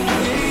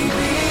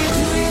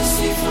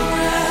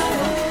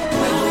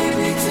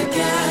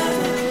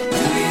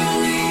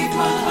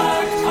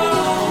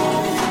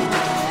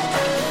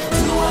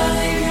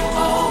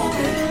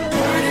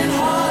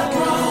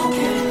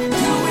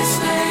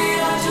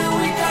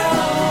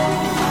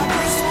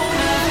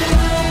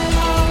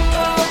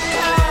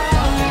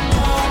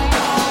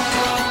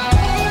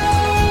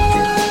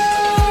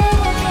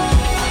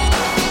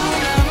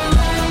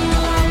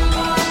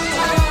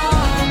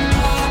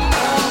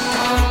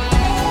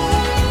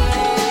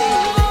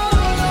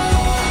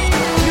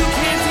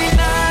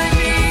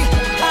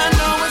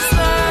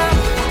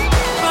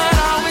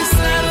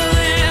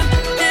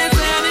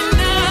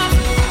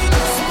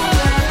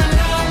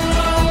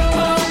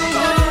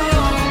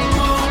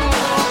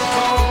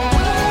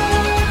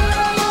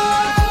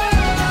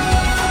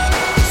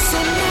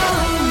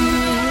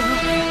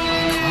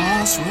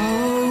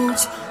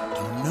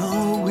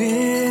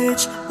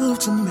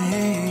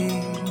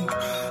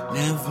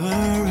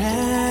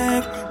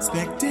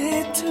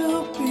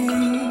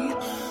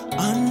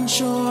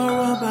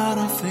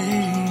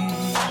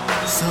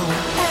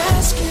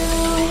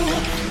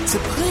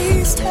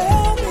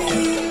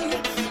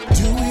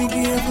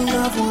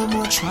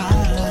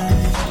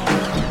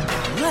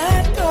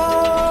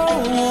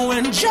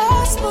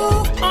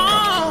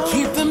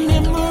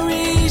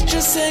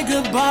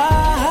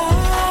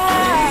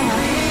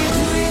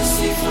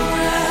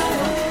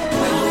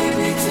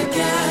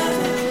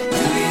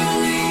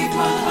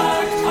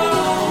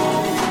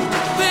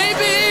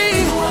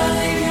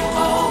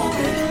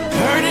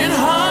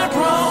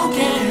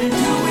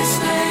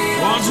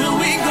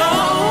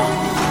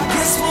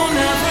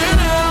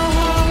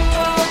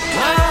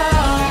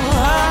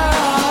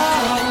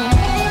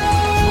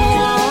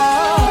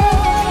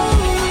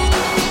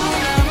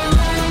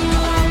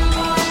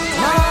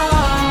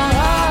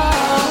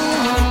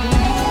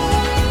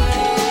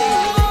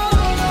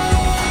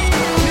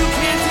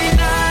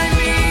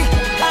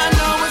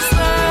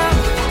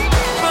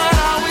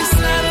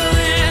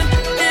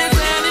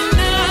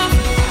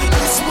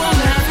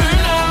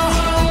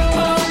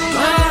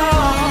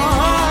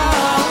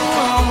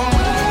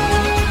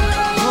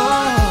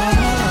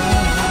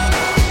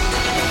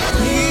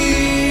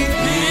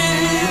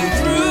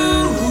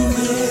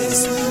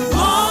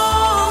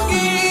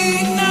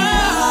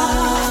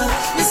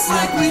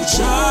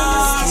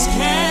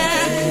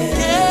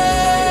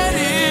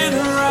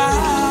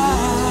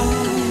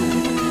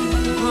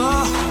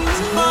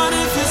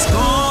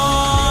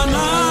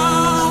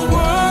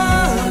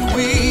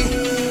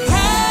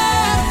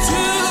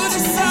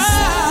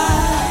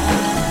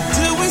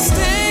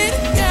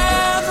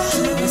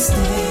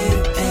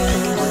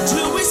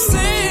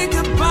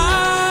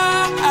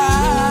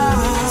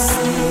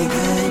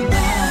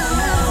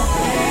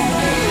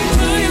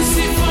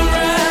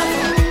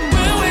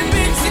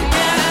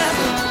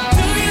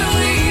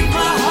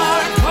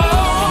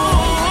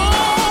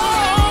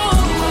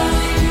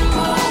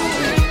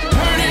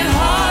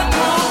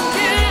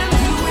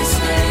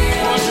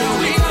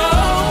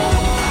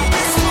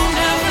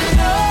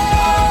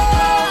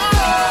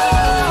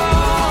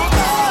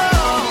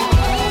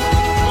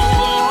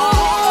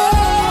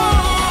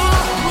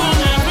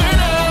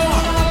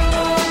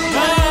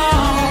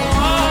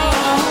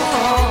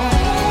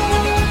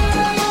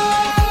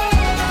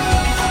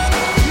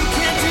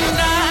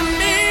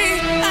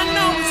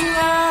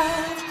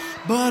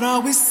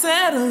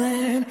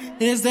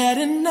 Is that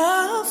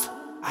enough?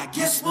 I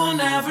guess we'll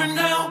never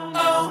know.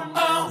 Oh,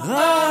 oh,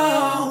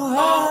 oh,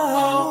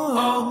 oh,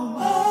 oh,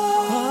 oh,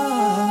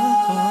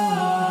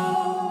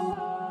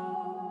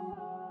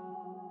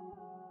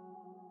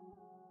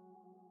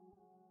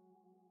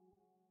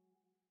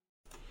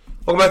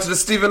 Welcome back to the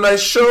Stephen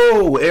Knight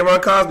Show. Aaron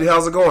Cosby,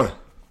 how's it going?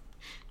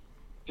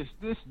 Is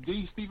this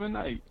the Stephen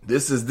Knight?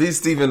 This is the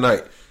Stephen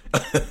Knight.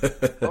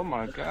 Oh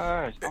my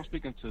gosh, I'm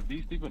speaking to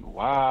the Stephen.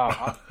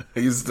 Wow,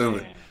 You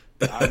stupid.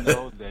 I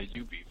know that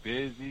you be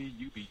busy.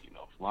 You be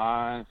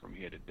flying from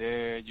here to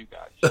there. You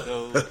got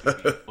shows, you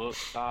be book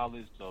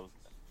scholars, so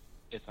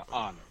it's an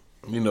honor.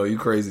 You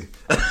crazy.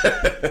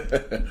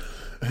 How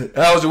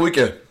was your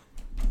weekend?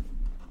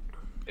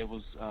 It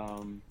was a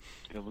lot.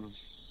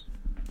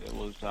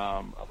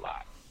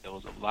 It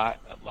was a lot,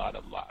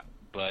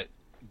 but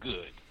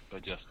good,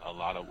 but just a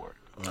lot of work.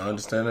 I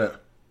understand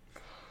that.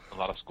 A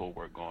lot of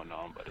schoolwork going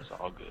on, but it's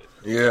all good.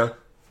 Yeah.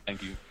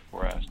 Thank you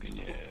for asking.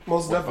 Yeah.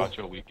 Most what definitely. about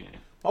your weekend?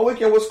 My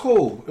weekend was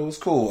cool. It was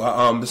cool.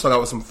 I just hung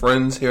out with some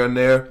friends here and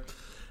there,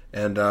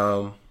 and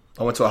I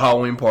went to a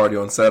Halloween party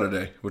on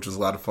Saturday, which was a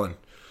lot of fun.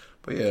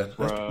 But yeah,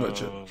 that's pretty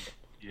much it.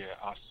 Yeah,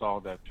 I saw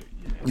that picture.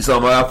 Yeah. You saw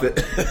my outfit?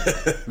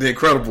 The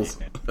Incredibles.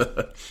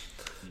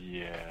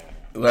 Yeah.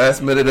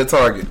 Last minute at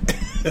Target.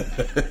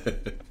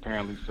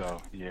 Apparently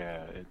so.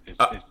 Yeah.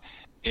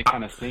 It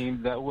kind of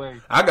seemed that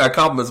way. I got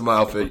compliments on my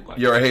outfit.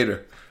 You're a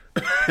hater.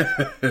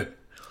 Okay.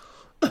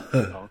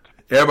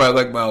 Everybody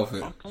liked my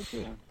outfit.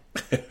 Okay.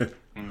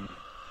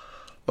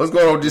 What's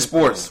going on with these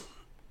sports?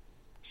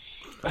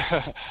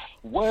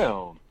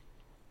 Well,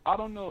 I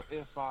don't know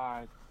if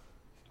I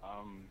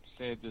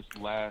said this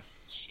last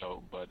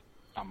show, but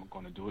I'm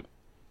going to do it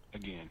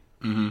again.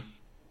 Mm-hmm.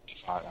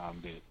 If I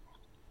did.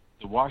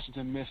 The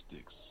Washington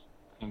Mystics,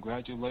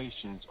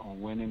 congratulations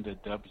on winning the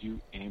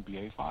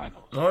WNBA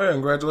Finals. Oh, yeah,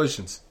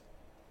 congratulations.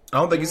 I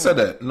don't think you said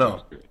that.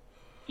 No.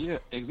 Yeah,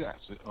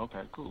 exactly.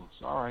 Okay, cool.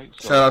 So, all right.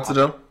 So Shout out to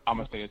them. I'm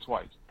going to say it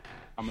twice.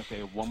 I'm going to say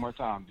it one more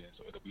time then,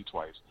 so it'll be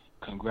twice.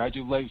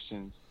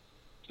 Congratulations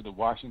to the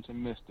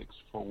Washington Mystics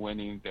for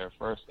winning their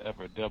first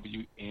ever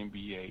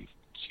WNBA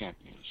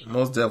championship.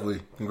 Most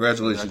definitely.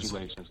 Congratulations.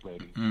 Congratulations,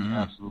 ladies. Mm-hmm.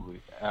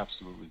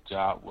 Absolutely.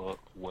 Job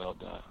well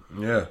done.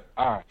 Yeah.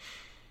 All right.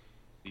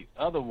 The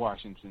other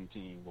Washington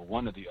team, well,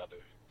 one of the other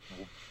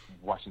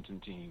Washington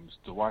teams,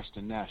 the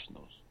Washington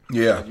Nationals.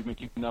 Yeah. Have you been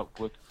keeping up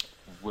with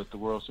the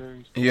World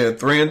Series? Yeah,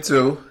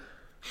 3-2.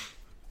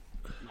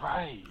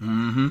 Right.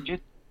 Mm-hmm.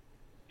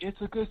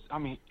 It's a good. I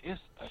mean,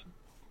 it's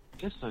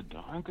a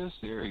darn good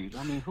series.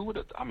 I mean, who would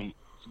have? I mean,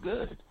 it's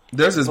good.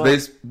 There's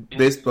this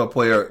baseball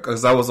player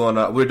because I was on.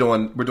 We're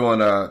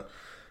doing a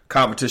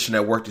competition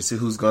at work to see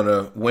who's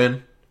gonna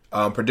win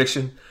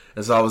prediction.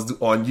 And so I was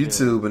on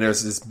YouTube, and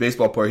there's this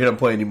baseball player. He doesn't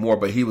play anymore,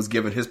 but he was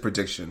giving his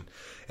prediction,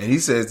 and he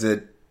says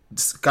that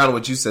it's kind of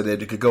what you said,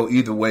 that it could go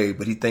either way.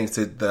 But he thinks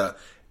that the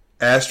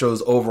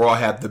Astros overall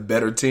have the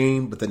better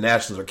team, but the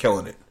Nationals are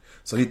killing it.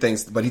 So he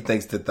thinks that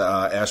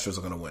the Astros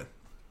are going to win.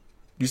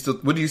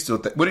 What do you still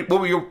think? What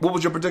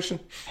was your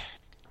prediction?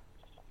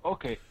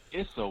 Okay,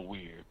 it's so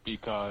weird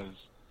because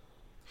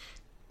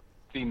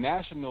the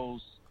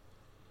Nationals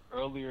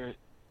earlier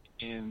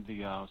in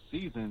the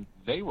season,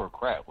 they were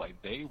crap.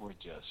 Like, they were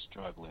just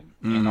struggling.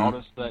 Mm-hmm. And all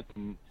of a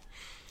sudden,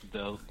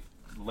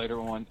 later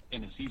on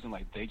in the season,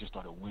 like, they just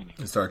started winning.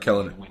 They started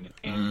killing it.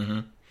 And, mm-hmm.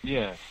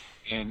 Yeah.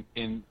 And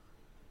in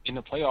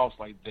the playoffs,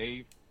 like,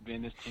 they've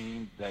been this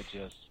team that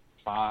just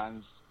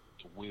finds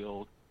the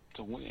will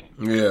to win.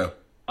 Yeah.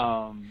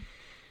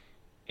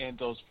 And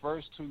those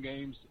first two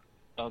games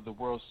of the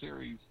World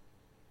Series,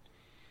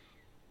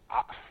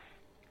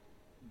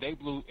 they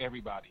blew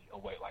everybody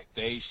away. Like,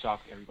 they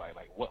shocked everybody.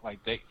 Like, what? Like,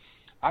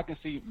 I can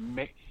see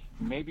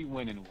maybe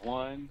winning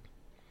one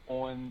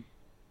on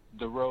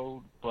the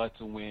road, but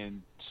to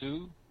win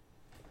two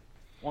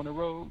on the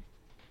road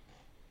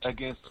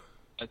against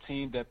a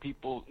team that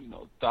people,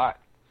 thought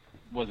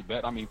was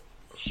better. I mean,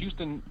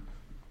 Houston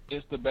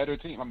is the better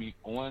team. I mean,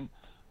 on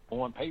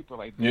paper,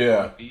 like,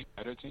 they're the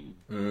better team.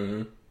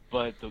 Mm-hmm.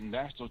 But the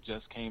Nationals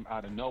just came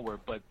out of nowhere.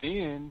 But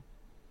then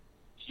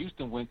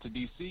Houston went to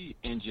D.C.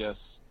 and just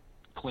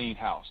clean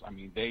house. I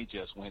mean, they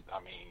just went.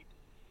 I mean,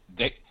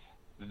 they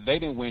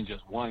didn't win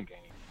just one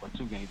game or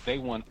two games. They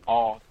won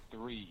all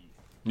three.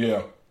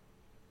 Yeah.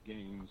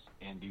 Games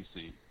in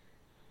D.C.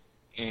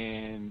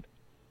 And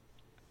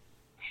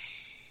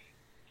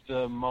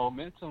the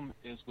momentum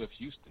is with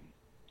Houston.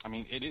 I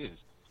mean, it is.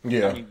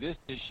 Yeah. I mean, this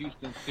is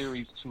Houston's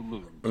series to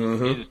lose.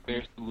 Mm-hmm. It is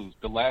theirs to lose.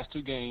 The last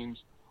two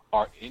games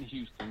are in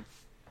Houston.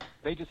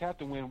 They just have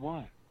to win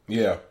one.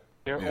 Yeah.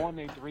 They're on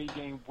a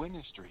 3-game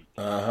winning streak.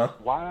 Uh-huh.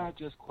 Why not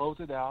just close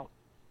it out,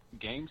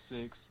 Game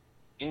 6,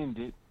 end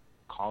it,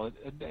 call it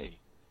a day?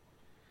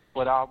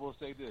 But I will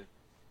say this.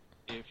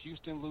 If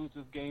Houston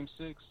loses Game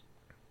 6,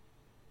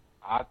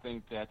 I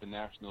think that the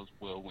Nationals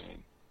will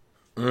win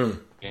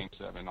Game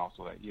 7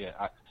 also. That.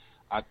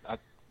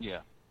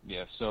 Yeah.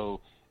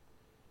 So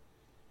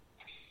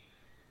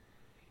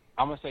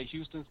I'm going to say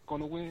Houston's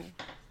going to win.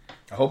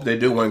 I hope they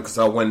do win because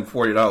I'll win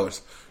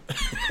 $40.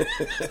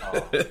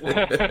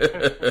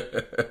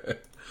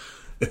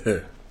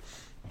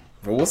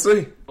 But we'll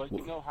see. But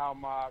you know how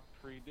my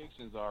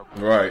predictions are.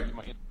 Right. You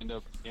might end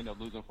up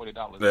losing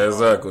 $40. Yeah,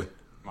 exactly.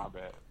 My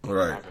bad.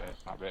 Right.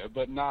 My bad.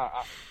 But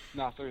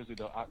seriously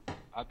though,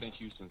 I think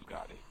Houston's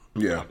got it.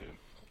 Yeah.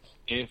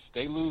 If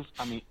they lose,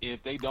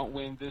 if they don't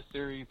win this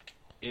series,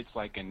 it's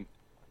like an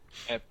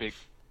epic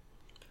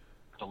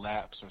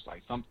collapse or it's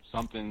like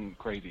something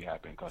crazy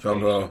happened because they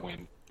should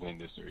win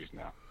this series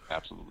now.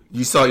 Absolutely.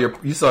 You saw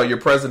your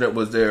president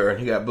was there and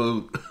he got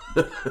booed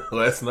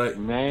last night.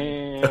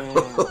 Man,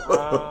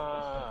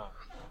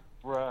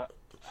 bruh.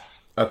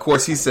 Of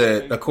course,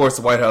 the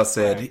White House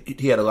said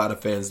he had a lot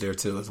of fans there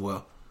too as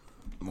well.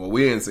 Well,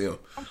 we didn't see him.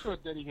 I'm sure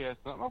that he has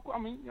some.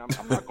 I'm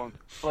not going to.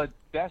 But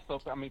that's so.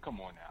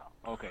 Come on now.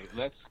 Okay,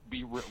 let's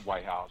be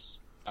White House.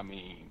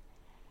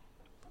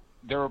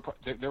 There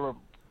were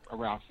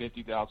around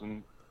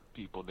 50,000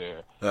 people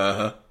there.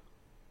 Uh-huh.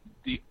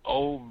 The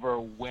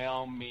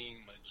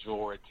overwhelming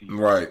majority.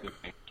 Right.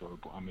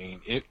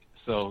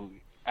 So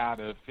out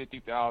of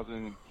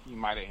 50,000, he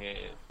might have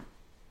had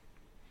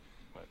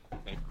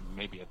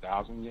maybe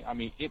 1,000.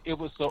 It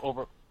was so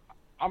over.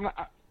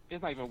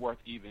 It's not even worth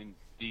even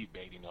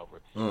debating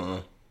over.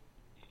 Uh-uh.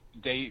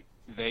 They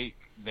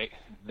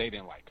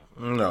didn't like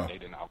him. No. They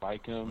did not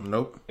like him.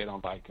 Nope. They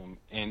don't like him,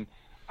 and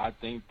I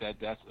think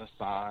that's a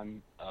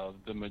sign of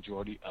the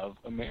majority of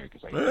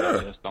Americans. Like,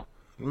 yeah.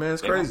 Man,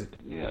 it's crazy.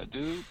 Yeah,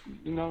 dude.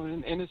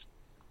 And it's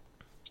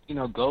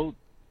go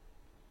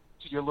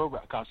to your little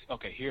rally.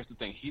 Okay, here's the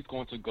thing. He's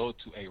going to go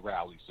to a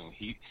rally soon.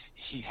 He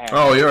has.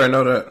 Oh, you already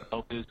know that.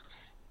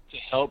 To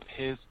help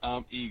his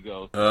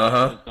ego.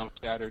 Uh-huh. His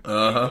shattered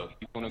Uh-huh. ego.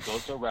 He's going to go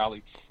to a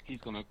rally. He's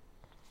going to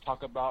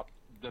talk about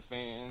the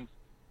fans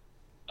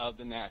of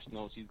the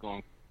Nationals. He's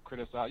going to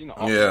criticize.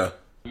 Yeah.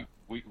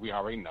 We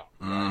already know.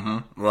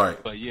 Mm-hmm.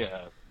 Right. But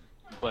yeah.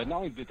 But not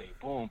only did they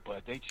boom,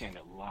 but they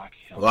chanted lock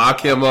him up.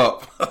 Lock him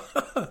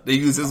up. They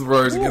use his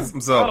words against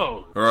himself.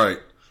 Oh. Right.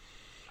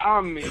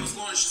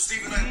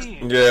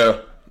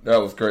 Yeah. That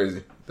was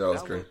crazy. That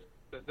was crazy.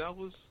 That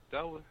was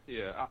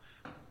yeah.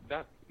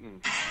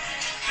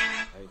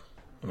 Hey.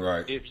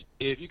 Right.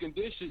 If you can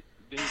dish it,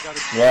 then you gotta.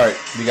 Right.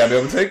 You gotta be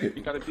able to take it.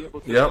 You gotta be able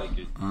to take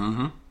it.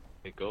 Mm-hmm.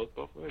 It goes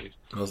both ways.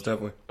 Most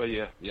definitely. But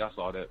yeah, I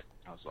saw that.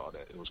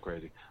 It was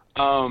crazy.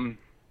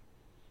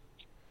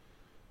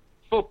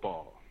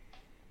 Football.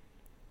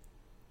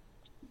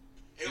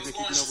 You think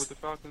you know with the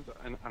Falcons?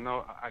 And I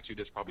know I ask you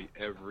this probably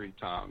every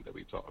time that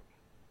we talk.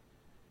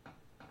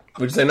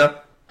 What'd you say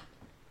now?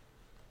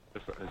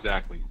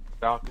 Exactly.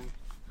 Falcons.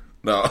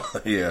 No,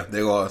 yeah,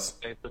 they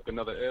lost. They took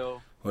another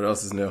L. What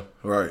else is new?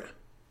 Right.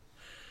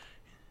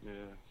 Yeah,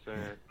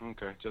 sad.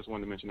 Okay, just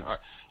wanted to mention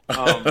that.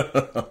 All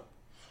right.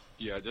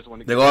 Yeah, just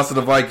wanted to. They lost to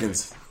the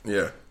Vikings.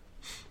 Yeah.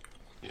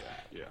 Yeah.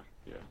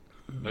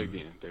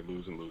 Again, they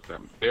lose and lose. I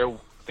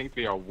think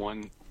they are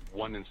 1-7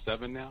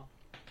 now.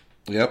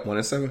 Yep,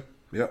 1-7.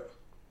 Yep.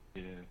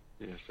 Yeah.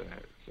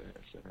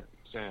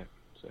 Sad.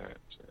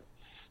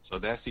 So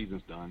that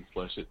season's done.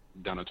 Flush it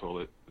down the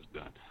toilet. It's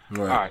done.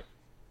 Right. All right.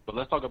 But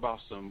let's talk about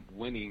some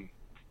winning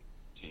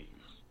teams.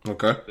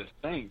 Okay. The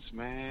Saints,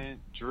 man.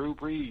 Drew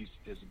Brees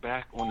is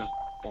back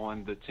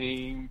on the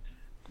team.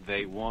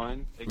 They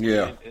won again.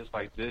 Yeah. It's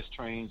like this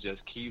train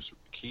just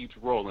keeps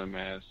rolling,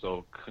 man.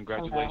 So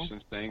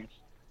congratulations, Saints.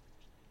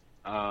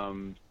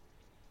 The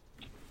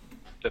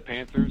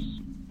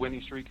Panthers'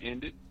 winning streak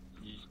ended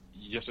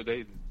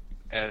yesterday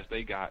as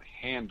they got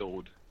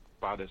handled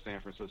by the San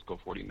Francisco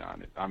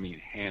 49ers.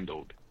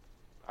 Handled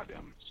by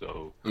them.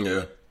 So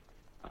yeah.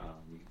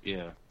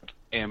 Yeah.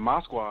 And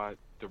my squad,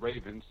 the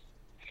Ravens,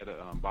 had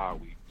a bye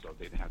week, so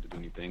they didn't have to do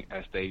anything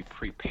as they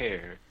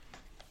prepare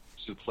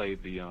to play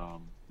the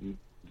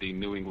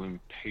New England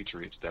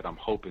Patriots that I'm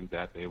hoping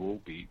that they will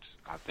beat.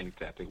 I think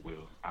that they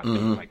will. I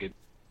feel like it.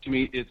 To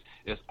me,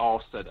 it's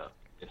all set up.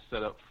 It's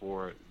set up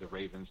for the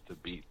Ravens to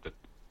beat the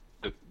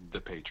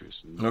Patriots.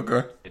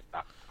 Okay.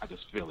 I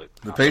just feel it.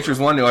 The Patriots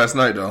won last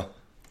night, though,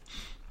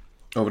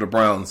 over the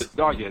Browns.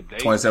 Oh yeah,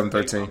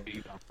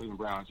 27-13. Cleveland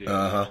Browns. Yeah.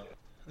 Uh-huh.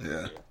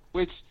 Yeah.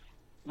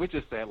 Which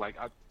is sad. Like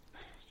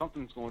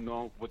something's going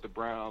on with the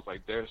Browns.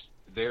 Like there's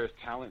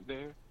talent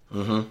there,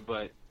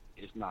 but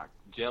it's not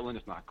gelling.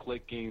 It's not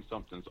clicking.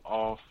 Something's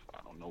off. I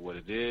don't know what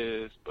it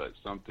is, but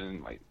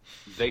something like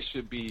they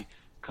should be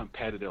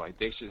competitive. Like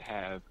they should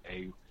have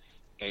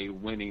a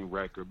winning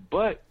record.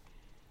 But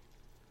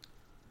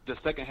the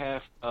second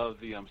half of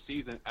the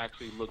season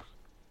actually looks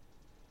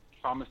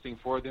promising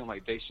for them.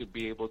 Like they should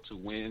be able to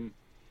win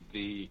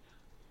the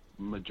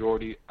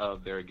majority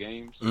of their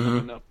games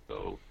coming up.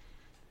 So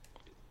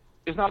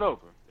it's not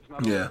over. It's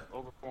not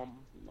over for them.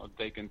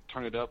 They can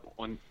turn it up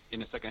in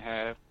the second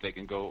half. They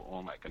can go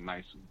on like a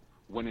nice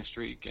winning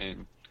streak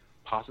and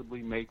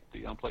possibly make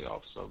the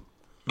playoffs. So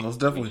most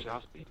definitely.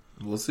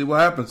 We'll see what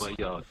happens. But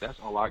that's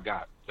all I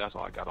got. That's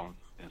all I got on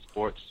in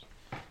sports.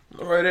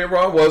 All right,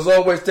 Ron. Well, as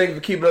always, thank you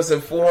for keeping us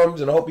informed,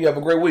 and I hope you have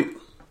a great week.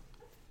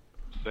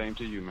 Same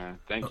to you, man.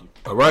 Thank you.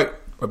 All right.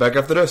 We're back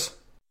after this.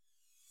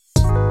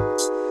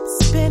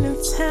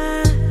 Spending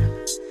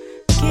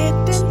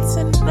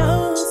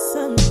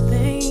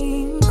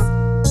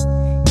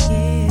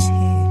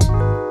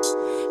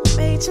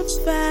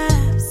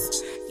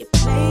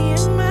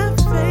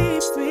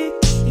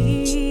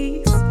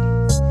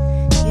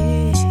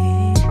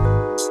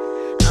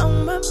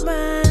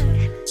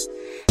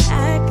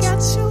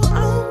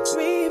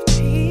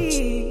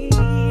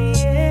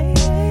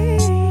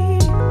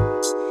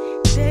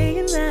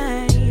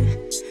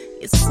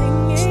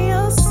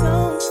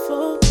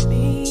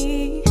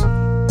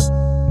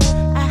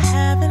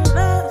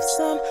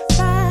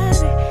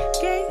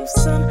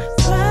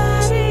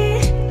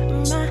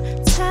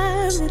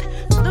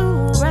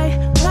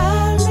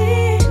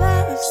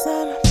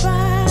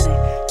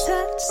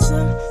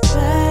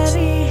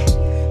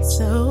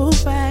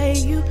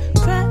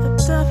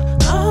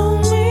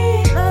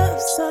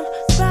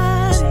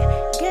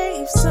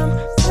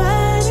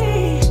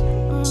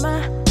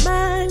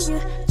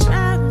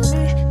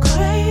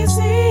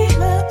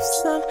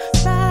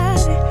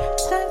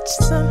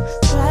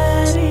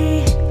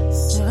somebody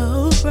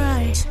so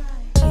bright.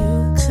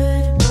 You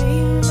could be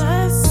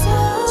my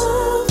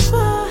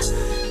sofa,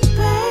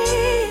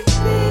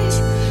 baby,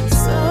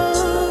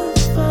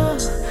 sofa.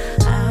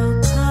 I'll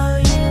call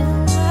you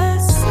my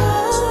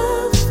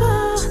sofa,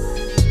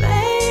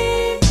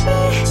 baby,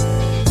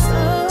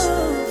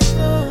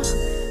 sofa.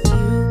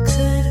 You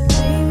could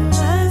be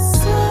my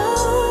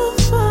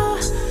sofa,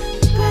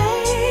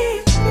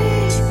 baby,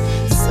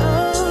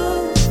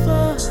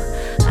 sofa.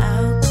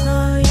 I'll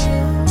call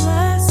you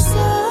my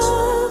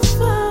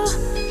sofa,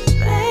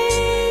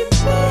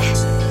 baby,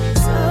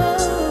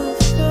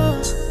 sofa.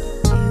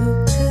 You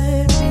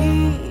could be.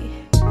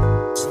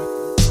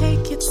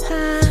 Take your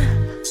time.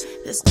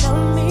 There's no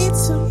need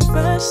to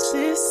rush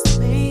this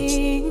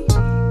thing.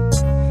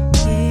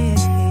 Yeah.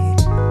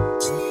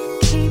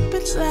 Keep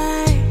it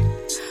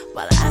light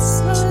while I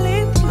slowly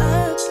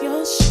plug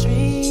your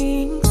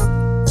strings.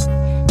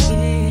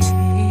 Yeah.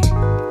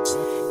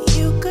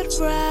 You could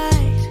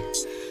write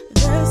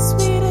the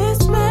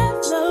sweetest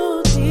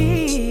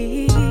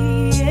melody.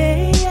 Yeah,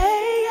 yeah,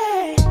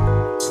 yeah.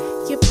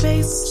 Your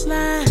bass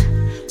line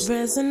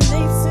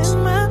resonates in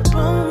my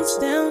bones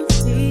down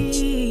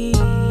deep.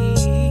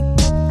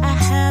 I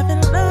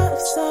haven't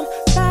loved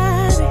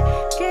somebody,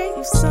 gave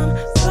you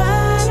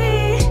somebody.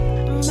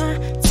 My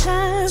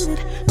time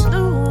it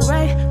flew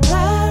right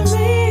by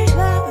me.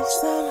 Love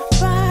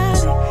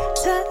somebody,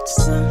 touch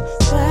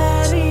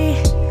somebody,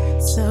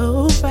 so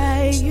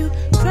right you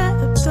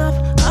crept up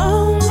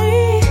on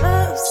me.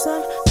 Love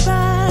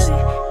somebody,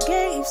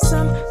 gave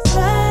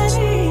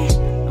somebody.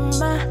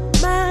 My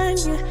mind,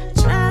 you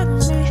drive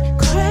me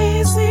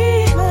crazy.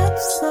 Love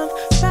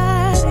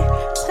somebody,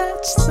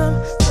 touch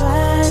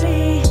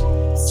somebody,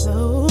 so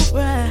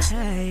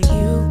right.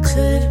 You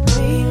could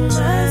be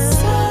my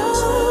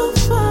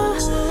sofa,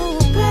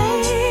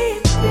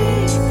 baby,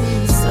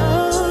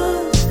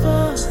 sofa.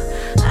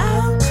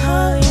 I'll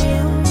call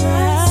you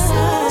my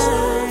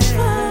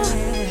sofa,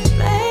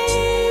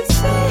 baby,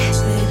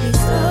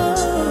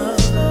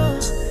 sofa.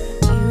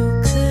 You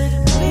could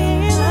be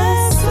my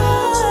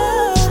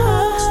sofa,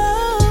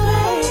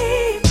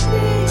 baby,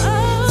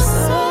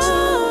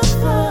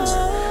 sofa.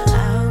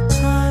 I'll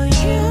call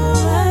you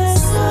my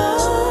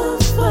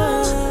sofa,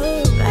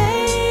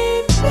 baby,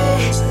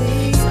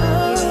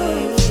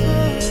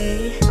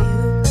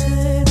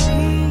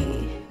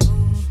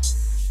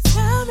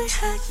 Tell me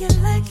how you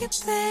like it,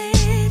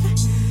 baby.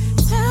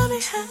 Tell me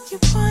how you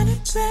want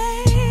it,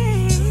 baby.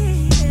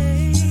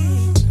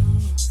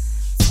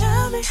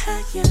 Tell me how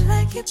you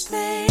like it,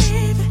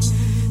 baby.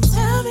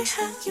 Tell me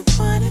how you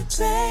want it,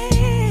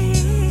 baby.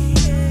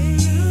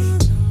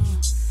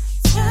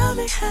 Tell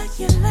me how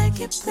you like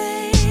it,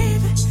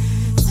 baby.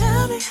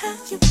 Tell me how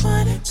you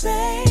want it,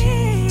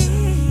 baby.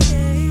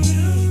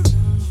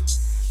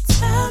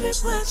 Tell me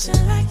what you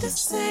like to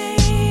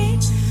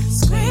sing.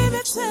 Scream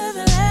it till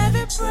the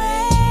levee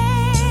breaks.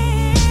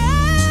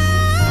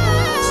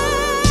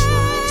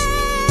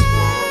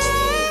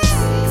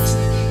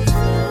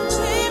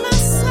 Be my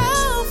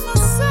sofa,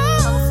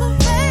 sofa,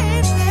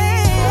 baby.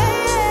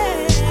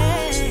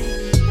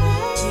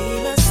 Be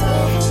my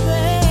sofa,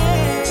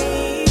 baby.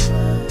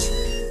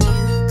 You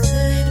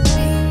could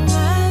be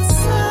my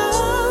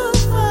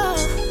sofa,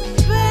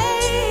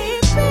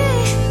 baby,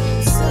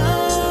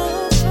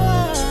 sofa.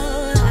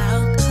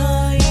 I'll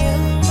call you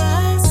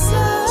my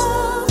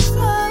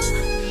sofa,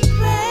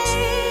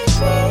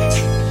 baby,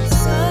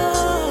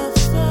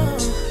 sofa.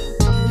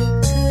 You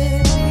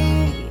could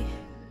be.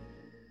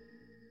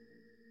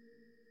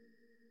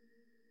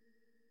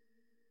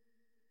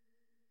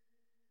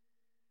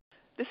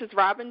 This is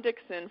Robin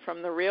Dixon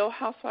from The Real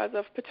Housewives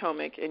of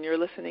Potomac, and you're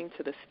listening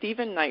to The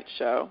Stephen Knight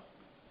Show.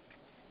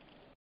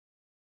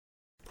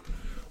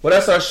 Well,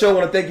 that's our show. I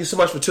want to thank you so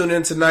much for tuning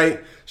in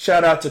tonight.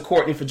 Shout out to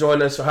Courtney for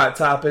joining us for Hot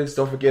Topics.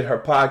 Don't forget her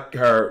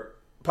podcast,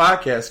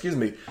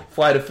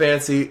 Flight of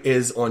Fancy,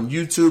 is on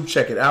YouTube.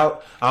 Check it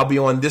out. I'll be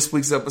on this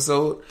week's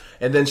episode.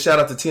 And then shout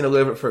out to Tina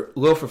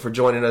Lifford for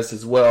joining us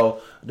as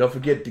well. Don't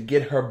forget to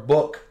get her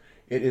book.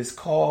 It is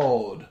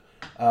called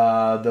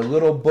The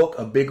Little Book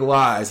of Big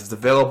Lies. It's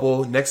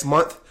available next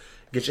month.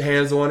 Get your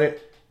hands on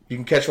it. You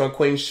can catch her on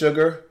Queen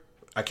Sugar.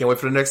 I can't wait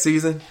for the next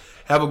season.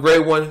 Have a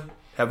great one.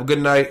 Have a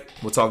good night.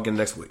 We'll talk again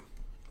next week.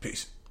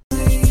 Peace.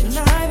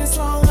 Tonight as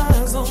long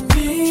as on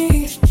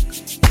me,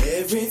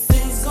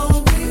 everything's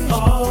gonna be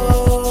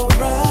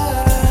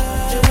alright.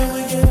 And when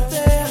we get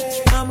there,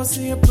 I'ma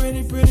see a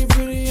pretty, pretty,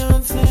 pretty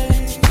young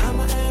thing.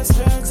 I'ma ask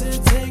her to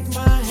take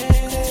my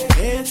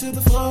hand to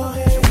the floor.